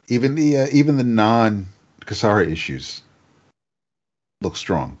great. Even the non-Kasara issues look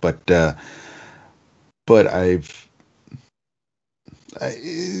strong, but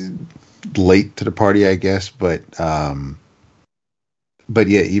late to the party, I guess, but yeah,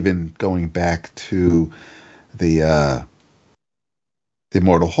 even going back to the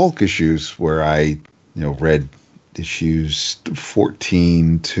Immortal Hulk issues, where I read issues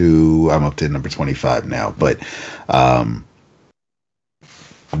 14 to I'm up to number 25 now, but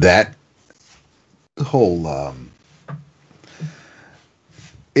that whole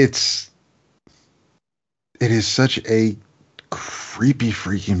it is such a creepy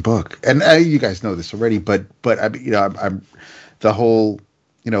freaking book, and you guys know this already, but I mean, I'm the whole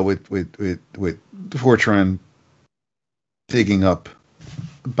with Fortran digging up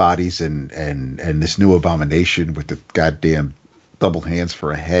bodies and this new abomination with the goddamn double hands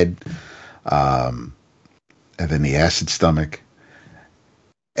for a head, and then the acid stomach.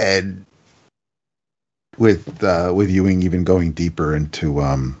 and with Ewing even going deeper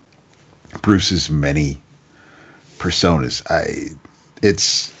into Bruce's many personas,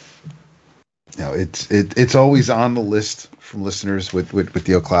 it's always on the list from listeners with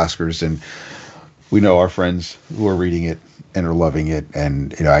the O'Claskers, and we know our friends who are reading it and are loving it,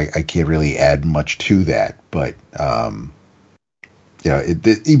 and I can't really add much to that, but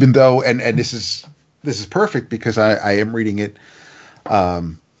even though and this is perfect because I am reading it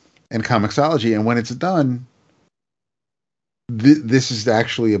in Comixology, and when it's done, this is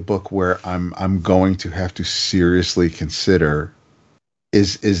actually a book where I'm going to have to seriously consider,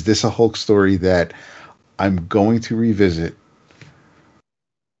 is this a Hulk story that I'm going to revisit,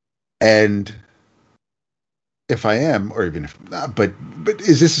 and if I am, or even if not, but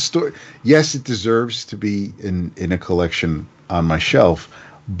is this a story? Yes, it deserves to be in a collection on my shelf,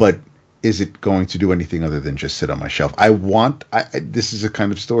 but is it going to do anything other than just sit on my shelf? This is a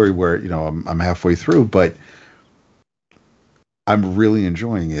kind of story where I'm halfway through, but I'm really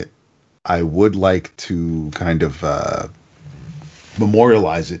enjoying it. I would like to kind of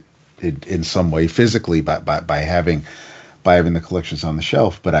memorialize it in some way physically by having the collections on the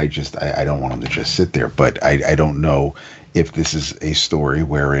shelf, but I don't want them to just sit there. But I don't know if this is a story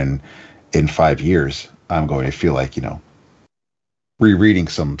wherein in 5 years I'm going to feel like rereading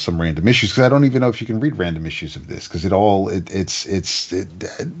some random issues, because I don't even know if you can read random issues of this, because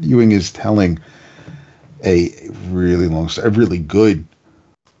Ewing is telling a really good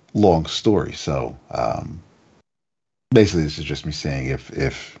long story. So basically, this is just me saying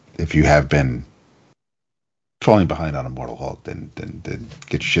if you have been falling behind on Immortal Hulk, then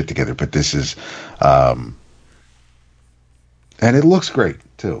get your shit together. But this is, and it looks great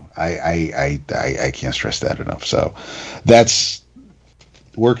too. I can't stress that enough. So that's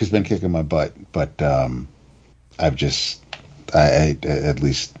work has been kicking my butt, but at least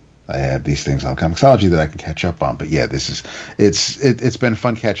I have these things on Comixology that I can catch up on. But yeah, it's been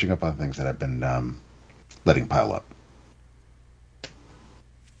fun catching up on things that I've been letting pile up.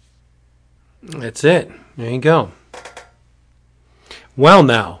 That's it. There you go. Well,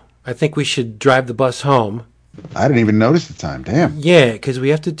 now, I think we should drive the bus home. I didn't even notice the time. Damn. Yeah, because we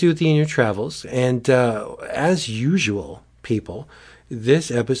have to do the In Your Travels. And as usual, people,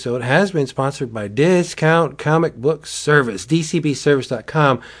 this episode has been sponsored by Discount Comic Book Service,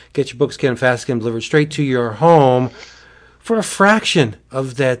 dcbservice.com. Get your books, get them fast, get them delivered straight to your home for a fraction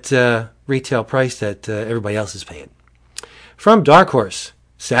of that retail price that everybody else is paying. From Dark Horse,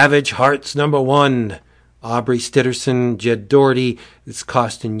 Savage Hearts #1, Aubrey Stitterson, Jed Doherty. It's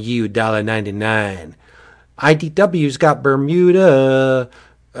costing you $1.99. IDW's got Bermuda.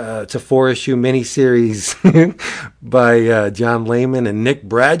 It's a 4-issue miniseries by John Layman and Nick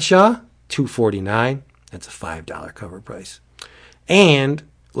Bradshaw, $2.49. That's a $5 cover price. And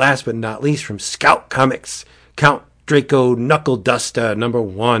last but not least, from Scout Comics, Count Draco Knuckle Duster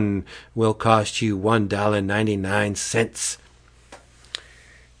 #1 will cost you $1.99.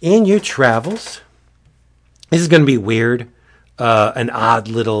 In Your Travels, this is going to be weird, an odd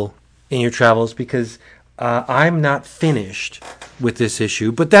little In Your Travels, because I'm not finished with this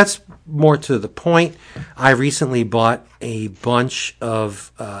issue, but that's more to the point. I recently bought a bunch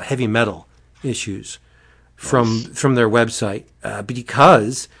of heavy metal issues from their website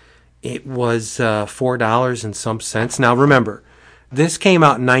because it was $4 and some cents. Now remember, this came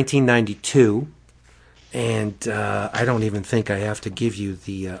out in 1992. And I don't even think I have to give you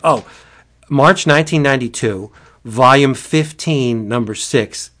the... March 1992, volume 15, number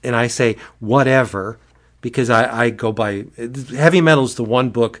 6. And I say whatever, because I go by... Heavy Metal is the one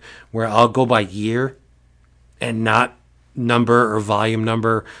book where I'll go by year and not number or volume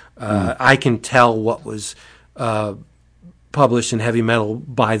number. I can tell what was published in Heavy Metal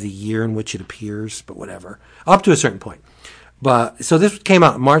by the year in which it appears, but whatever. Up to a certain point. So this came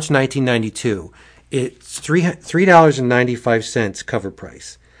out in March 1992. It's $3.95 cover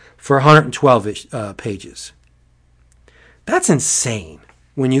price for 112 pages. That's insane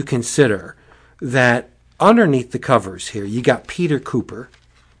when you consider that underneath the covers here, you got Peter Cooper,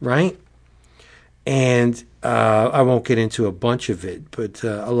 right? And I won't get into a bunch of it, but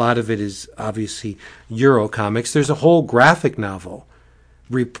a lot of it is obviously Euro comics. There's a whole graphic novel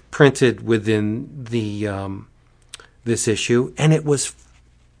reprinted within the this issue, and it was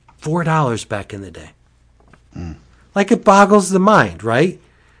 $4 back in the day. Like, it boggles the mind, right?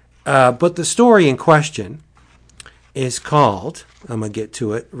 But the story in question is called, I'm going to get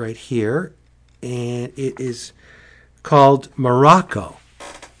to it right here, and it is called Morocco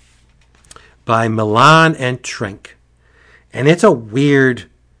by Milan and Trenk. And it's a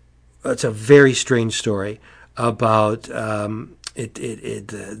very strange story about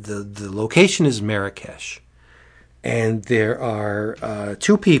the location is Marrakesh, and there are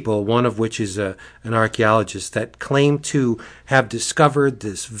two people, one of which is an archaeologist, that claim to have discovered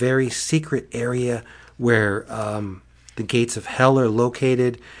this very secret area where the gates of hell are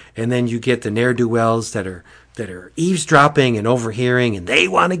located, and then you get the ne'er-do-wells that are eavesdropping and overhearing, and they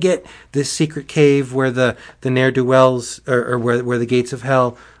want to get this secret cave where the ne'er-do-wells or where the gates of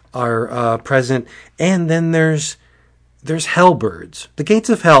hell are present. And then there's hellbirds. The gates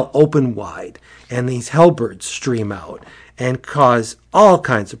of hell open wide, and these hellbirds stream out and cause all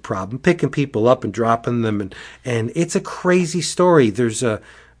kinds of problems, picking people up and dropping them, and it's a crazy story. There's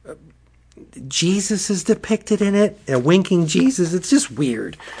Jesus is depicted in it, a winking Jesus. It's just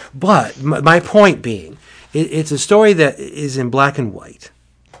weird. But my point being, it's a story that is in black and white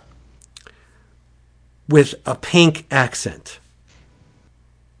with a pink accent.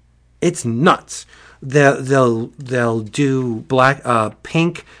 It's nuts. They'll do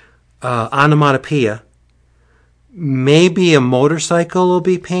pink onomatopoeia. Maybe a motorcycle will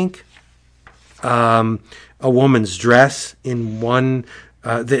be pink. A woman's dress in one.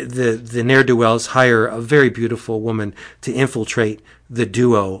 The ne'er-do-wells hire a very beautiful woman to infiltrate the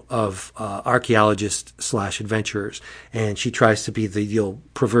duo of archaeologists / adventurers, and she tries to be the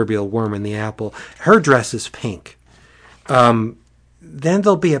proverbial worm in the apple. Her dress is pink. Then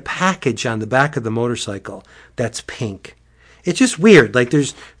there'll be a package on the back of the motorcycle that's pink. It's just weird. Like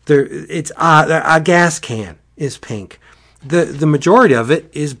it's a gas can is pink. The majority of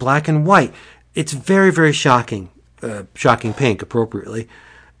it is black and white. It's very, very shocking. Shocking pink, appropriately.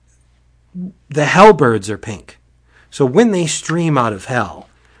 The hellbirds are pink. So when they stream out of hell,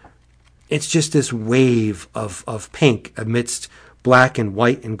 it's just this wave of pink amidst black and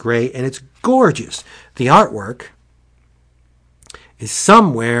white and gray, and it's gorgeous. The artwork is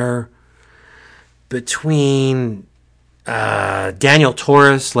somewhere between Daniel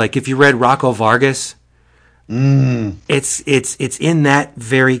Torres, like if you read Rocco Vargas, it's in that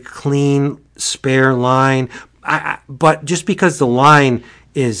very clean, spare line. But just because the line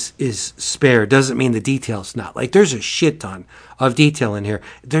is spare doesn't mean the detail's not. Like, there's a shit ton of detail in here.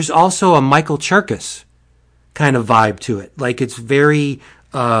 There's also a Michael Cherkis kind of vibe to it. Like, it's very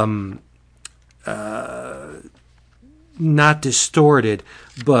not distorted,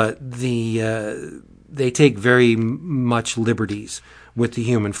 but they take very much liberties with the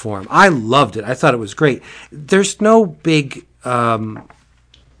human form. I loved it. I thought it was great. There's no big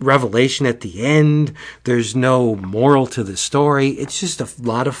revelation at the end. There's no moral to the story. It's just a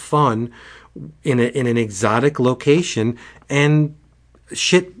lot of fun in an exotic location and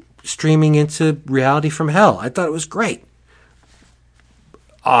shit streaming into reality from hell. I thought it was great.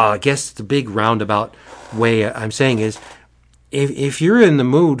 I guess the big roundabout way I'm saying is, if you're in the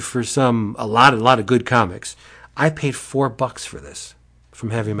mood for a lot of good comics, I paid $4 for this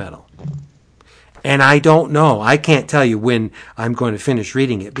from Heavy Metal. And I don't know. I can't tell you when I'm going to finish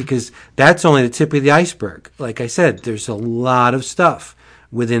reading it, because that's only the tip of the iceberg. Like I said, there's a lot of stuff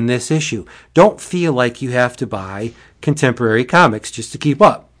within this issue. Don't feel like you have to buy contemporary comics just to keep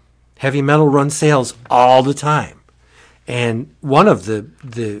up. Heavy Metal runs sales all the time. And one of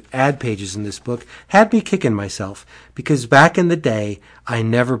the ad pages in this book had me kicking myself, because back in the day, I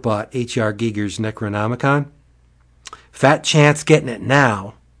never bought H.R. Giger's Necronomicon. Fat chance getting it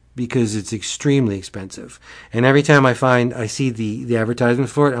now, because it's extremely expensive. And every time I see the advertisement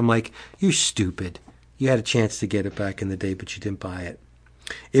for it, I'm like, you're stupid. You had a chance to get it back in the day, but you didn't buy it.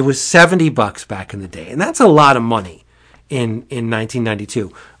 It was $70 back in the day, and that's a lot of money in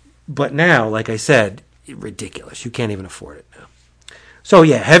 1992. But now, like I said, ridiculous. You can't even afford it now. So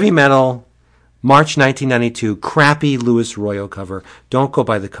yeah, Heavy Metal, March 1992, crappy Louis Royo cover. Don't go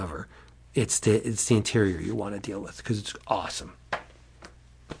by the cover. It's the interior you want to deal with, because it's awesome.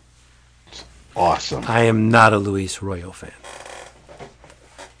 Awesome. I am not a Luis Royo fan.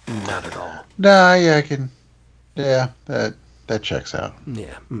 Not at all. Nah, yeah, I can. Yeah, that checks out.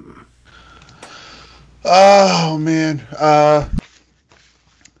 Yeah. Mm-mm. Oh man.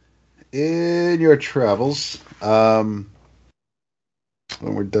 In your travels, when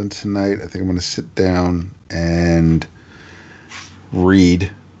we're done tonight, I think I'm going to sit down and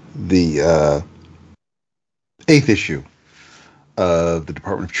read the 8th issue of the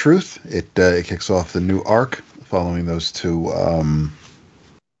Department of Truth. It kicks off the new arc following those two,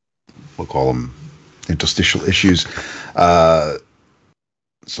 we'll call them interstitial issues. So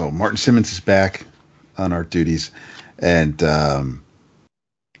Martin Simmons is back on art duties, and yeah,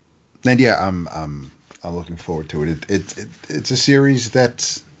 I'm looking forward to it. It's a series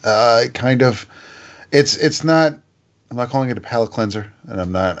that's kind of, it's not. I'm not calling it a palate cleanser, and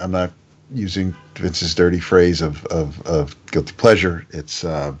I'm not using Vince's dirty phrase of guilty pleasure. It's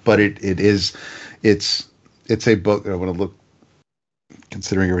but it's a book that I want to look,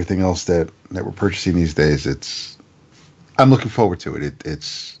 considering everything else that we're purchasing these days. I'm looking forward to it.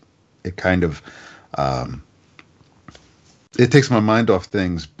 It kind of it takes my mind off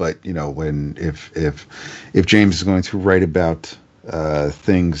things, but when if James is going to write about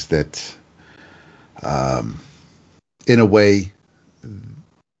things that in a way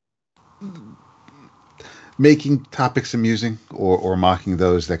making topics amusing or mocking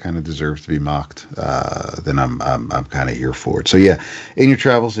those that kind of deserve to be mocked, then I'm kind of here for it. So yeah, in your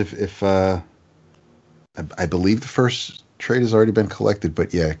travels, if I believe the first trade has already been collected,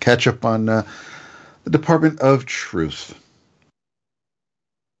 but yeah, catch up on the Department of Truth.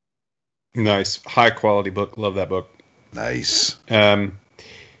 Nice, high quality book. Love that book. Nice. In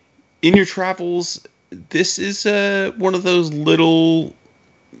your travels, this is one of those little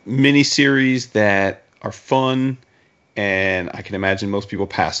mini-series that are fun, and I can imagine most people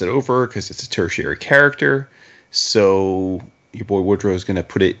pass it over because it's a tertiary character. So your boy Woodrow is going to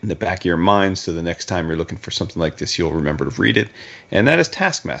put it in the back of your mind, so the next time you're looking for something like this, you'll remember to read it. And that is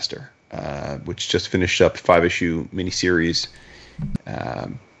Taskmaster, which just finished up 5-issue miniseries,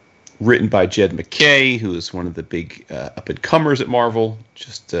 written by Jed MacKay, who is one of the big up-and-comers at Marvel.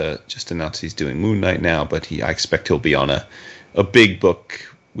 Just announced he's doing Moon Knight now, but I expect he'll be on a big book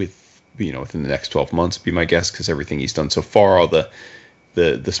within the next 12 months, be my guess, because everything he's done so far, all the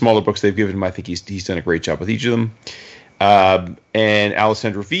smaller books they've given him, I think he's done a great job with each of them. And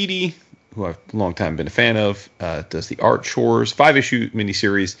Alessandro Vitti, who I've a long time been a fan of, does the art chores. 5-issue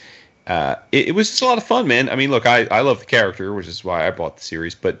miniseries. It was just a lot of fun, man. I mean, look, I love the character, which is why I bought the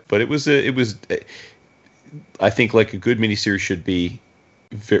series. But it was I think like a good miniseries should be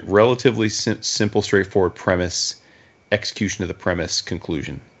relatively simple, straightforward premise, execution of the premise,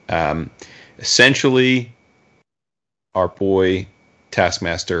 conclusion. Essentially, our boy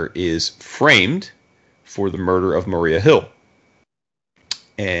Taskmaster is framed for the murder of Maria Hill,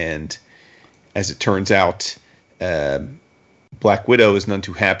 and as it turns out, Black Widow is none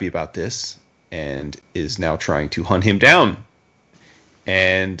too happy about this and is now trying to hunt him down.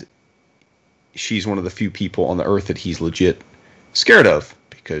 And she's one of the few people on the earth that he's legit scared of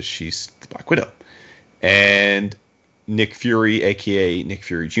because she's the Black Widow. And Nick Fury, a.k.a. Nick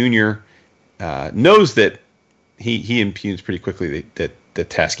Fury Jr., knows that he impugns pretty quickly that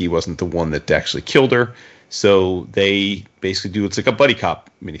Tasky wasn't the one that actually killed her. So they basically it's like a buddy cop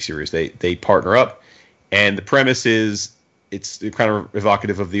miniseries. They partner up, and the premise is it's kind of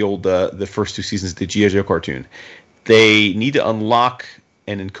evocative of the old the first 2 seasons of the G.I. Joe cartoon. They need to unlock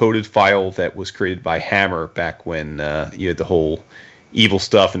an encoded file that was created by Hammer back when you had the whole evil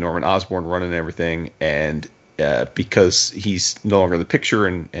stuff and Norman Osborn running and everything, and because he's no longer in the picture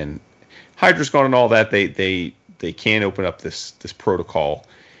and Hydra's gone and all that, they can't open up this protocol.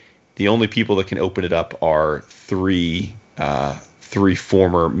 The only people that can open it up are three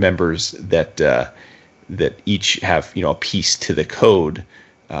former members that each have a piece to the code.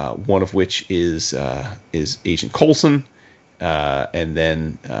 One of which is Agent Coulson, and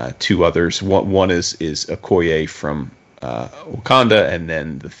then 2 others. One is Okoye from Wakanda, and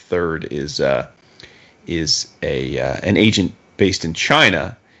then the third is an agent based in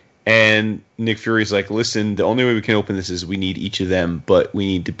China. And Nick Fury's like, listen, the only way we can open this is we need each of them, but we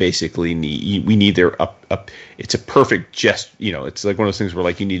need to we need their up. It's a perfect it's like one of those things where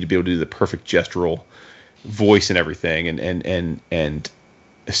like you need to be able to do the perfect gestural voice and everything, and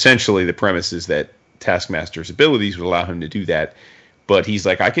essentially the premise is that Taskmaster's abilities would allow him to do that. But he's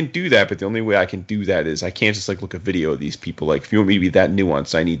like, I can do that, but the only way I can do that is I can't just like look at video of these people. Like, if you want me to be that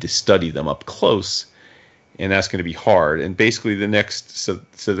nuanced, I need to study them up close. And that's going to be hard. And basically so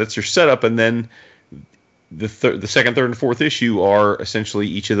that's your setup. And then the second, third, and fourth issue are essentially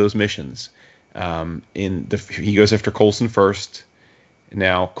each of those missions. He goes after Coulson first.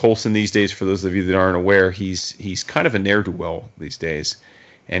 Now, Coulson these days, for those of you that aren't aware, he's kind of a ne'er-do-well these days.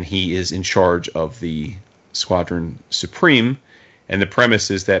 And he is in charge of the Squadron Supreme. And the premise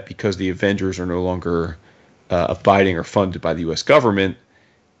is that because the Avengers are no longer abiding or funded by the U.S. government,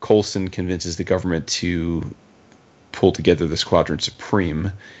 Coulson convinces the government to pull together the Squadron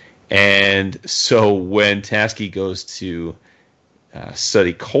Supreme. And so when Tasky goes to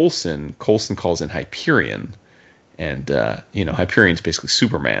study Coulson calls in Hyperion. And, Hyperion's basically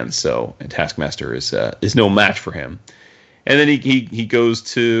Superman, and Taskmaster is no match for him. And then he goes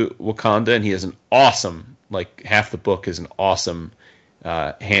to Wakanda, and he has an awesome, like half the book is an awesome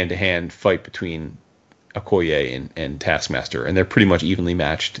hand-to-hand fight between Okoye and Taskmaster, and they're pretty much evenly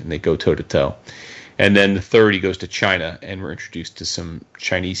matched, and they go toe-to-toe. And then the third, he goes to China, and we're introduced to some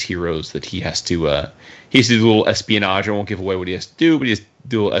Chinese heroes that he has to do a little espionage. I won't give away what he has to do, but he has to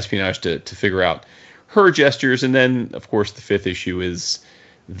do a little espionage to figure out her gestures. And then, of course, the fifth issue is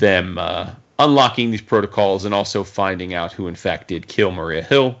them unlocking these protocols and also finding out who, in fact, did kill Maria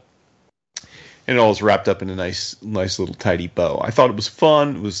Hill. And it all is wrapped up in a nice little tidy bow. I thought it was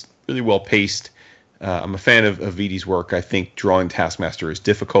fun. It was really well paced. I'm a fan of Vidi's work. I think drawing Taskmaster is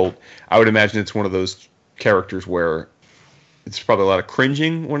difficult. I would imagine it's one of those characters where it's probably a lot of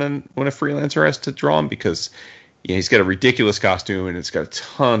cringing when a freelancer has to draw him, because he's got a ridiculous costume and it's got a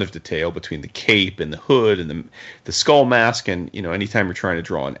ton of detail between the cape and the hood and the skull mask. And anytime you're trying to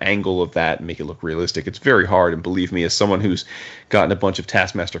draw an angle of that and make it look realistic, it's very hard. And believe me, as someone who's gotten a bunch of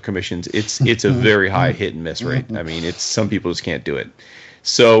Taskmaster commissions, it's a very high hit and miss rate. I mean, some people just can't do it.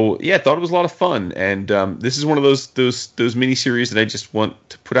 So yeah, I thought it was a lot of fun, and this is one of those miniseries that I just want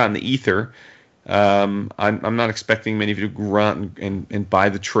to put out in the ether. I'm not expecting many of you to run and buy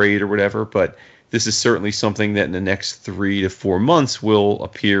the trade or whatever, but this is certainly something that in the next 3 to 4 months will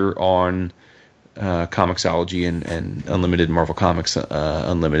appear on Comixology and Unlimited, Marvel Comics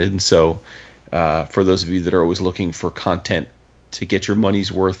Unlimited. And so for those of you that are always looking for content to get your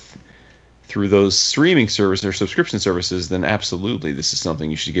money's worth through those streaming services or subscription services, then absolutely, this is something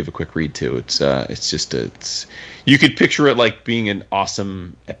you should give a quick read to. It's you could picture it like being an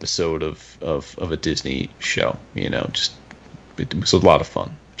awesome episode of a Disney show. It was a lot of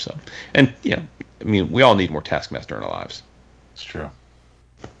fun. So, and we all need more Taskmaster in our lives. It's true.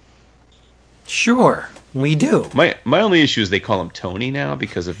 Sure, we do. My only issue is they call him Tony now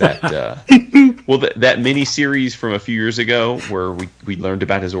because of that. That mini series from a few years ago where we learned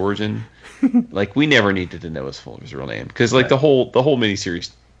about his origin. Like, we never needed to know his real name, because the whole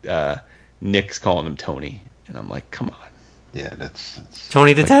miniseries, Nick's calling him Tony, and I'm like, come on. Yeah, that's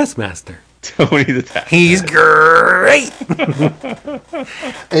Tony the Taskmaster. Tony the Taskmaster. He's great.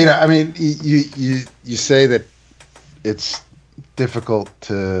 I mean, you say that it's difficult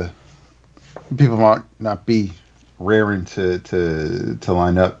to, people might not be raring to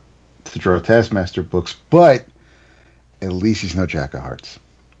line up to draw Taskmaster books, but at least he's no Jack of Hearts.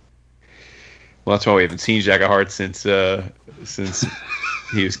 Well, that's why we haven't seen Jack of Hearts since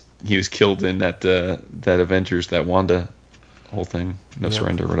he was killed in that Avengers, that Wanda whole thing,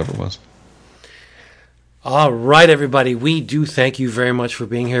 Surrender, whatever it was. All right, everybody. We do thank you very much for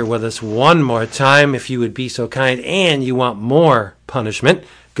being here with us one more time. If you would be so kind and you want more punishment,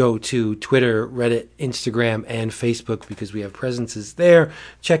 go to Twitter, Reddit, Instagram, and Facebook, because we have presences there.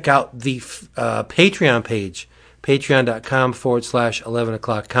 Check out the Patreon page,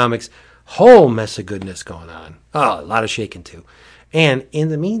 patreon.com/11o'clockcomics. Whole mess of goodness going on. Oh, a lot of shaking too. And in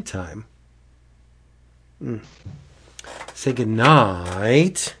the meantime, say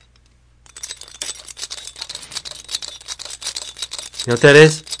goodnight. You know what that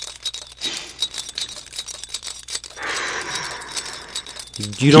is?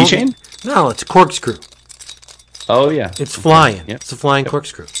 You don't? Keychain? No, it's a corkscrew. Oh yeah, it's flying. Yep. It's a flying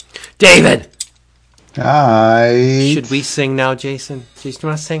corkscrew. David. Hi. Should we sing now, Jason? Jason, you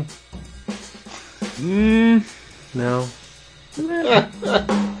want to sing? No.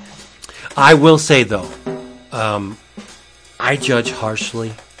 I will say though, I judge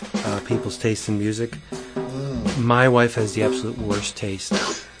harshly people's taste in music. My wife has the absolute worst taste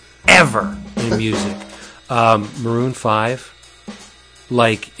ever in music. Maroon 5.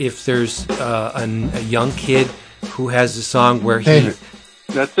 Like, if there's a young kid who has a song where he...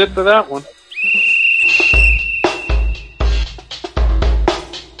 That's it for that one.